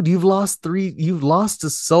 dude, you've lost to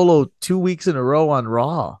Solo 2 weeks in a row on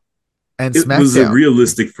Raw and SmackDown. Was it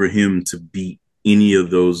realistic for him to beat any of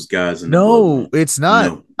those guys? No, it's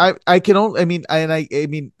not. No. I can only, I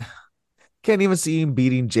mean, can't even see him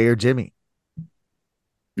beating Jay or Jimmy.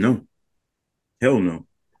 No. Hell no.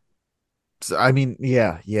 So,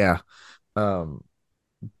 yeah.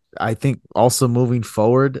 I think also moving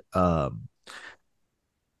forward,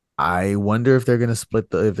 I wonder if they're gonna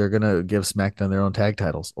if they're gonna give SmackDown their own tag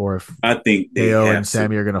titles, or if I think they KO have and to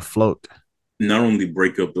Sammy are gonna float. not only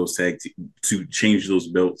break up those to change those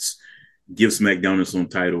belts, give SmackDown its own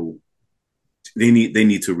title. They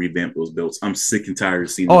need to revamp those belts. I'm sick and tired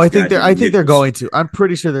of seeing Oh, those I goddamn think they're nickels. going to. I'm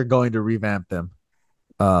pretty sure they're going to revamp them.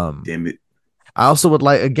 Damn it. I also would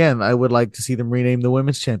like, again, I would like to see them rename the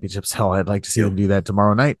women's championships. Hell, I'd like to see them Yep, do that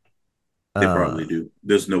tomorrow night. they Uh, probably do.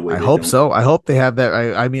 There's no way I they hope don't. so. I hope they have that.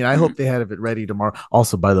 I mean, I Mm-hmm. hope they have it ready tomorrow.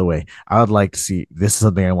 Also, by the way, I would like to see, this is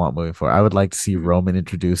something I want moving forward. I would like to see Mm-hmm. Roman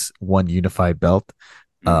introduce one unified belt.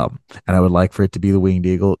 Mm-hmm. And I would like for it to be the Winged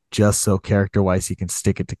Eagle, just so character wise he can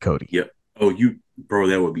stick it to Cody. Yep. Oh, bro,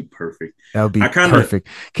 that would be perfect. That would be I kind of, perfect.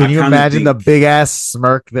 I Can you kind of imagine the think. big ass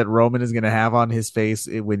smirk that Roman is going to have on his face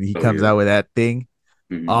when he Oh comes yeah. out with that thing?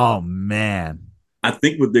 Mm-hmm. Oh man. I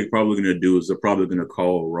think what they're probably going to do is they're probably going to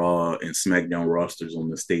call Raw and SmackDown rosters on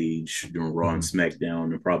the stage during Raw and Mhm. SmackDown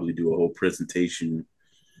and probably do a whole presentation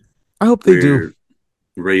I hope they do.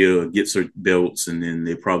 where Rhea gets her belts and then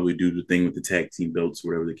they probably do the thing with the tag team belts,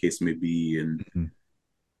 whatever the case may be. And, Mhm.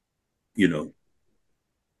 you know,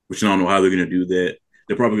 which I don't know how they're going to do that.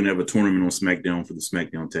 They're probably going to have a tournament on SmackDown for the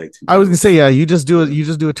SmackDown tag team I was gonna titles. say, yeah, you just do it. Yeah. You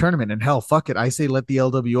just do a tournament, and hell, fuck it. I say let the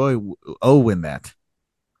LWO win that.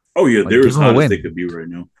 Oh, yeah. Like, They're give as them a hot as they win. could be right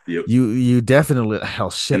now. Yep. You definitely hell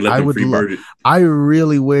shit. And let I them would free love. bird it. I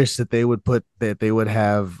really wish that they would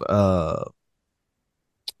have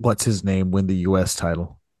what's his name win the U.S.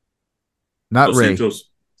 title. Not Oh, Ray Santos.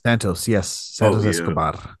 Santos. Yes, Oh, Santos yeah.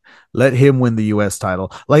 Escobar. Let him win the U.S. title.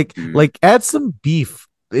 Mm-hmm. Add some beef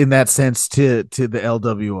in that sense to the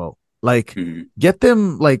LWO. Like, Mm-hmm. get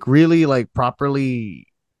them like really like properly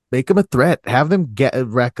make them a threat. Have them get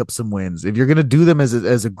rack up some wins if you're gonna do them as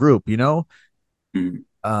a group. Mm-hmm.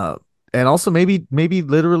 Uh, and also maybe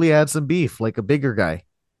literally add some beef, like a bigger guy.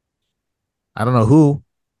 I don't know who.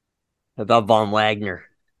 About Von Wagner.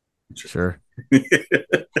 Sure.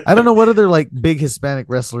 I don't know what other like big Hispanic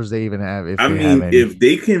wrestlers they even have, if I they have mean, any. if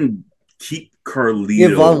they can keep Give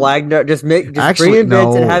Von Carlito. Wagner just bring Actually, in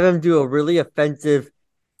Vince and have no. him do a really offensive,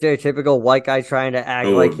 stereotypical white guy trying to act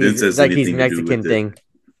Oh, like if Vince has he's anything to do Mexican with it, thing.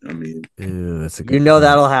 I mean, Ew, that's a You good know point.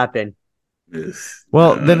 that'll happen.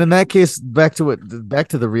 Well, then in that case, back to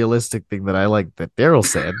the realistic thing that I like that Daryl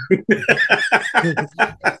said.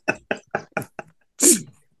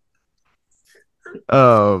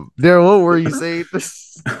 Daryl, what were you saying?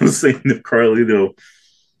 I'm saying if Carlito,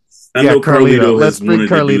 I Yeah, know Carlito. Carlito has Let's bring wanted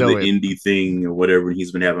to do the Carlito in. indie thing or whatever, and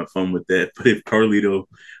he's been having fun with that. But if Carlito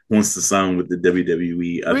wants to sign with the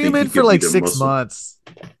WWE, I Bring him think in he for could be like the 6 muscle. months.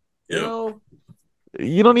 You Yeah, know,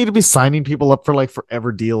 you don't need to be signing people up for like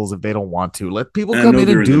forever deals if they don't want to. Let people and I come know in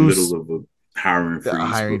they're and in the do middle of a hiring a freeze,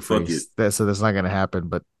 hiring but fuck it. freeze. So that's not going to happen.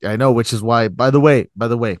 But I know, which is why. By the way,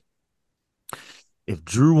 if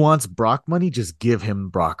Drew wants Brock money, just give him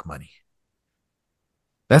Brock money.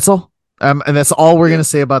 That's all. And that's all we're Yeah. gonna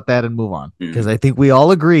say about that and move on. Because Mm-hmm. I think we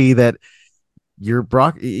all agree that you're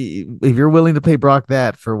Brock. If you're willing to pay Brock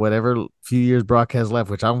that for whatever few years Brock has left,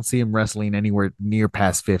 which I don't see him wrestling anywhere near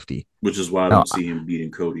past 50. Which is why I Now, don't see him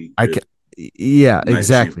beating Cody I at can, yeah, Night of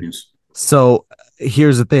exactly. Champions. So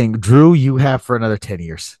here's the thing, Drew, you have for another 10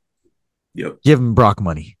 years. Yep. Give him Brock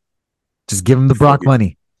money. Just give him the Fuck Brock it.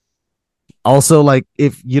 money. Also, like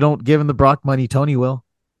if you don't give him the Brock money, Tony will.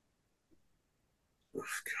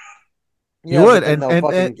 He Yeah, would,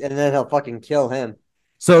 but then then he'll fucking kill him.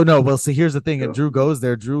 so no, well, see, here's the thing. If Yeah. Drew goes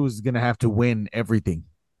there, Drew is gonna have to win everything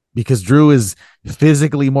because Drew is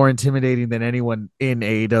physically more intimidating than anyone in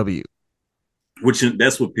AEW. Which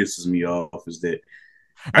that's what pisses me off is that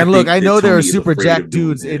I And look, think I that know there are Tony is super afraid jack of doing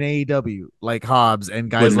dudes in that, AEW like Hobbs and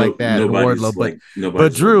but guys like that and nobody's Wardlow, like but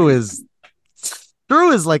nobody's like Mankind. Drew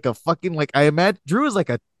is like a fucking like I imagine Drew is like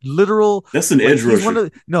a literal That's an like edge he's one rusher.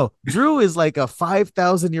 of no Drew is like a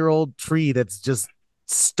 5,000-year-old tree that's just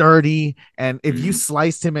sturdy, and if you Mm-hmm.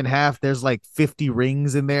 sliced him in half, there's like 50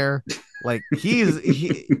 rings in there. Like he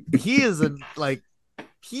is a like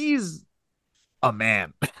he's a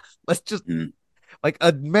man. Let's just Mm-hmm. like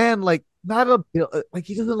a man like not a like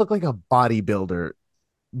he doesn't look like a bodybuilder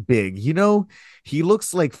big, he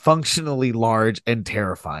looks like functionally large and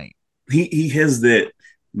terrifying. He has that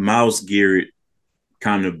Miles Garrett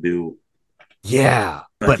kind of build. Yeah,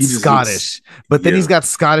 Like but he just looks, Scottish. But then he's yeah. got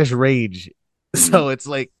Scottish rage. Mm-hmm. So it's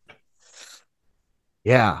like,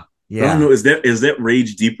 yeah, I don't yeah. know. Is that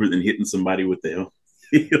rage deeper than hitting somebody with the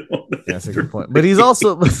hell? That's a good point. But he's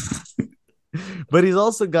also, but he's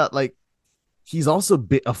also got like, he's also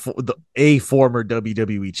a former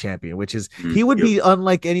WWE champion, which is he would Yep. be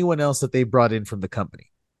unlike anyone else that they brought in from the company.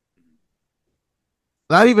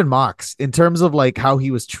 Not even Mox in terms of like how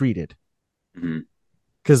he was treated. Mm-hmm.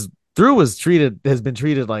 because Drew has been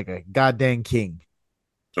treated like a goddamn king.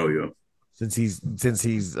 Oh yeah. Since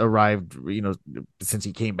he's arrived, since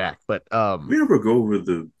he came back. But we ever go over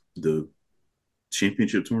the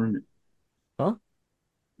championship tournament? Huh?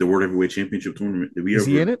 The World Heavyweight Championship tournament. Did we is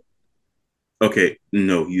ever? he in it? Okay,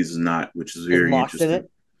 no, he's not, which is very Mox in interesting.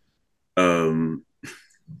 it?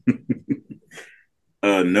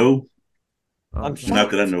 No, I'm not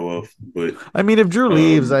shocked. that I know of. But I mean, if Drew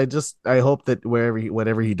leaves, I hope that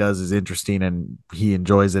whatever he does is interesting and he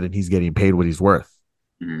enjoys it and he's getting paid what he's worth.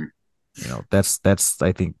 Mm-hmm. That's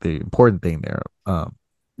I think the important thing there.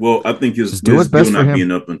 Well, I think his do what's deal best for not him.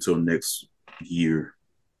 being up until next year.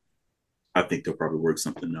 I think they'll probably work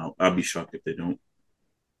something out. I'd be shocked if they don't.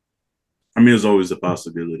 I mean, there's always a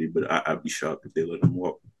possibility, but I'd be shocked if they let him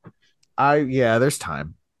walk. There's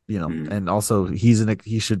time, and also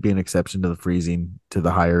he should be an exception to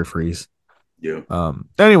the higher freeze. Yeah.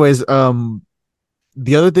 Anyways,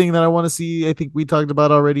 the other thing that I want to see, I think we talked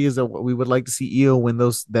about already, is that we would like to see Io win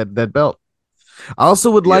that belt. I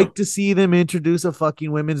also would like to see them introduce a fucking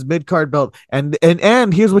women's mid-card belt. And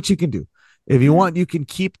here's what you can do. If you want, you can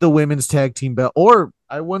keep the women's tag team belt. Or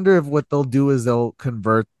I wonder if what they'll do is they'll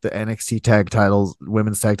convert the NXT tag titles,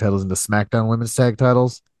 women's tag titles, into SmackDown women's tag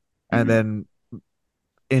titles, and then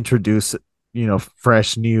introduce,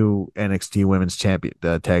 fresh new NXT women's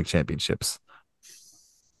tag championships.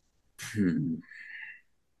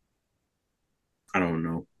 I don't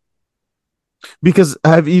know. Because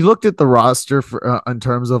have you looked at the roster for in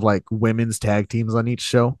terms of like women's tag teams on each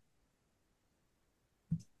show?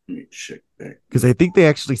 Let me check back. Because I think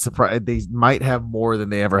they might have more than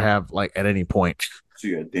they ever have like at any point. So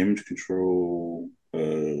you got Damage Control.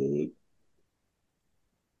 It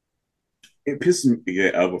pisses me.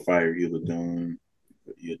 You got Alba Fire, Hila Dawn,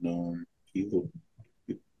 Hila.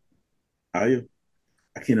 Aya.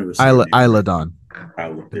 I can't ever say Isla Dawn.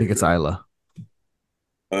 I think it's Isla.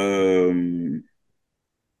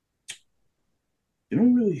 You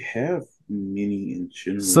don't really have many in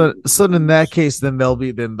general. So in that case, then the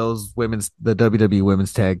WWE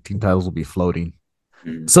women's tag team titles will be floating.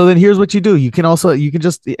 So then here's what you do. You can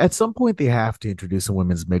just at some point they have to introduce a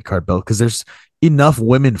women's mid-card belt because there's enough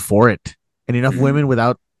women for it and enough women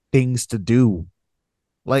without things to do.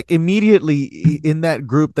 Like immediately in that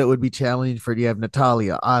group that would be challenged for, you have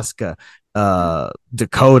Natalia, Asuka,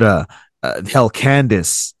 Dakota,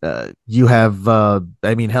 Candice. You have,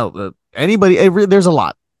 anybody. There's a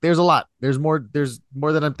lot. There's more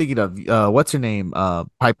than I'm thinking of. What's her name?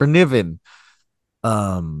 Piper Niven.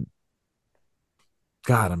 God,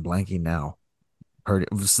 I'm blanking now.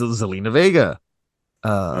 Zelina Vega.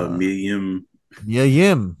 Mia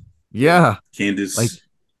Yim. Yeah. Candice. Like,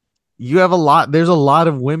 you have a lot. There's a lot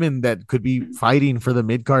of women that could be fighting for the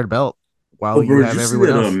mid card belt. While you have everyone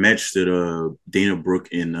else. Match that Dana Brooke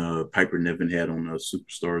and Piper Niven had on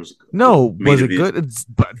Superstars. No, was it good?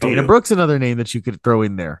 Dana Brooke's another name that you could throw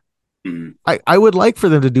in there. I would like for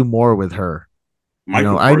them to do more with her. I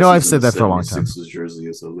know I've said that for a long time. Jersey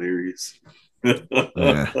is hilarious.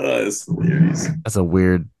 It's hilarious. That's a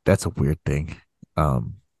weird thing.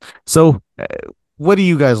 So what do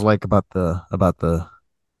you guys like about the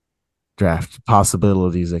draft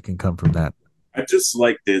possibilities that can come from that? I just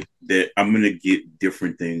like that I'm gonna get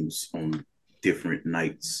different things on different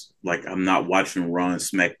nights. Like I'm not watching Raw and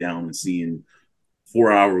SmackDown and seeing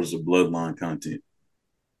 4 hours of Bloodline content.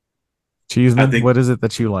 Cheeseman, what is it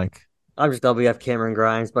that you like? I'm just WF Cameron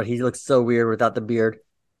Grimes, but he looks so weird without the beard.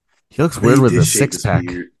 He looks weird with the six-pack.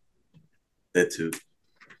 That too.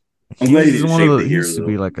 He's one of those. He needs to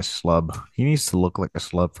be like a schlub. He needs to look like a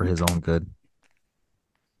schlub for his own good.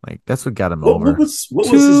 Like that's what got him over. What was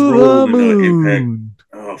his role in Impact?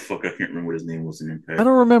 Oh fuck, I can't remember what his name was in Impact. I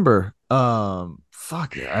don't remember.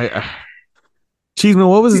 Fuck it. Cheeseman,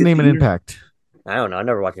 what was his name in Impact? I don't know. I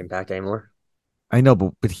never watched Impact anymore. I know,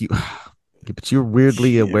 but you're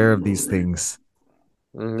weirdly aware of these things.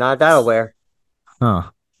 Not that aware. Huh.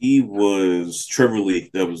 He was Trevor Lee.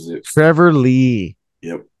 That was it. Trevor Lee.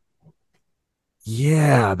 Yep.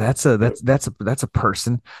 Yeah, that's a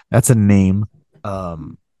person. That's a name.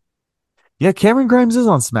 Yeah, Cameron Grimes is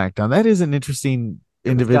on SmackDown. That is an interesting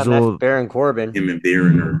individual. Baron Corbin. Him and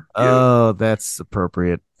Baron Oh, that's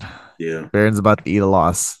appropriate. Yeah. Baron's about to eat a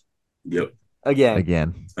loss. Yep.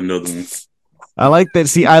 Again. Another one. I like that.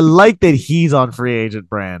 See, I like that he's on free agent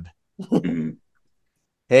brand.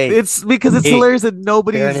 Hey, it's because it's hilarious that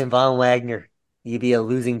nobody's Baron and Von Wagner. You'd be a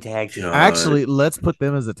losing tag team. Actually, let's put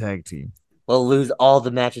them as a tag team. We'll lose all the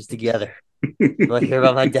matches together. You'll hear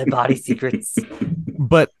about my dead body secrets.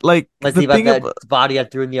 But like, let's see about that body I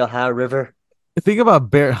threw in the Ohio River. Think about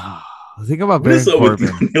Baron Corbin.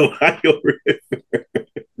 The Ohio River.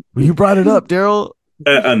 You brought it up, Daryl.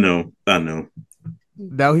 I know.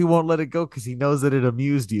 Now he won't let it go because he knows that it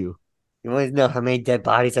amused you. You want to know how many dead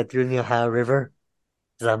bodies I threw in the Ohio River?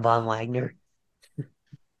 Because I'm Von Wagner.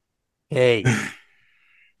 Hey.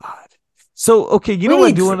 God. So, okay, you We know what I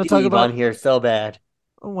need do want to talk Steve about? on here so bad.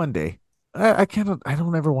 One day. I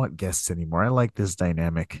don't ever want guests anymore. I like this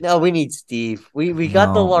dynamic. No, we need Steve. We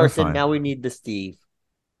got the No, we're Larson. fine. Now we need the Steve.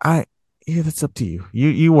 Yeah, that's up to you.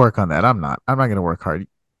 You work on that. I'm not gonna work hard.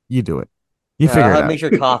 You do it. You figure it I'll out. make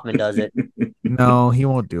sure Kaufman does it. No, he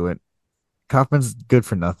won't do it. Kaufman's good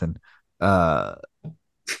for nothing. I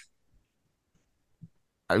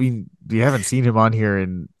mean, you haven't seen him on here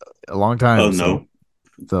in a long time, Oh no.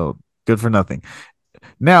 so good for nothing.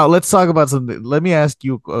 Now let's talk about something. Let me ask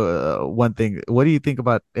you one thing. What do you think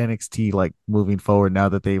about NXT like moving forward now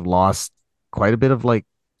that they've lost quite a bit of like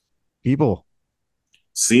people?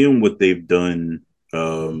 Seeing what they've done,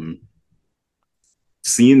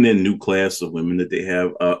 seeing that new class of women that they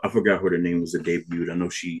have. I forgot what her name was that debuted. I know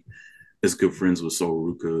she is good friends with Sol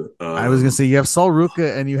Ruka. I was gonna say you have Sol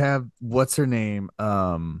Ruka and you have what's her name?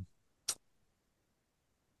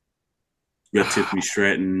 You got Tiffany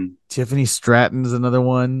Stratton. Tiffany Stratton's another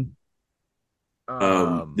one.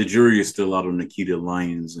 The jury is still out on Nikita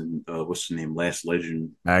Lyons and what's her name? Last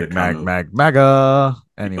Legend. Maga.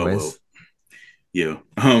 Anyways, oh, well. Yeah.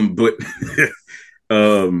 But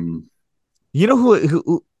you know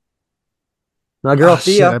who My girl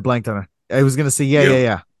Thea. shit, I blanked on her. I was gonna say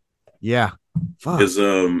yeah. Fuck. Is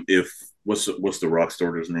if what's the rock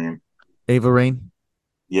starter's name? Ava Rain.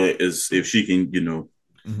 Yeah, is if she can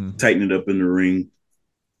tighten it up in the ring.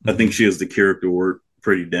 I think she has the character work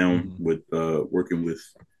pretty down with working with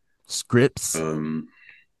scripts. Oh my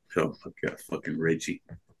god, fucking Reggie.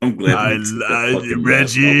 I'm glad I love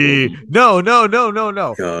Reggie. No.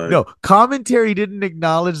 God. No, commentary didn't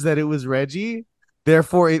acknowledge that it was Reggie.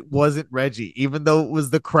 Therefore, it wasn't Reggie, even though it was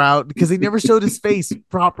the crowd, because they never showed his face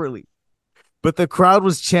properly. But the crowd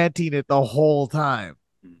was chanting it the whole time.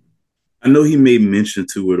 I know he made mention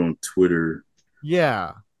to it on Twitter.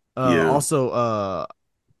 Yeah. Also,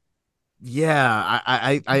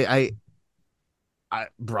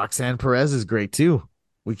 Roxanne Perez is great too.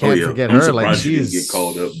 We can't forget her. Like she didn't get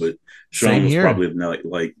called up, but Sean was probably not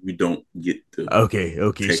like we don't get to. Okay,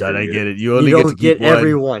 Sean, I get it. You only get to keep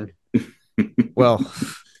everyone. Well,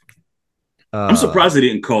 I'm surprised they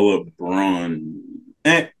didn't call up Braun.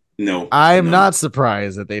 No, I'm not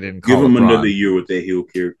surprised that they didn't give him Braun. another year with that heel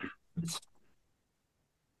character.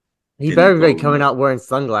 He better be coming out wearing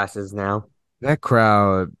sunglasses now. That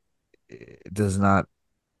crowd does not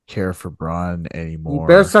care for Braun anymore. You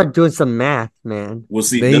better start doing some math, man. Well,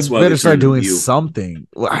 see, that's why better start doing heel. Something.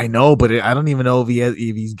 Well, I know, but I don't even know if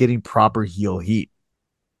he's getting proper heel heat.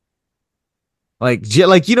 Like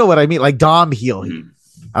you know what I mean, like Dom heel heat.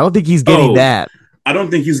 I don't think he's getting that. I don't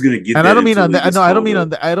think he's gonna get. And that I don't mean on that. No, I don't mean up. on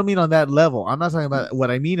that. I don't mean on that level. I'm not talking about. What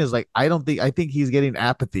I mean is like I think he's getting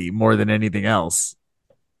apathy more than anything else,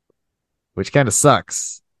 which kind of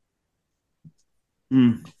sucks.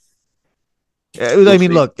 I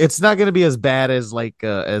mean, look, it's not going to be as bad as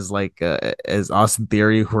as Austin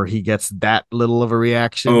Theory, where he gets that little of a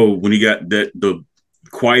reaction. Oh, when he got the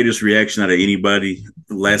quietest reaction out of anybody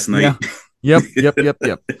last night. Yeah. Yep.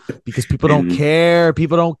 Because people don't care.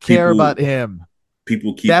 People don't care about him.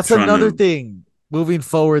 People keep. That's another thing moving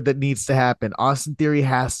forward that needs to happen. Austin Theory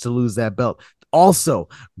has to lose that belt. Also,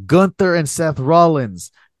 Gunther and Seth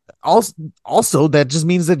Rollins. Also, that just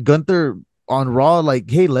means that Gunther on Raw, like,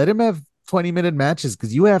 hey, let him have 20-minute matches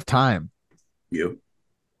because you have time. Yep.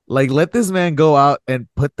 Like, let this man go out and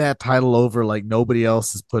put that title over like nobody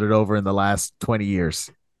else has put it over in the last 20 years.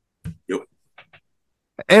 Yep.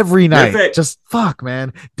 Every night. Just fuck,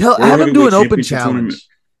 man. Have him do an open challenge.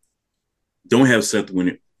 Don't have Seth win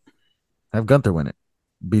it. Have Gunther win it.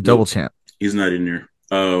 Be double champ. He's not in there.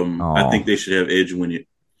 I think they should have Edge win it.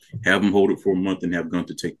 Have him hold it for a month and have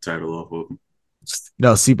Gunther take the title off of him.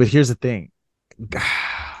 No, see, but here's the thing.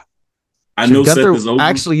 I know Gunther, Seth is over.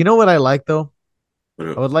 Actually, you know what I like though?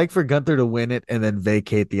 I would like for Gunther to win it and then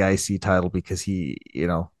vacate the IC title because he,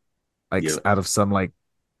 out of some like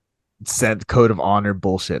set code of honor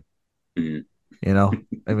bullshit. I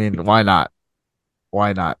mean, why not?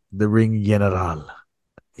 Why not? The Ring General.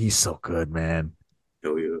 He's so good, man.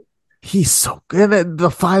 Oh yeah. He's so good. And the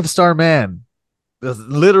 5-star man. The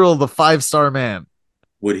 5-star man.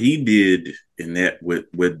 What he did in that, what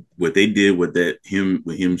they did with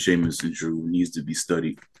him, Sheamus and Drew needs to be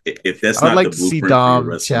studied. If that's not like the blueprint to see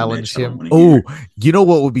Dom challenge him. Oh, you know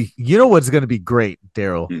what's going to be great,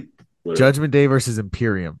 Daryl? Judgment Day versus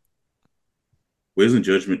Imperium. Well, isn't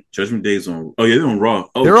Judgment Day's on? Oh yeah, they're on Raw.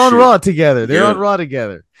 Oh They're on shit. Raw together. They're on Yeah, Raw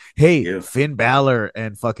together. Hey, yeah. Finn Balor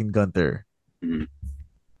and fucking Gunther. Mhm.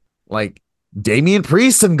 Like Damian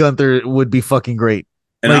Priest and Gunther would be fucking great.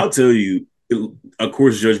 And Like I'll tell you, of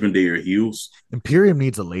course, Judgment Day are heels. Imperium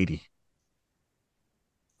needs a lady.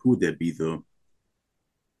 Who would that be though?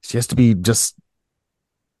 She has to be just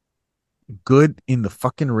good in the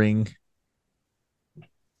fucking ring.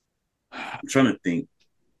 I'm trying to think.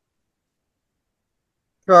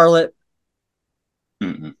 Charlotte.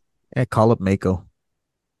 Mm-mm. Yeah, call up Mako.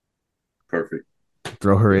 Perfect.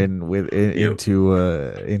 Throw her in Yep.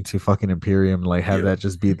 into fucking Imperium. Like have Yep. that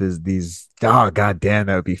just be these. Oh god damn,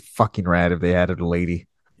 that would be fucking rad if they added a lady.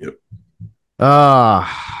 Yep.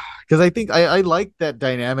 Because I think I like that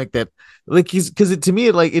dynamic that like because to me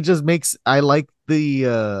it just makes I like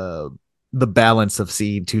the balance of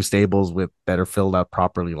seeing two stables that are filled out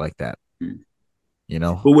properly like that. Mm. You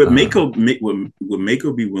know, But would Mako be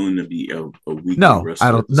willing to be a weekly no, I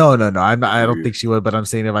wrestler don't. at this point No. I'm in not. her I don't career? think she would. But I'm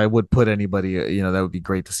saying if I would put anybody, that would be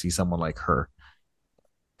great to see someone like her.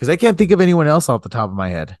 Because I can't think of anyone else off the top of my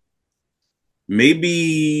head.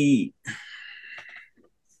 Maybe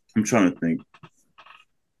I'm trying to think.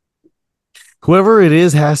 Whoever it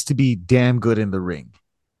is has to be damn good in the ring.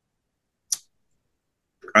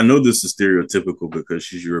 I know this is stereotypical because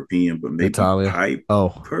she's European, but maybe Natalia. Oh,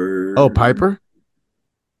 Piper. Piper.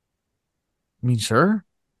 I mean, sure.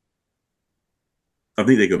 I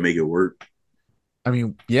think they could make it work. I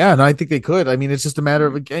mean, yeah, no, I think they could. I mean, it's just a matter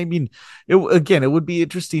of. I mean, it would be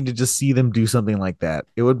interesting to just see them do something like that.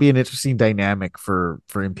 It would be an interesting dynamic for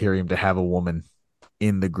Imperium to have a woman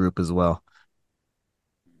in the group as well.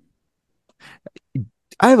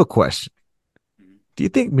 I have a question. Do you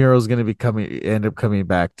think Miro's going to end up coming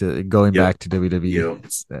back to Yep. back to WWE?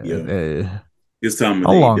 Yeah. His time with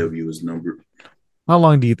How long? AEW is numbered. How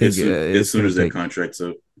long do you think As it's soon going as to that take? contract's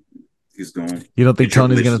up, he's gone. You don't think And Triple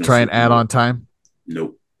Tony's H is going to gonna try and sweep add him on up. time?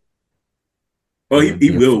 Nope. Oh, It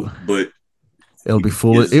he will, but it'll be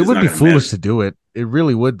foolish. It it's would not be going to matter foolish to do it. It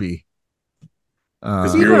really would be.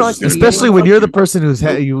 because Is he even Miro's on just going to TV be Especially like, when anymore? fuck you're the you.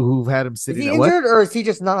 person Nope. who've had him Is sitting he at what? injured or is he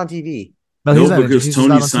just not on TV? No, he's No, not injured. because He's just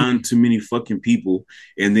not Tony on TV. signed too many fucking people,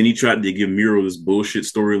 and then he tried to give Miro this bullshit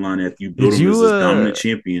storyline after you build Did him as you this dominant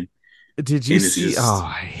champion, did you and it's see?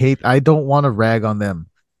 Oh, just I don't want to rag on them,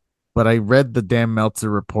 but I read the damn Meltzer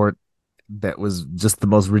report that was just the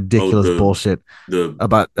most oh ridiculous bullshit the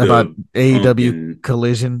about the Punk AEW and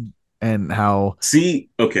Collision and how see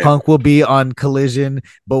okay. Punk will be on Collision,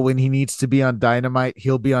 but when he needs to be on Dynamite,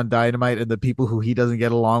 he'll be on Dynamite, and the people who he doesn't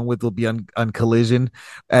get along with will be on Collision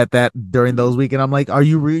at that during those weeks. And I'm like, are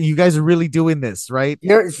you guys are really doing this, right?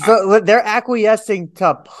 They're acquiescing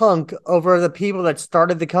to Punk over the people that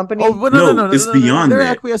started the company. Oh, but No, it's no. beyond They're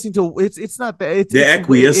that. acquiescing to it's not that They're it's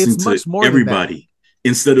acquiescing to much more than that. everybody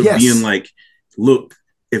instead of being Yes, like, look,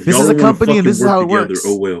 if this y'all is a don't want to company, and fucking this is work how it together,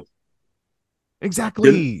 oh works. well.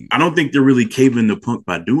 Exactly. I don't think they're really caving to Punk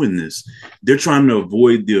by doing this. They're trying to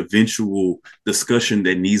avoid the eventual discussion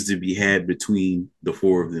that needs to be had between the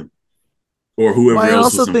four of them or Well, whoever I else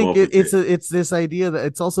also was think involved with that. it's this idea that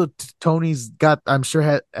it's also Tony's got. I'm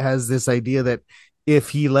sure has this idea that if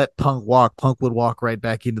he let Punk walk, Punk would walk right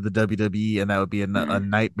back into the WWE, and that would be a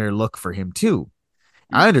nightmare look for him too.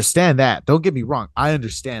 I understand that. Don't get me wrong. I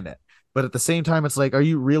understand that. But at the same time, it's like, are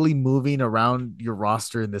you really moving around your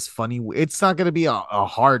roster in this funny way? It's not going to be a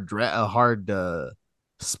hard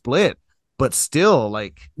split, but still,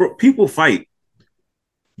 like, Bro, people fight,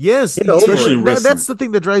 yes, Get over especially it. in wrestling. that's the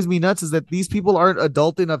thing that drives me nuts is that these people aren't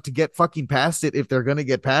adult enough to get fucking past it if they're going to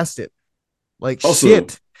get past it. Like, Also,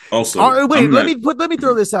 shit. also, All right, wait, I'm not. let me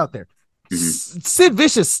throw this out there. Mhm. Sid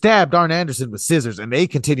Vicious stabbed Arn Anderson with scissors, and they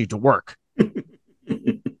continued to work.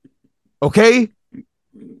 Okay,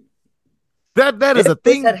 that is a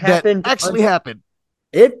thing that actually happened.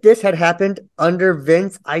 If this had happened under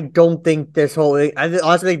Vince, I don't think this whole thing. I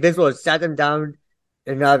honestly think Vince would have sat them down,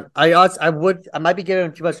 and I might be giving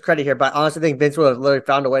him too much credit here, but I honestly think Vince would have literally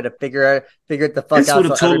found a way to figure it the fuck Vince out would so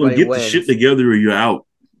have told them, everybody get wins. the shit together or you're out.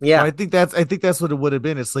 Yeah, Well, I think that's what it would have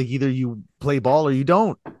been. It's like either you play ball or you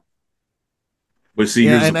don't. But see,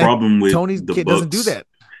 here's the problem with Tony the Bucks. doesn't do that.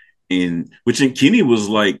 And Kenny was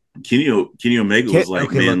like Kenny Omega was like,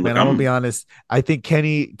 okay, man, look, man, I'm gonna be honest. I think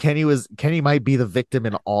Kenny might be the victim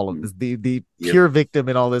in all of this. The pure victim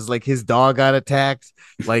in all this. Like his dog got attacked,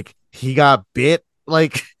 like he got bit,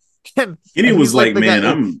 like Kenny was like, man,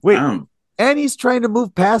 I'm and he's trying to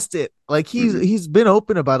move past it. Like he's been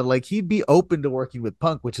open about it. Like he'd be open to working with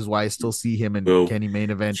Punk, which is why I still see him and Kenny main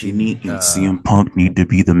eventing. Kenny and CM Punk need to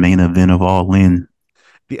be the main event of All In.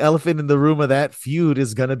 the elephant in the room of that feud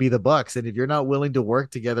is gonna be the Bucks. And if you're not willing to work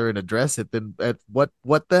together and address it, then what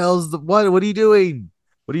the hell's the what are you doing?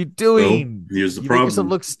 What are you Well, doing? here's the You make yourself problem: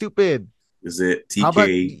 look stupid. is that How about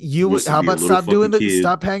TK you? wants to How be a about little fucking kid.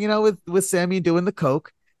 stop hanging out with Sammy and doing the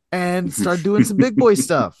coke and start doing some big boy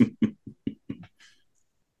stuff?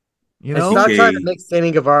 You And know, stop trying to TK, make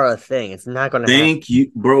Sammy Guevara a thing. It's not going to happen. thank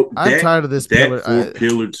you, bro. I'm That tired of this that pillar. four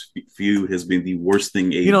pillared feud has been the worst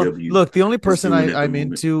thing AEW Look, the only is person doing at the I'm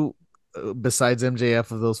moment. into besides MJF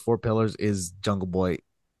of those four pillars is Jungle Boy.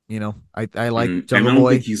 I like And I Jungle don't think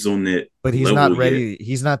Boy, he's on that but he's not level yet, ready.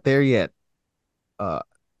 He's not there yet.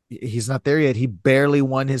 He's not there yet. He barely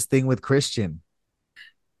won his thing with Christian.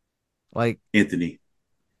 Like Anthony.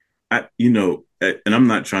 And I'm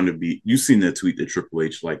not trying to be. You seen that tweet that Triple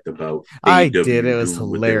H liked about I did, AEW it was doing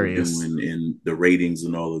what they were hilarious. doing and the ratings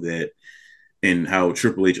and all of that, and how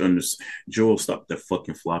Triple H understood. Joel, stop that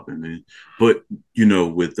fucking flopping, man. But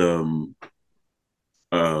with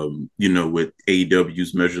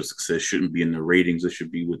AEW's measure of success shouldn't be in the ratings. It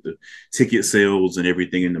should be with the ticket sales and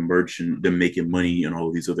everything in the merch and them making money and all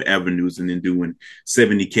of these other avenues, and then doing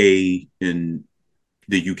 70K in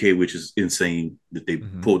the UK, which is insane that they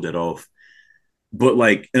pulled that off. But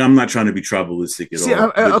and I'm not trying to be tribalistic at See,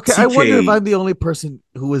 all. But okay, I wonder if TK, I'm the only person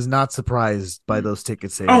who was not surprised by those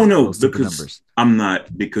ticket oh sales, no, those ticket because numbers. I'm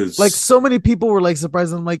not because Like so many people were like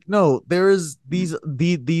surprised. I'm like, no, there is these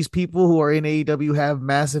people who are in AEW have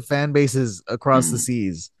massive fan bases across the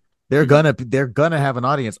seas. They're gonna have an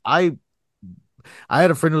audience. I had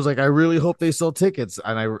a friend who was like, I really hope they sell tickets.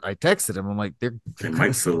 And I texted him. I'm like, they're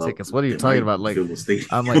gonna sell tickets. What are you talking about? Like,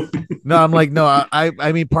 I'm like, no,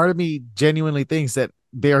 I mean, part of me genuinely thinks that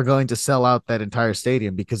they are going to sell out that entire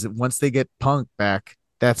stadium because once they get Punk back,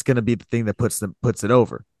 that's going to be the thing that puts it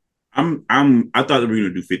over. I thought they were gonna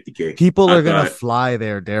do 50K. People I are gonna thought, fly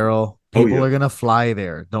there, Daryl. oh People yeah, are gonna fly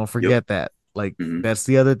there. Don't yep, forget that. Like that's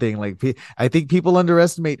the other thing. Like I think people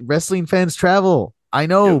underestimate wrestling fans travel. I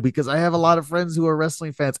know yep, because I have a lot of friends who are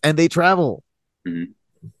wrestling fans and they travel. mm-hmm.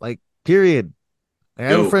 Like period. I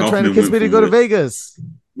have a Yo, friend trying to Kaufman convince went me to from go to what Vegas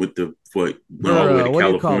with the what went all the way for to what do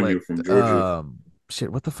you call California it? from Georgia Shit.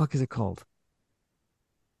 What the fuck is it called?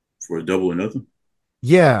 for a double or nothing.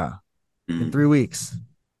 Yeah, in Mm-hmm. 3 weeks.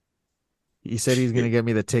 He said he's gonna Shit, get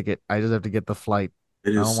me the ticket. I just have to get the flight.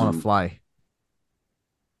 it I is don't want to some. fly.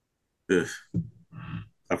 Ugh,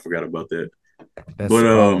 I forgot about that. That's But the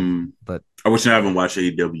problem. But I wish I haven't watched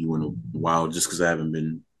AEW in a while, just because I haven't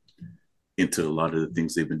been into a lot of the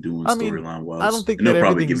things they've been doing I mean, storyline I don't wise, think and that they'll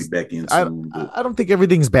probably get me everything's. back in I soon. But I don't think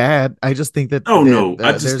everything's bad. I just think that oh no,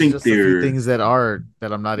 I just there's think just a few their things that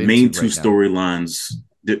I'm not main into two right now. storylines,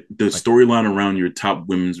 the Like storyline around your top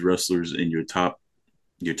women's wrestlers and your top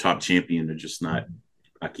champion are just not.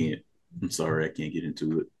 I can't. I'm sorry, I can't get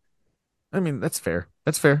into it. I mean, that's fair.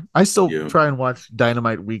 That's fair. I still Yeah. try and watch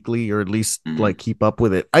Dynamite weekly, or at least Mm-hmm. like keep up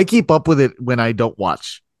with it. I keep up with it when I don't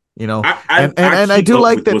watch, I and I keep do up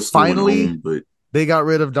like with that what's going finally on, but they got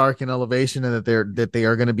rid of Dark and Elevation, and that they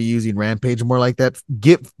are going to be using Rampage more like that.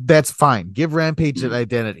 That's fine. Give Rampage an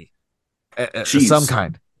identity, some Cheese.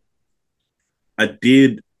 kind. I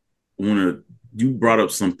did want to. You brought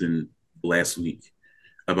up something last week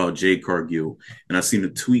about Jade Cargill, and I seen a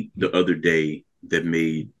tweet the other day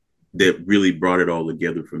that really brought it all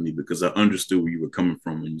together for me because I understood where you were coming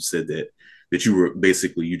from when you said that you were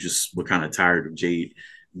basically you just were kind of tired of Jade.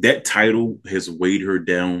 That title has weighed her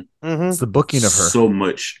down It's the booking of her. so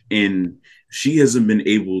much, and she hasn't been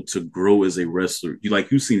able to grow as a wrestler.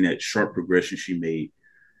 You've seen that sharp progression she made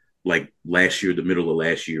like last year, the middle of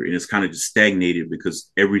last year, and it's kind of just stagnated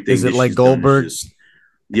because everything Is it that like she's done is Goldberg? just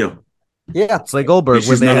yeah, Yeah. It's like Goldberg when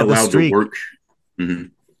she's they not had the allowed to streak, work. Mm-hmm.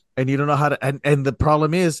 and you don't know how to. And the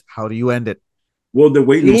problem is, how do you end it? Well, they're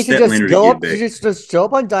waiting You on need to just Statlander to go get up, back. just show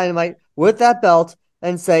up on Dynamite with that belt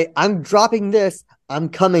and say, "I'm dropping this. I'm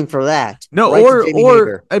coming for that." No, Right to Jamie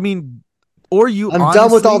Hager. I mean, or you. I'm honestly,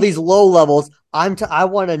 done with all these low levels. I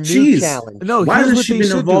want a new Jeez, challenge. No, why here's hasn't what she they been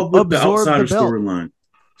should do: involved with the absorb the outsider belt. storyline?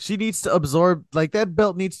 She needs to absorb, like that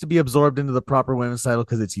belt needs to be absorbed into the proper women's title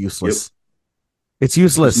because it's Yep, useless. It's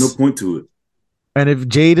there's no useless. point to it. And if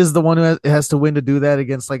Jade is the one who has to win to do that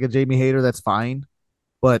against like a Jamie Hayter, that's fine.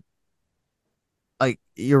 But like,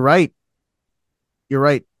 you're right. You're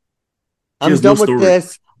right. She I'm has no done with story.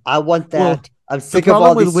 this. I want Well, that. I'm the sick of problem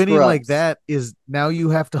all with these winning like scrubs. that is now you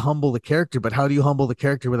have to humble the character. But how do you humble the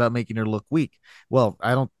character without making her look weak? Well,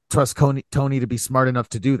 I don't trust Tony to be smart enough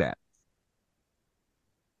to do that.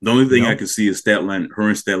 The only You thing I know, can see is Statlander. Her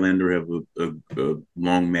and Statlander have a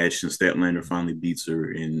long match, and Statlander finally beats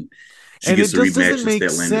her, and she and gets it a just rematch, doesn't and make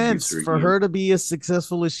Statlander beats sense her for again. her to be as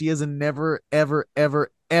successful as she is and never, ever, ever,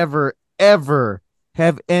 ever, ever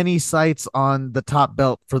have any sights on the top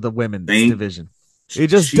belt for the women's division. It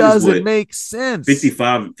just she's doesn't make sense.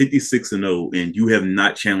 56 and 0, and you have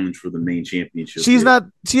not challenged for the main championship. She's not.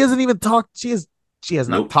 She hasn't even talked. She has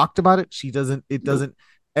not Nope. talked about it. She doesn't. It doesn't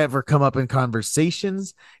ever come up in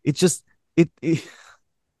conversations. It just it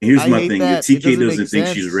Here's I my hate thing: that. if It TK doesn't doesn't make think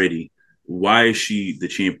sense. she's ready, why is she the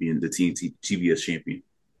champion, the TBS champion?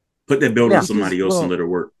 Put that belt Yeah. on somebody else and let her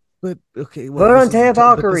work. But okay, Put on Taya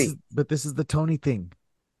Valkyrie. But this is the Tony thing.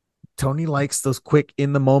 Tony likes those quick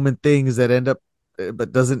in the moment things that end up,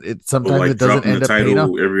 but doesn't it? Sometimes like it doesn't dropping end the up paying off.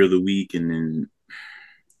 title every other week, and then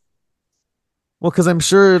Well, because I'm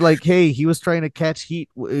sure, like, hey, he was trying to catch heat,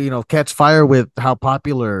 catch fire with how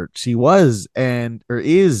popular she was or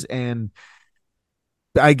is, and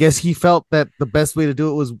I guess he felt that the best way to do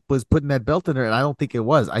it was putting that belt in her, and I don't think it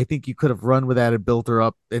was. I think you could have run with that and built her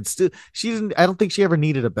up, and still, she didn't. I don't think she ever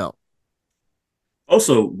needed a belt.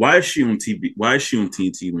 also, why is she on TV? Why is she on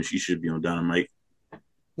TNT when she should be on Dynamite?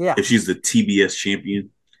 Yeah. If she's the TBS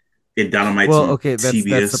champion and Dynamite's Well, on okay, that's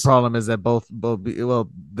TBS. the problem is that both well,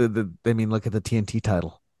 I mean, look at the TNT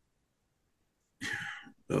title.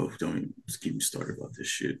 Oh, don't even get me started about this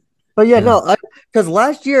shit. But yeah, no, because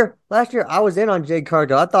last year I was in on Jade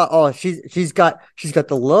Cargill. I thought, oh, she's got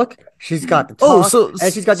the look, she's got the talk,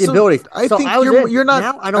 and she's got the abilities. I so think I was you're not.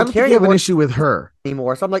 Now I don't care think you have an anymore. issue with her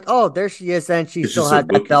anymore. So I'm like, oh, there she is, and she It's still just her has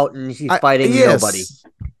that booking. belt, and she's fighting nobody.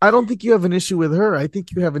 I don't think you have an issue with her. I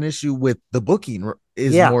think you have an issue with the booking.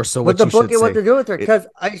 Is more so with what the booking, what say. they're doing with her, because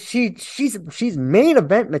she's main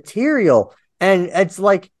event material, and it's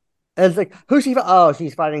like who's she? Oh,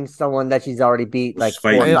 she's fighting someone that she's already beat like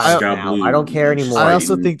 4 times Sky now. Blue. I don't care She's anymore. I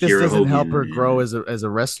also fighting think this Kiera doesn't help Hogan her grow and- as a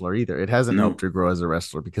wrestler either. It hasn't No. helped her grow as a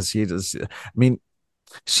wrestler because she just. I mean,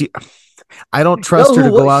 I don't trust her to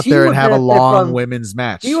go out there and have a long women's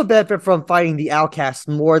match. She would benefit from fighting the Outcasts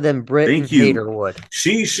more than Britt and Hater would.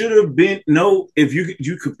 She should have been if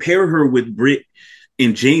you compare her with Britt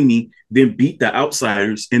and Jamie, then beat the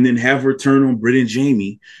Outsiders and then have her turn on Britt and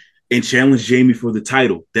Jamie and challenge Jamie for the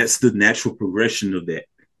title. That's the natural progression of that.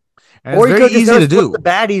 And or you could just easy to do the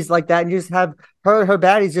baddies like that and just have her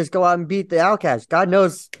baddies just go out and beat the Outcasts. God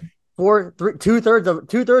knows,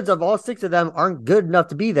 two-thirds of all 6 of them aren't good enough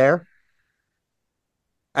to be there.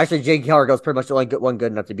 Actually, Jade Cargill's pretty much the only one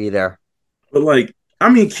good enough to be there. But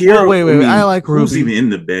Kiera. Wait. I like Ruby. Who's even in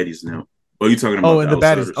the baddies now? Oh, you talking about? Oh, in the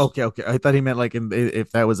baddies. Okay. I thought he meant like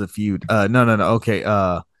if that was a feud. No. Okay.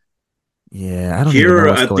 Yeah, I don't even know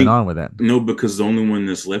what's going on with that. No, because the only one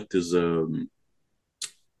that's left is Red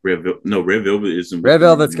Velvet. No, Red Velvet isn't. Red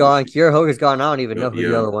Velvet's gone. Kiera Hogan's gone. I don't even know who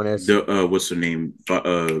the other one is. What's her name?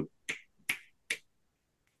 Can't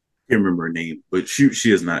remember her name, but she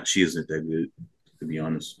is not. She isn't that good, to be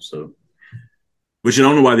honest. So, which I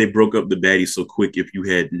don't know why they broke up the baddies so quick. If you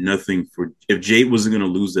had nothing if Jade wasn't going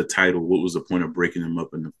to lose the title, what was the point of breaking them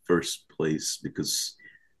up in the first place? Because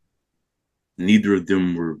neither of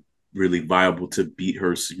them were really viable to beat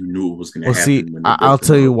her, so you knew it was going to happen. See, I'll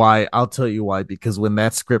tell you why. I'll tell you why. Because when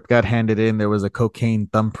that script got handed in, there was a cocaine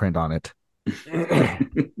thumbprint on it.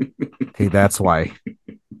 Okay, that's why.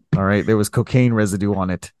 All right, there was cocaine residue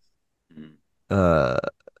on it.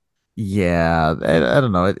 Yeah, I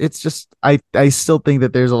don't know. It's just I still think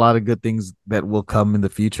that there's a lot of good things that will come in the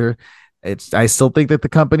future. I still think that the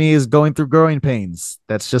company is going through growing pains.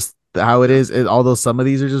 That's just how it is. Although some of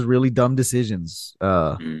these are just really dumb decisions.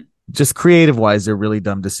 Just creative wise, they're really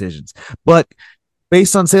dumb decisions. But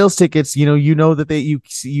based on sales tickets, you know that they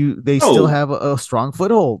still have a strong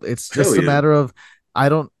foothold. It's just a matter of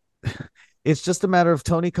It's just a matter of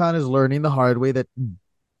Tony Khan is learning the hard way that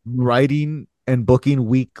writing and booking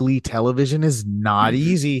weekly television is not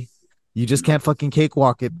easy. You just can't fucking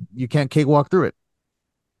cakewalk it. You can't cakewalk through it.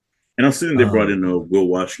 And I'm saying they brought in Will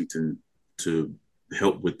Washington to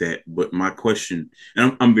help with that. But my question,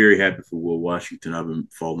 and I'm very happy for Will Washington. I've been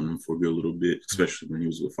following him for a good little bit, especially when he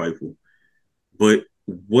was with Fightful. But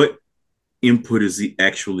what input is he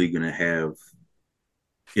actually going to have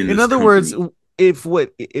in other words? If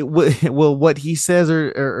what he says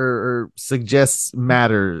or suggests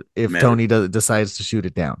matter if Tony decides to shoot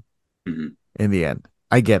it down in the end.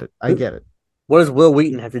 I get it. What does Will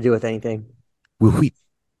Wheaton have to do with anything? Will Wheaton.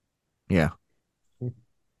 Yeah.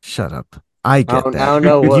 Shut up. I get that. I don't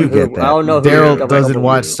know. You get that. I don't know. Daryl doesn't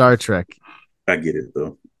watch Star Trek. I get it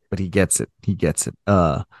though. But he gets it.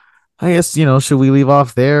 I guess, should we leave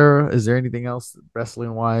off there? Is there anything else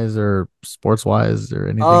wrestling wise or sports wise or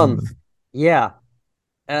anything? Yeah.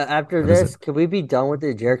 After this, could we be done with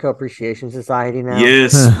the Jericho Appreciation Society now?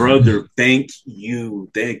 Yes, brother. Thank you.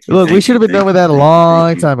 Look, we should have been done with that a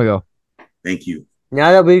long time ago. Thank you.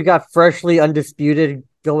 Now that we've got freshly undisputed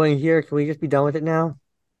going here? Can we just be done with it now?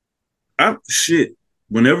 Shit.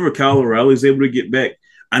 Whenever Kyle O'Reilly's able to get back,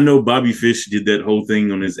 I know Bobby Fish did that whole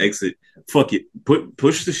thing on his exit. Fuck it.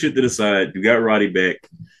 Push the shit to the side. You got Roddy back.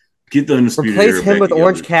 Get the Undisputed Replace Era him back with together.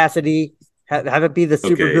 Orange Cassidy. Have it be the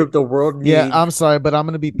super Okay. group the world needs. Yeah, I'm sorry, but I'm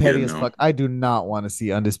gonna be petty Yeah, as no. fuck. I do not want to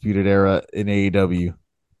see Undisputed Era in AEW.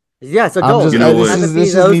 Yeah, so I'm don't. just You know this what? Have is it be this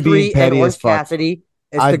is those me being three and petty as Orange fuck. Cassidy.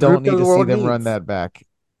 It's I the don't group that need the to see world them run needs. that back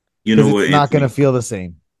You because know it's what, not gonna Anthony? feel the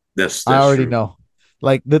same. That's I already true. know.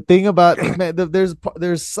 Like the thing about man,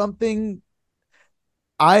 there's something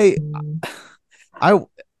I I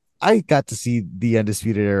I got to see the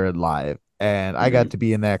Undisputed Era live, and I got Mhm. to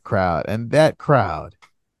be in that crowd, and that crowd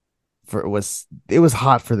it was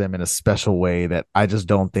hot for them in a special way that I just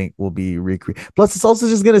don't think will be recreated. Plus, it's also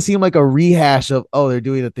just gonna seem like a rehash of they're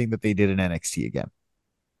doing the thing that they did in NXT again.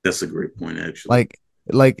 That's a great point, actually.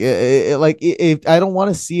 Like if I don't want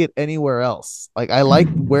to see it anywhere else. Like I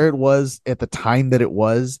liked where it was at the time that it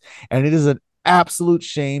was, and it is an absolute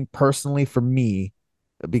shame personally for me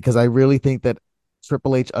because I really think that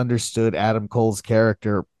Triple H understood Adam Cole's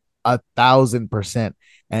character 1,000%.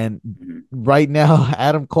 And Mhm. right now,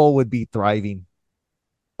 Adam Cole would be thriving.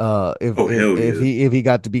 Oh, hell yeah. If he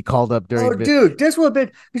got to be called up Oh, during the, dude, this would have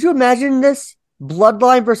been. Could you imagine this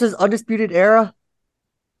Bloodline versus Undisputed Era?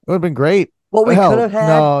 it would have been great. What we could Hell, have had.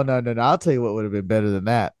 no. I'll tell you what would have been better than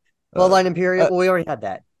that. Uh, Bloodline Imperium. uh Well, we already had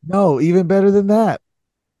that. no, even better than that.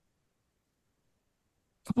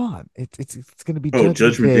 Come on, it's going to be Oh, Judgment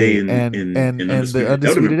Judgment Day Day and and the Undisputed.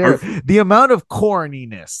 That would have been Undisputed Era. perfect. The amount of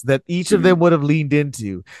corniness that each of them Mhm. would have leaned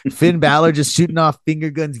into. Finn Balor just shooting off finger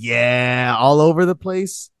guns, yeah, all over the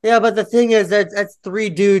place. Yeah, but the thing is that that's three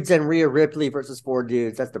dudes and Rhea Ripley versus four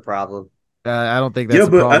dudes. That's the problem. I don't think Yeah, that's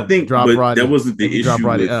a but I problem. think, Drop but that Roddy. wasn't I the mean, drop issue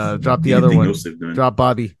Roddy. with Drop the other anything one. else they've done. Drop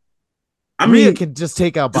Bobby. I Rhea mean, can just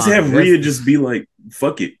take out just Bobby. have Rhea just be like,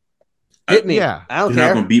 "Fuck it, Hit me. Yeah, I don't you're not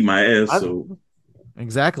care. gonna beat my ass." I'm, So,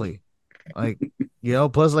 exactly. Like,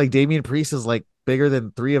 plus like Damian Priest is like bigger than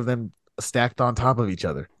three of them stacked on top of each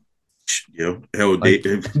other. hell, Like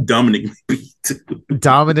Dominic might be too.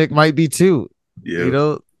 Dominic might be too, you Yeah.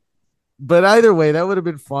 know. But either way, that would have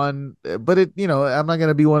been fun. But I'm not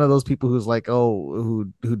gonna be one of those people who's like, oh,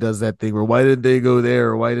 who does that thing where why didn't they go there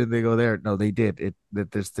or why didn't they go there? No, they did it.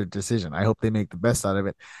 That's their decision. I hope they make the best out of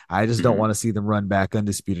it. I just don't Mhm. want to see them run back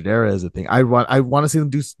Undisputed Era as a thing. I want to see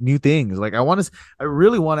them do new things. Like I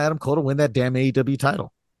really want Adam Cole to win that damn AEW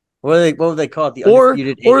title. what would they call it? The Or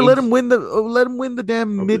Undisputed or let Age? him win the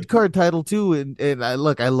damn Okay. mid card title too. And I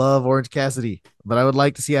love Orange Cassidy, but I would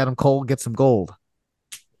like to see Adam Cole get some gold.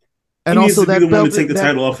 He And needs also to be the that one to belt take the that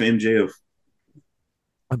title off of MJF.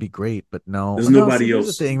 would be great, but no. There's No, see, nobody here's the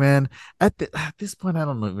else. thing, man. At this point, I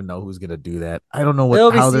don't even know who's gonna do that. I don't know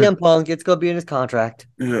It'll be how they're CM Punk. It's gonna be in his contract.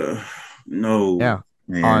 No, yeah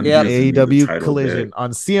man, on he Yep. doesn't need the AEW title back. Collision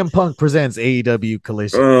on CM Punk presents AEW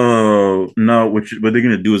Collision. Oh no! What they're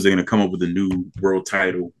gonna do is they're gonna come up with a new world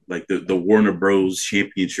title, like the Warner Bros.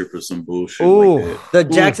 Championship or some bullshit like Oh, that. The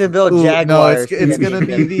Jacksonville no, it's Jaguars it's gonna be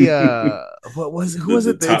Championship. the who was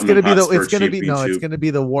The it? It's Tottenham gonna be Hotspur it's Championship. gonna be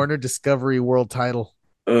the Warner Discovery World Title.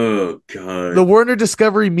 Oh The god! Warner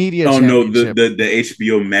Discovery Media Oh no! The Championship. the, the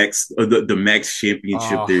HBO Max, the Max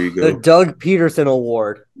Championship. There you The Oh, go. Doug Peterson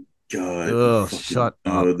Award. God, fucking shut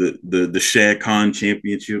up. the Shad Khan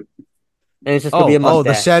Championship. And it's just gonna be a The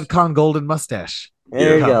mustache. Shad Khan Golden Mustache.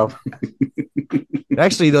 There you Yeah. Yeah. go.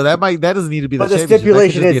 Actually, though, that doesn't need to be the But the championship. That could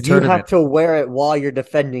stipulation just be a is you have tournament. to wear it while you're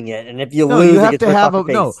defending it. And if you No, you lose, it have gets to ripped have off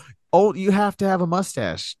your face. you have to have a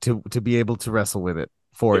mustache to be able to wrestle with it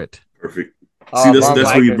for Yep. it. Perfect. See, that's Von that's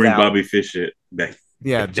where you Wagner's bring out. Bobby Fish back.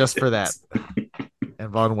 Yeah, just for that. And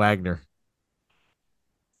Von Wagner.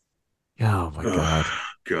 Oh my god.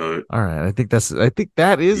 God. All right. I think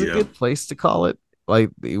that is a Yeah. good place to call it.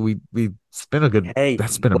 Like we spent a good Hey,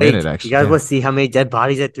 that's been a wait. minute You actually. guys Yeah. want to see how many dead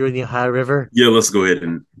bodies I threw in the Ohio River? Yeah, let's go ahead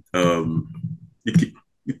and There's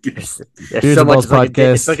Beers so and much. Balls It's like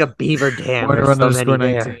podcast. a beaver dam. Warner There's so underscore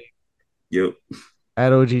many 19. there. yep.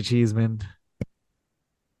 At OG Cheeseman.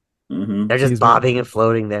 Mm-hmm. They're just Cheeseman. bobbing and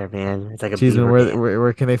floating there, man. It's like a Cheeseman, beaver dam.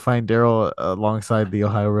 where can they find Daryl alongside the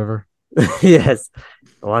Ohio River? Yes.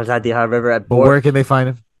 Alongside the Ohio River at But where can they find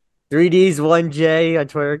him? 3Ds 1J on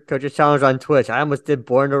Twitter, Coaches Challenge on Twitch. I almost did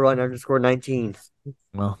Born to Run _19.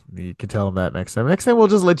 Well, you can tell him that next time. Next time we'll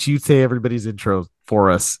just let you say everybody's intro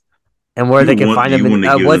for us. And where they can find them in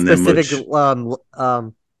give what them that specific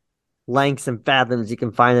much? lengths and fathoms you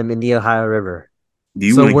can find them in the Ohio River. Do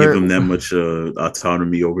you So want to give where- them that much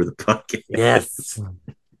autonomy over the podcast? Yes.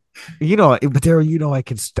 But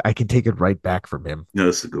Daryl, I can take it right back from him. No,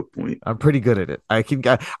 that's a good point. I'm pretty good at it.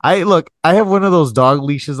 I look. I have one of those dog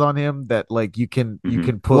leashes on him that like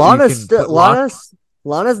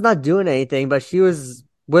Lana's not doing anything, but she was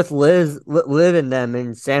with Liv and them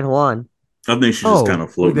in San Juan. I think she's just kind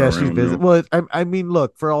of floating around now. Well, I mean,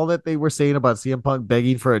 look, for all that they were saying about CM Punk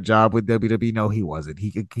begging for a job with WWE, no, he wasn't. He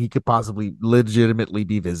could possibly legitimately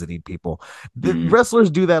be visiting people. The wrestlers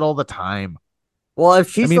do that all the time. Well, if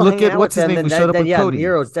she's still look hanging at out what's with his them, name who then, showed up then with yeah, Cody.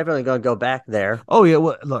 Miro's definitely going to go back there. Oh yeah,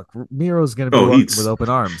 well, look, Miro's going to be welcomed with open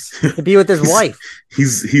arms to be with his wife.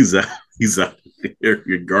 He's out there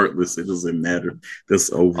regardless. It doesn't matter.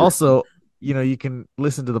 That's over. Also, you can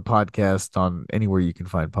listen to the podcast on anywhere you can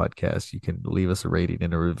find podcasts. You can leave us a rating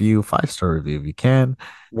and a review, 5-star review if you can.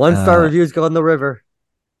 1-star reviews go in the river.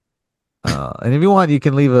 And if you want, you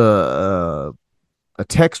can leave a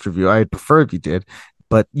text review. I'd prefer if you did,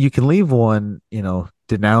 but you can leave one,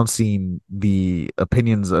 denouncing the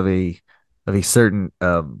opinions of a certain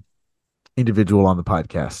individual on the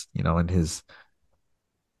podcast, and his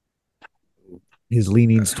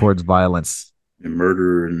leanings towards violence and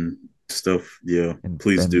murder and stuff. Yeah,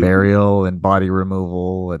 please do. Burial and body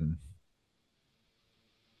removal and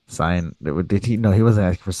did he? No, he wasn't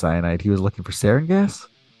asking for cyanide. He was looking for sarin gas.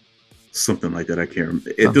 Something like that. I can't remember.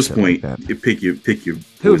 At this point, pick your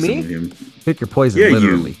Who, me? Him. Pick your poison. Yeah,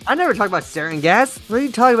 literally. I never talk about sarin gas. What are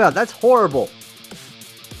you talking about? That's horrible.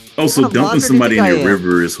 Also, dumping somebody in your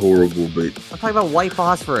river is horrible. But I'm talking about white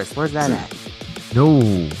phosphorus. Where's that at? No,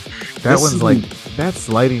 that's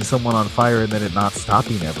lighting someone on fire and then it not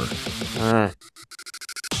stopping ever.